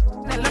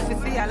 Then love to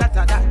see a lot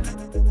of that.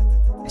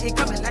 He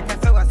coming like a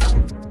sour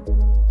song.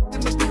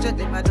 Let me picture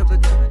them a double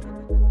jump.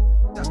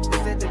 They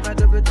say them a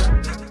double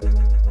jump.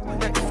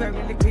 That if I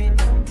really queen,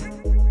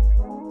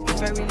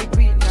 if I really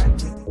queen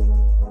that.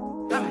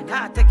 I mean,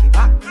 I'll take it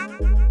back.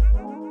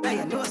 Now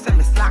you know say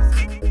me slack.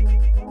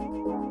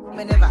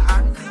 Me never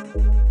act.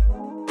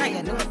 Now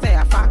you know say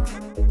a fact.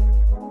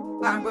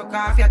 I broke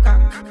off your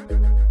cock.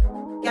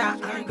 Yeah,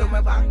 I go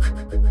my back.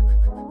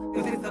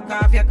 If it's a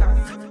off your cock,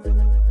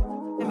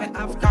 you may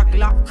have cock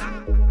lock.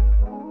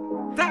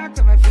 Talk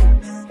to my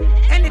face.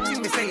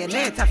 Anything me say, you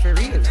later for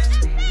real.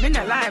 Me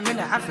no lie, me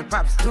no have to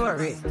pop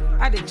story.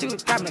 I the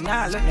truth coming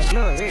now, look the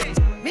glory.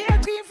 Me a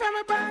queen from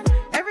a band.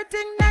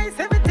 Everything nice,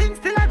 everything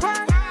still a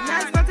one.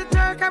 Nice but it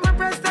work, I'm a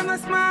breast, I'm a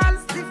small.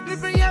 Stiff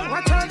nipple, yeah,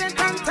 watch how they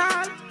come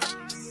tall.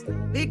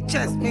 Big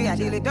chest, me a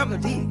daily double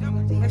D.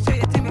 Make sure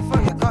you think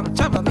before you come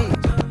trouble me.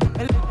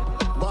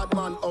 Bad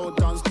man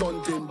out and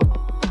stunting.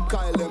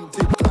 Kyle them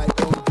tick like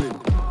dumpling.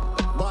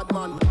 Bad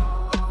man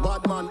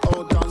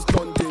out and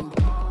stunting.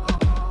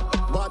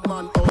 Bad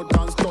man out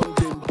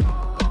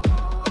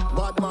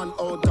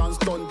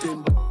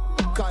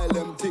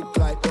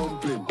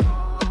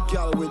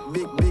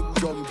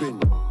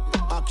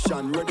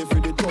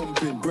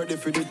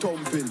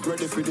pumping,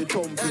 ready for the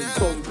thumping,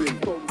 thumping,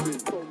 thumping,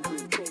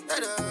 thumping.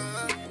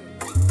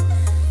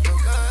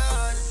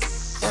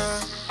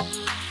 Yeah,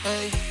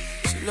 hey,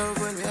 she love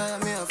when me I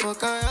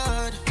fuck her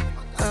hard.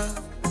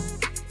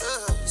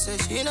 She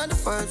said she not the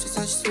vibe, she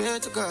said she swear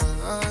to God.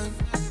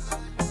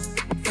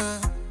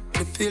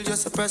 The pill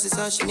just suppresses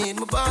her, she need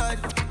my body.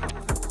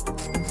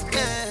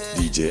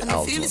 DJ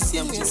Alton.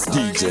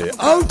 DJ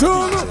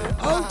Alton.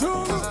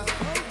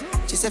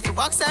 She said for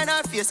box and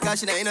her face cause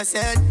she not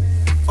innocent.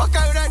 Fuck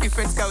her with a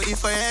different scout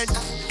different.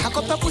 Cock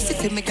up her pussy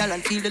feel me gal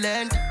and feel the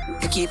length.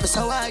 Me keep her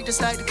so high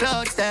just like the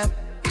clouds them.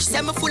 She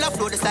said me full of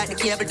flow just like the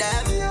cable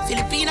dam.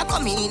 Filipina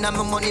come in and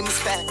my money me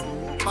spend.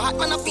 My heart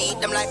man I beat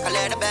them like a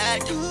leather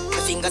belt. My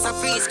fingers are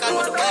freeze cause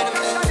with the weather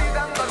man.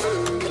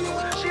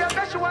 She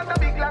said she want a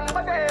big long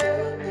body.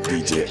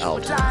 DJ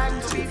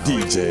Alton.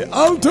 DJ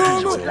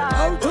Alton.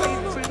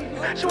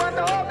 She want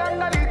a hug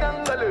and a little.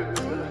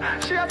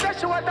 She said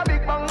she want a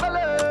big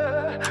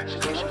bungalow. She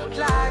said she would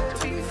like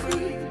to be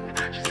free.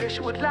 She said she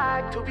would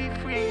like to be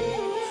free.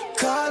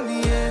 Call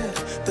me, yeah.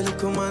 The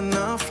little man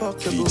now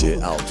fuck your DJ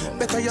boo. Alton.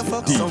 Better you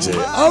fuck DJ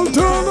somebody.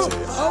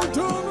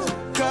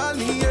 Alton. Call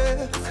me,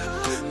 yeah.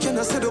 Can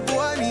I say the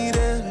boy need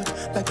it?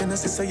 Like can I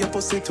say your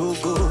pussy too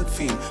good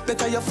feel?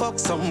 Better you fuck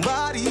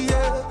somebody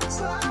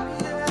else.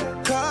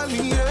 Call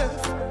me, yeah.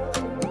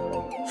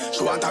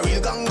 She want a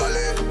real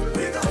gangale.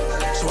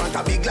 She want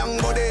a big long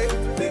body.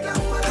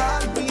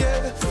 Call me,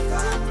 yeah.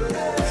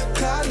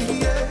 Call me,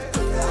 yeah.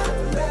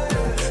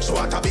 She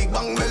want a big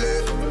bang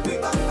belly.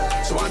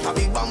 She want a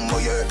big bang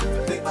boy.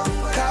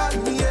 Call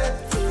me, yeah.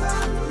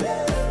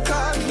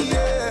 Call me,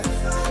 yeah.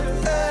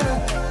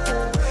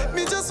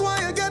 Me just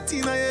want you get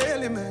in your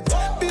element.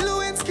 Bill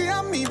Lewinsky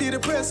and me be the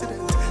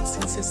president.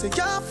 Since you say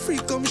you're free,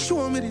 come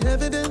show me the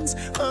evidence.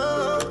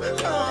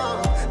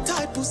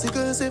 Tight pussy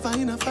girls ever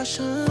in a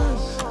fashion.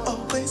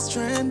 Always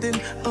trending.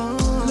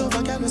 Love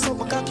a girl with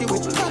something cocky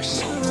with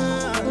passion.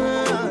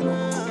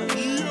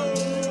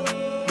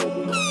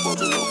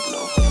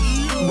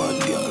 Bad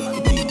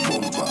girl, big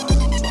bumper,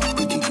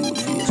 pretty good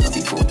face,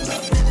 happy fuck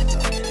that.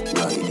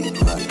 Ride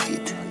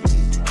it.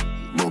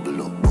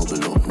 Bubble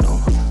up now.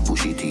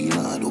 Push it in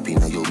hard up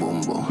inna your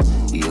bumbo.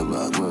 Here a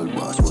world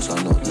boss, what's a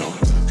nut now?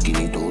 Skin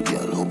it out,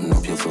 girl, open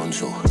up your front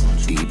so.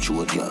 Deep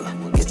throat, girl,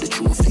 get the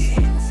trophy.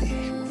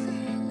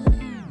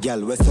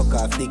 Girl, we suck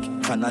her dick,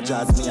 can I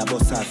jazz me a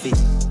bust her feet?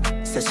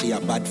 Say she a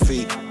bad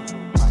freak.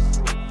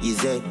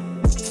 Easy,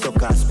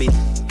 suck her spit.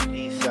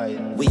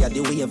 We are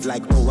the wave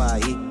like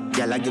Hawaii.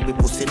 Girl, I give me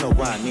pussy no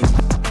warning.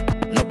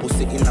 No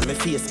pussy in my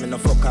face, me no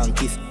fuck and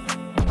kiss.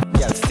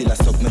 Girl, still a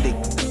suck me dick.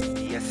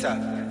 Yes, sir.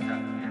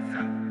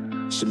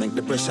 She make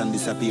depression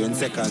disappear in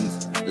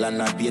seconds.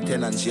 Land her pay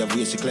tenant, she have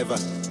way she clever.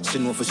 She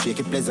know for shake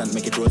it pleasant,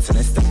 make it roll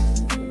sinister.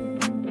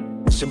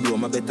 She blow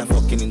my better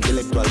fucking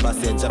intellectual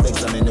passage of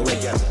examine the way,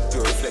 girl.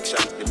 Pure reflection,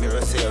 the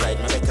mirror say right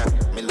my better.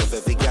 Me love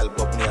every girl,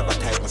 but me have a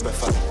type me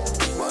prefer.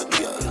 Bad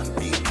girl,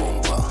 big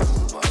bumper,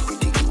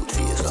 pretty good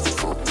face, happy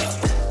fuck that.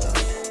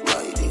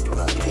 Ride it.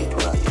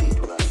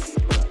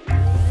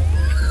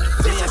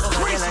 She a fuck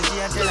a girl and she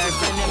a tell her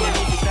friend them me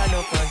need to stand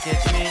up and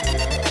catch me.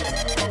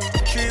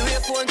 Three-way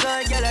phone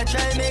call, girl a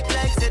try make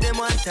like say them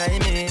one time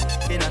me.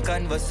 In a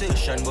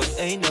conversation, but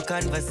ain't no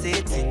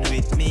conversating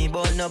with me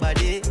about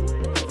nobody.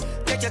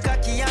 Take your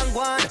cocky and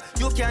go on,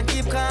 you can't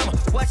keep calm.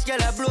 Watch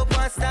girl a blow up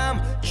and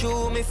stamp.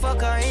 Chew me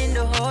fuck her in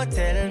the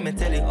hotel. Me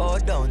tell it all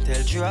down,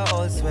 tell Dra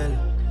all's well.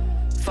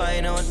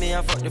 Find out me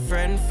a fuck the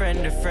friend,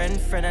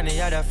 and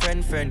the other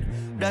friend.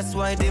 That's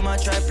why they ma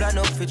try plan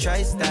up for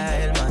try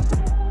style, man.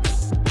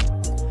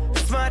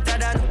 Smarter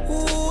than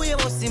who you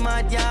must see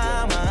mad,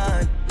 yeah,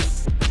 man.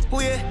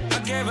 Who yeah? I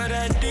gave her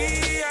that D,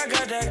 I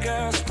got that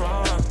girl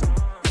sprung.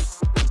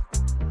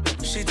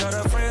 She told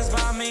her friends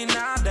about me,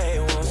 now they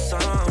want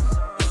some.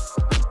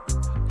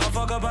 I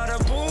fuck about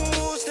the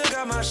boots, still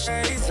got my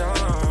shades on.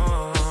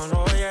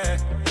 Oh yeah,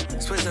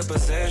 switch the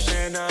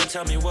position, now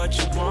tell me what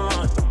you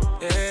want.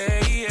 Yeah.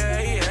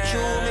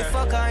 Show me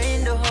fuck her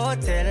in the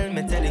hotel.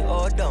 Me tell it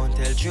all down,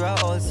 tell Dra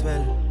all's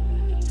well.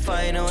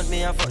 Find out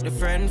me I fuck the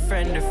friend,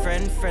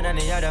 and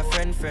the other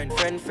friend.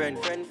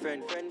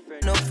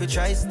 No fi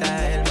try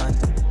style, man.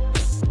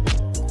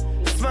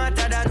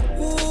 Smarter than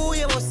who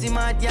you must see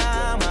mad,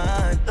 yeah,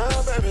 man.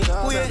 Nah, baby.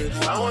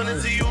 I wanna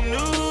see you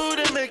nude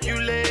and make you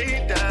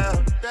lay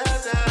down.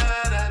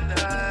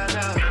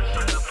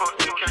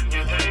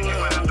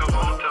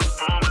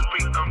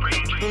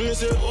 You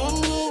say,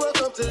 ooh,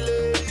 welcome to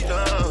lay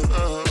down.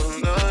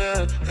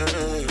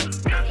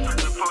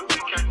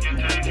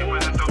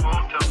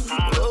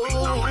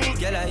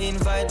 Girl, I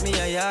invite me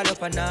a yard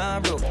up and I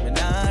broke. Me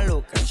nah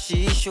look and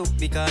she shook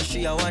because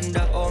she a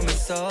wonder how me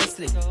so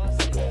slick.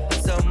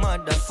 So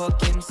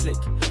motherfucking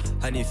slick.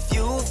 And if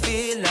you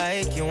feel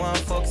like you want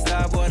fuck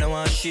star boy, I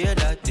want share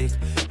that dick.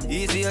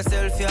 Easy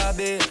yourself, yeah,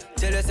 babe.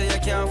 Tell her say you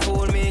can't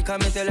fool me,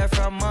 come and tell her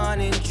from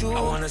morning to.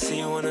 I wanna see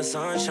you in the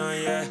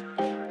sunshine, yeah.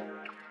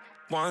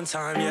 One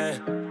time, yeah.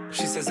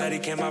 She says Eddie,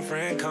 can my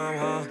friend come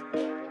home?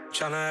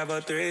 Tryna have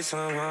a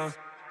threesome, huh?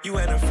 You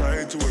ain't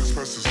afraid to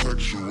express your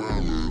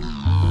sexuality.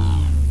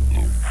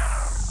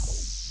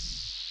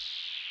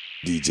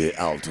 DJ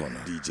Alton.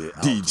 DJ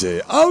Alton.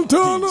 DJ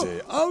Alton.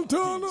 DJ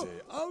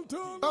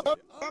Alton.